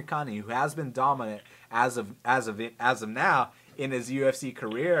Makwan Amirkhani, who has been dominant as of now in his UFC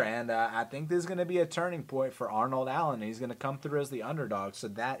career, and I think this is going to be a turning point for Arnold Allen. He's going to come through as the underdog, so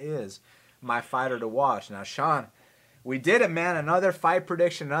that is my fighter to watch. Now, Sean, we did it, man. Another fight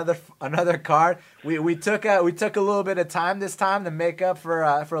prediction, another card. We took a little bit of time this time to make up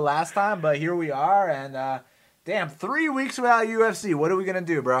for last time, but here we are. And damn, 3 weeks without UFC. What are we gonna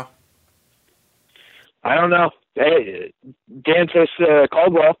do, bro? I don't know. Hey, Dantas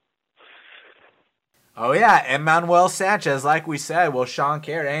Caldwell. Oh yeah, Emmanuel Sanchez, like we said. Well, Sean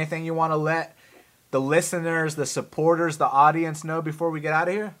Carey, anything you want to let the listeners, the supporters, the audience know before we get out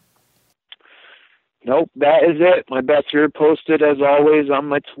of here? Nope, that is it. My bets are posted, as always, on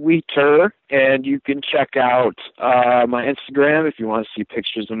my Twitter, and you can check out my Instagram if you want to see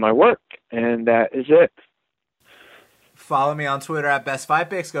pictures of my work, and that is it. Follow me on Twitter at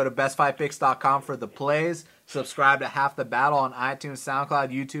BestFightPicks. Go to BestFightPicks.com for the plays. Subscribe to Half the Battle on iTunes,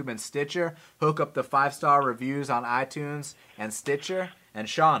 SoundCloud, YouTube, and Stitcher. Hook up the 5-star reviews on iTunes and Stitcher. And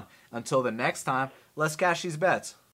Sean, until the next time, let's cash these bets.